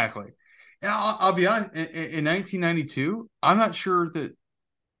 exactly. And I'll be honest, in 1992, I'm not sure that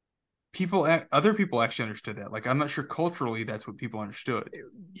other people actually understood that. Like, I'm not sure culturally that's what people understood.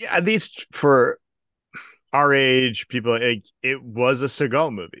 yeah. At least for our age, people, it was a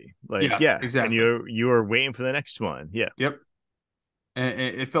Seagal movie. Like, Yeah, yeah, and exactly. you were waiting for the next one. Yeah, Yep. And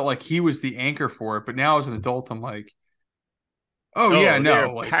it felt like he was the anchor for it. But now as an adult, I'm like, oh yeah, oh, they're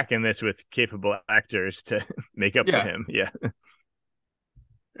no, like, packing this with capable actors to make up for yeah, him. Yeah,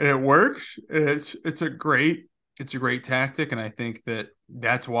 and it works. It's a great tactic, and I think that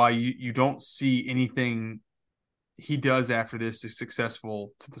that's why you don't see anything he does after this is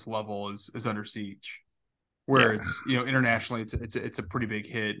successful to this level is Under Siege, where yeah. it's internationally it's a pretty big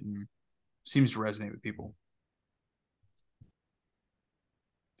hit and seems to resonate with people.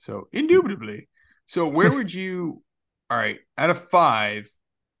 So indubitably. So where would you? All right, out of five,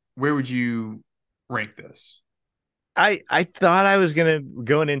 where would you rank this? I thought I was gonna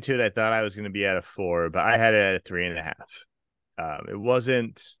going into it. I thought I was gonna be at a 4, but I had it at a 3.5. It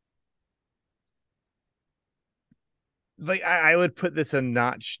wasn't like I would put this a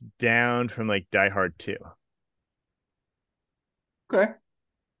notch down from like Die Hard 2. Okay.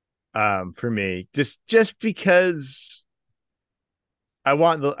 For me, just because I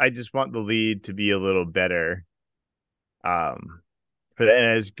just want the lead to be a little better. For that,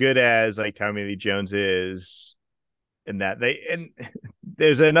 and as good as like Tommy Lee Jones is, and that they and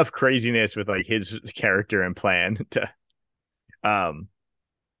there's enough craziness with like his character and plan um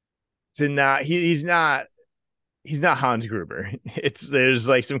to not he's not Hans Gruber. It's there's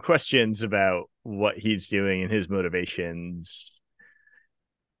like some questions about what he's doing and his motivations,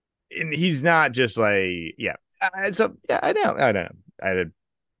 and he's not just like yeah. So yeah, I know. I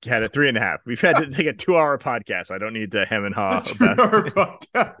had a 3.5. We've had to take a 2-hour podcast. I don't need to hem and The haw about. 2 hour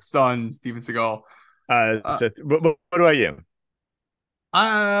podcast on Steven Seagal. Uh, So what about you?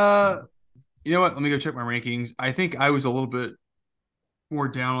 uh, you know what? Let me go check my rankings. I think I was a little bit more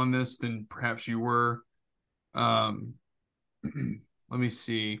down on this than perhaps you were. Um, let me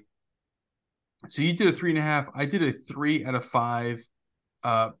see. So you did a 3.5. I did a 3 out of 5.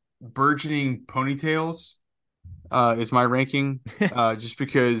 Burgeoning ponytails is my ranking. Just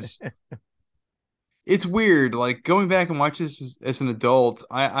because it's weird. Like going back and watch this as an adult,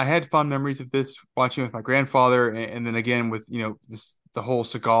 I had fond memories of this watching with my grandfather, and then again with the whole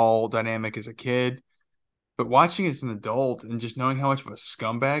Seagal dynamic as a kid. But watching as an adult and just knowing how much of a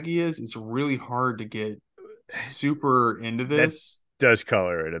scumbag he is, it's really hard to get super into That this. does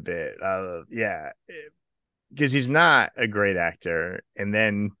color it a bit. Yeah, because he's not a great actor, and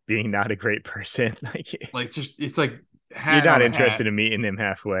then being not a great person, like Like just it's like you're hat not on a interested hat. in meeting him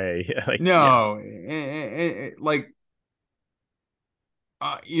halfway. Like, yeah, No, like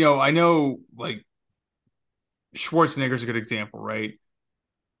I know like Schwarzenegger's a good example, right?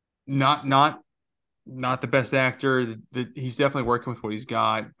 Not not not the best actor. He's definitely working with what he's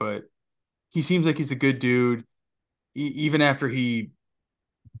got, but he seems like he's a good dude. Even after he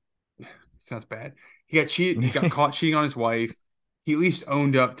sounds bad, he got caught cheating on his wife. He at least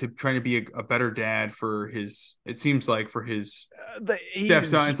owned up to trying to be a better dad for his. It seems like for his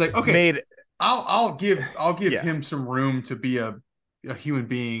stepson. he's It's like okay, made I'll give yeah, him some room to be a human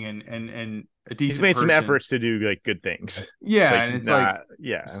being and a he's decent made some person. efforts to do like good things. Yeah, Like and he's it's like not,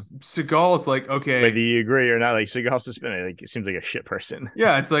 yeah. Seagal is like okay, Whether you agree or not, like Seagal suspended, like it seems like a shit person.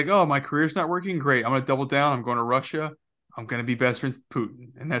 yeah, it's like, oh, my career's not working. Great. I'm gonna double down. I'm going to Russia. I'm gonna be best friends with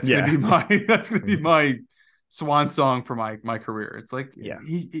Putin. And that's gonna Yeah, be my that's gonna be my swan song for my career. It's like yeah.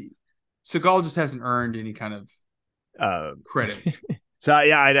 he Seagal just hasn't earned any kind of Uh, credit. so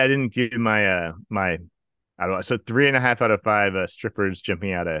yeah, I didn't give my I don't know. So 3.5 out of 5 strippers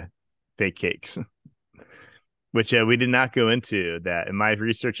jumping out of fake cakes, which we did not go into that. In my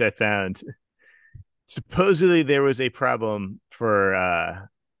research, I found supposedly there was a problem for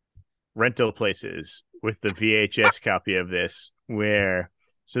rental places with the VHS copy of this, where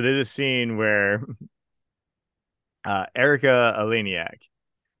so there's a scene where Erica Aleniak,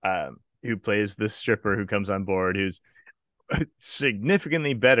 who plays the stripper who comes on board, who's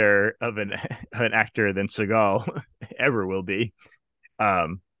significantly better of an actor than Seagal ever will be.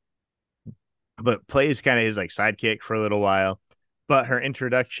 Um, but plays kind of his like sidekick for a little while. But her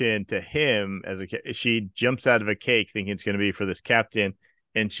introduction to him as she jumps out of a cake thinking it's going to be for this captain,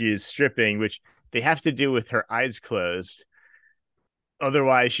 and she is stripping, which they have to do with her eyes closed.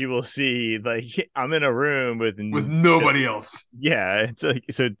 Otherwise, she will see like I'm in a room with With nobody else. yeah. It's like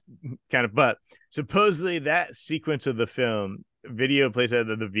so kind of, but supposedly that sequence of the film video plays out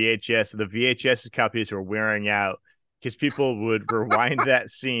of the VHS. The VHS copies were wearing out, because people would rewind that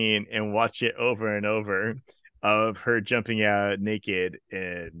scene and watch it over and over of her jumping out naked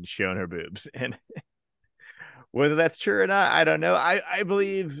and showing her boobs. And whether that's true or not, I don't know. I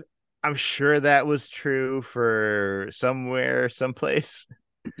believe, I'm sure that was true for somewhere, someplace.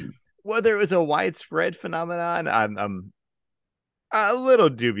 Whether it was a widespread phenomenon, I'm a little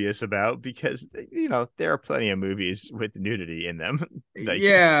dubious about, because there are plenty of movies with nudity in them. Like,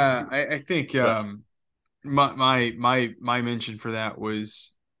 Yeah, I think but my mention for that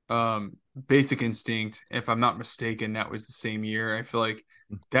was Basic Instinct. If I'm not mistaken, that was the same year. I feel like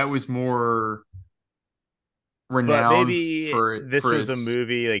that was more but renowned maybe for this was a its.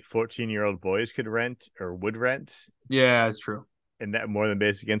 movie like 14-year-old boys could rent or would rent, Yeah, it's true. and that more than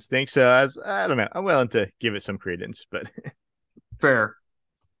Basic Instinct. So I don't know. I'm willing to give it some credence, but Fair.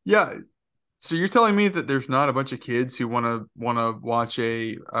 Yeah. So you're telling me that there's not a bunch of kids who want to watch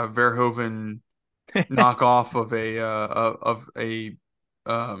a Verhoeven knockoff of a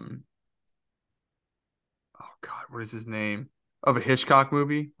oh God, what is his name? Of a Hitchcock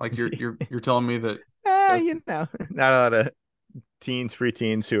movie? Like you're telling me that that's not a lot of teens,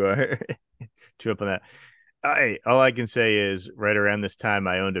 preteens who are too up on that. All I can say is right around this time,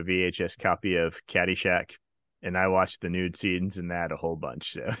 I owned a VHS copy of Caddyshack, and I watched the nude scenes in that a whole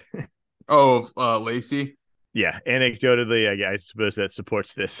bunch. So, oh Lacey. yeah, anecdotally, I suppose that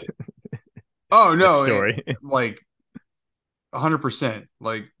supports this Oh this no, story. like 100%.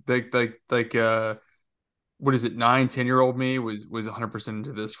 Like what is it? 9, 10-year-old me was 100%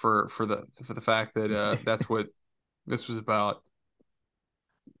 into this for the fact that that's what this was about.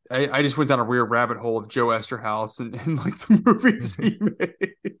 I just went down a weird rabbit hole of Joe Esterhaus and like the movies he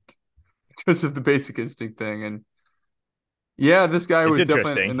made because of the Basic Instinct thing. And yeah, this guy It's was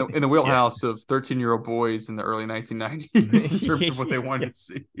definitely in interesting. the Yeah. wheelhouse of 13-year-old boys in the early 1990s in terms of what they wanted to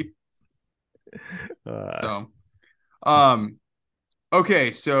see. uh, So, um,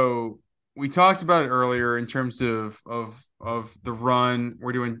 okay, so we talked about it earlier in terms of the run.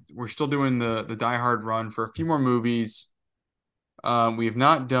 We're still doing the Die Hard run for a few more movies. We have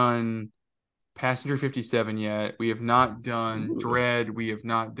not done Passenger 57 yet. We have not done ooh, Dread. We have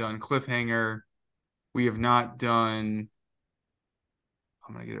not done Cliffhanger. We have not done,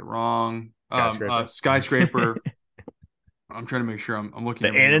 I'm gonna get it wrong. skyscraper. Skyscraper. I'm trying to make sure I'm looking The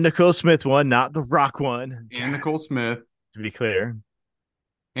everything Anna up. Nicole Smith one, not the Rock one. And God, Nicole Smith. to be clear,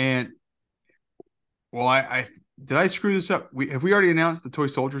 And well, I did I screw this up? We already announced the Toy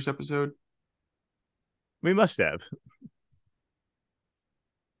Soldiers episode we must have.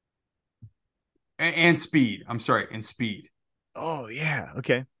 and Speed. I'm sorry, and Speed. Oh yeah.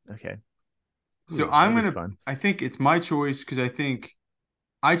 Okay. Okay. So Ooh, that'll I'm be gonna. fun. I think it's my choice because I think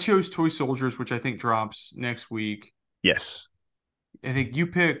I chose Toy Soldiers, which I think drops next week. Yes. I think you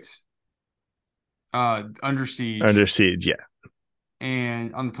picked Under Under Siege, Siege. Yeah.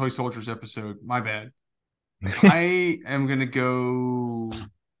 and on the Toy Soldiers episode, my bad. I am gonna go.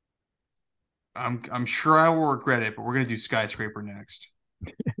 I'm sure I will regret it, but we're gonna do Skyscraper next.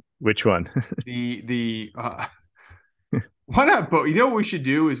 Which one? The why not both? You know what we should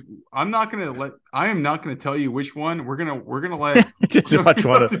do is I am not gonna tell you which one. We're gonna let Just we're gonna watch leave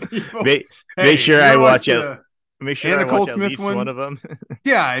one up of. to people. Make Hey, if sure you I want to watch watch it. the Make sure Anna I Nicole watch at Smith least one one, of them,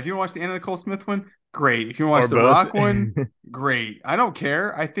 yeah, if you want to watch the Anna Nicole Smith one, great. If you want to or watch the both. Rock one, great. I don't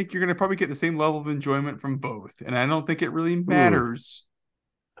care. I think you're gonna probably get the same level of enjoyment from both, and I don't think it really Ooh, matters.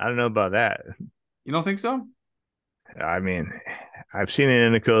 I don't know about that. You don't think so? I mean, I've seen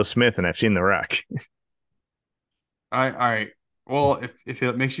Anna Nicole Smith and I've seen The Rock. All right. Well, if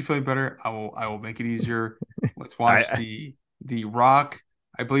it makes you feel better, I will make it easier. Let's watch I the Rock.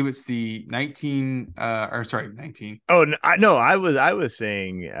 I believe it's the 19 or sorry, 19. Oh no, I was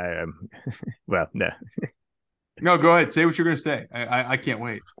saying well, no. No, go ahead. Say what you're gonna say. I can't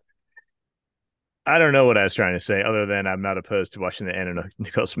wait. I don't know what I was trying to say other than I'm not opposed to watching the Anna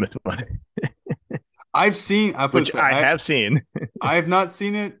Nicole Smith one, I put which this way. I have seen. I have not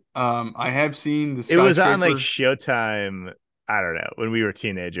seen it. I have seen the It was on like Skyscraper Showtime, I don't know, when we were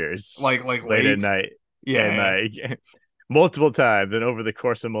teenagers, like late at late. night, and Yeah. like multiple times, and over the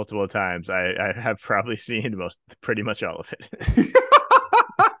course of multiple times, I have probably seen pretty much all of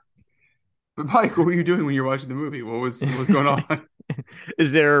But Mike, what were you doing when you were watching the movie? What was going it. on?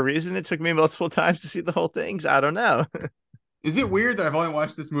 Is there a reason it took me multiple times to see the whole things? I don't know. Is it weird that I've only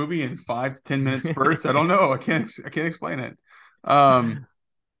watched this movie in 5 to 10 minute spurts? I don't know. I can't explain it. Um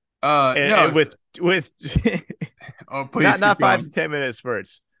and, no, and with oh not please keep not five to going. 10 minute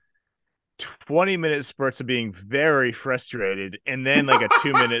spurts, 20-minute spurts of being very frustrated, and then like a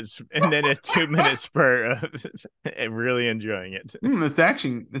 2 minutes, and then a 2 minute spurt of really enjoying it. This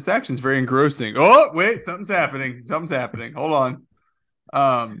action's very engrossing. Oh, wait, something's happening. Something's happening. Hold on.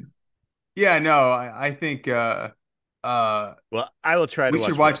 Um, yeah, no, I think Well, I will try to we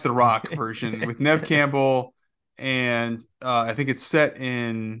should watch watch both. the Rock version with Nev Campbell, and I think it's set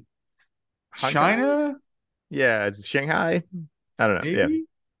in Hong Kong? China, Yeah, it's Shanghai. I don't know. Yeah, maybe.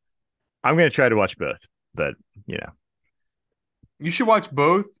 I'm gonna try to watch both, but you know, You should watch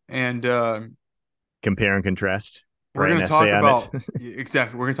both, and compare and contrast. we're Write an going to essay talk on it. about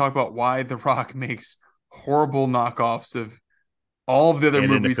exactly. We're going to talk about why The Rock makes horrible knockoffs of all of the other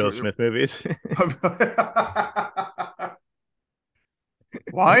And into movies. Phil Smith movies.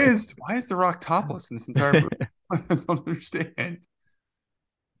 Why is The Rock topless in this entire movie? I don't understand.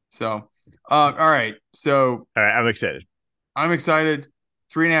 So, all right. So All right, I'm excited. I'm excited.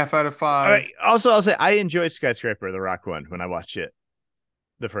 3.5 out of All right. 5. Also, I'll say I enjoyed Skyscraper, the Rock one, when I watched it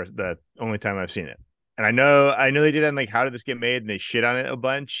the only time I've seen it. And I know they did it on like How Did This Get Made, and they shit on it a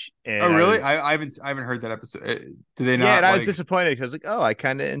bunch. Oh, And I really? was I haven't heard that episode. Do they yeah, and not I was like? disappointed because like, oh, I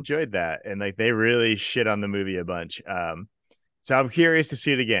kind of enjoyed that, and like they really shit on the movie a bunch. So I'm curious to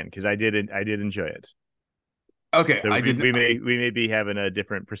see it again because I did enjoy it. Okay, So I we, didn't. we may be having a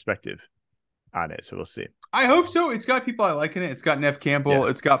different perspective on it. So we'll see. I hope so. It's got people I like in it. It's got Nev Campbell. Yeah.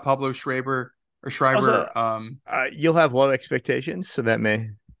 It's got Pablo Schreiber or Also, Schreiber. you'll have low expectations, so that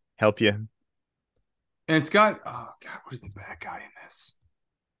may help you. And it's got God, what is the bad guy in this?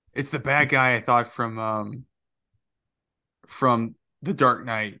 It's the bad guy I thought from The Dark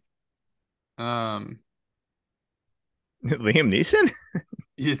Knight. Um, Liam Neeson?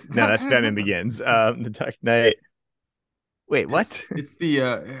 it's No, not. that's Batman Begins. The Dark Knight. Wait, what? It's the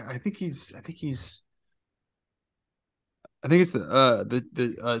I think it's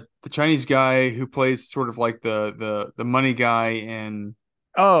the Chinese guy who plays sort of like the money guy and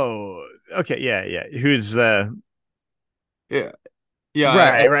Oh, okay, yeah, yeah. Who's yeah yeah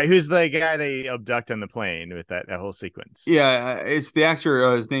right, right? Who's the guy they abduct on the plane with that whole sequence? yeah it's the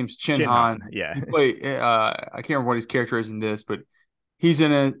actor. His name's Chen Chin Han. Han. Yeah. He played I can't remember what his character is in this, but he's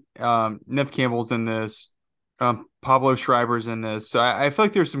in it. Nev Campbell's in this. Pablo Schreiber's in this. So I feel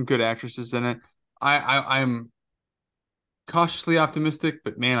like there's some good actresses in it. I'm cautiously optimistic,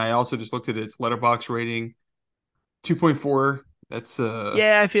 but man, I also just looked at its letterbox rating, 2.4. That's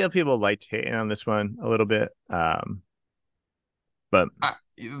Yeah, I feel people liked hating on this one a little bit. But I,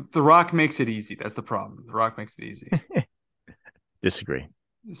 The Rock makes it easy. That's the problem. The Rock makes it easy. disagree.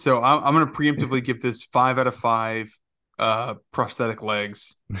 So I'm going to preemptively give this 5 out of 5 prosthetic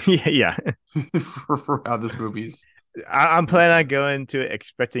legs Yeah, yeah. for how this movie's. I'm planning on going to it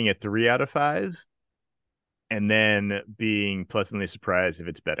expecting a 3 out of 5, and then being pleasantly surprised if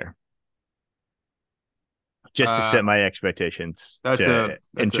it's better. Just to Uh, set my expectations that's to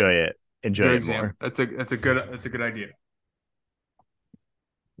a enjoy good it example. more. That's a good idea.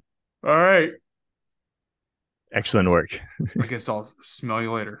 All right. Excellent work. I guess I'll smell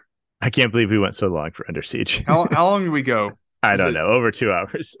you later. I can't believe we went so long for Under Siege. How long did we go? I Was don't it know, over 2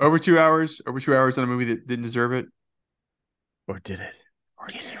 hours. over 2 hours? Over 2 hours on a movie that didn't deserve it? Or did it? Or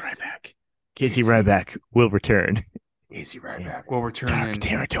Casey did it? Ryback. Casey Ryback will return. Easy right back. We'll return Dark in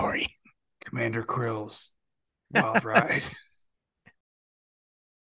territory. Commander Krill's Wild Ride.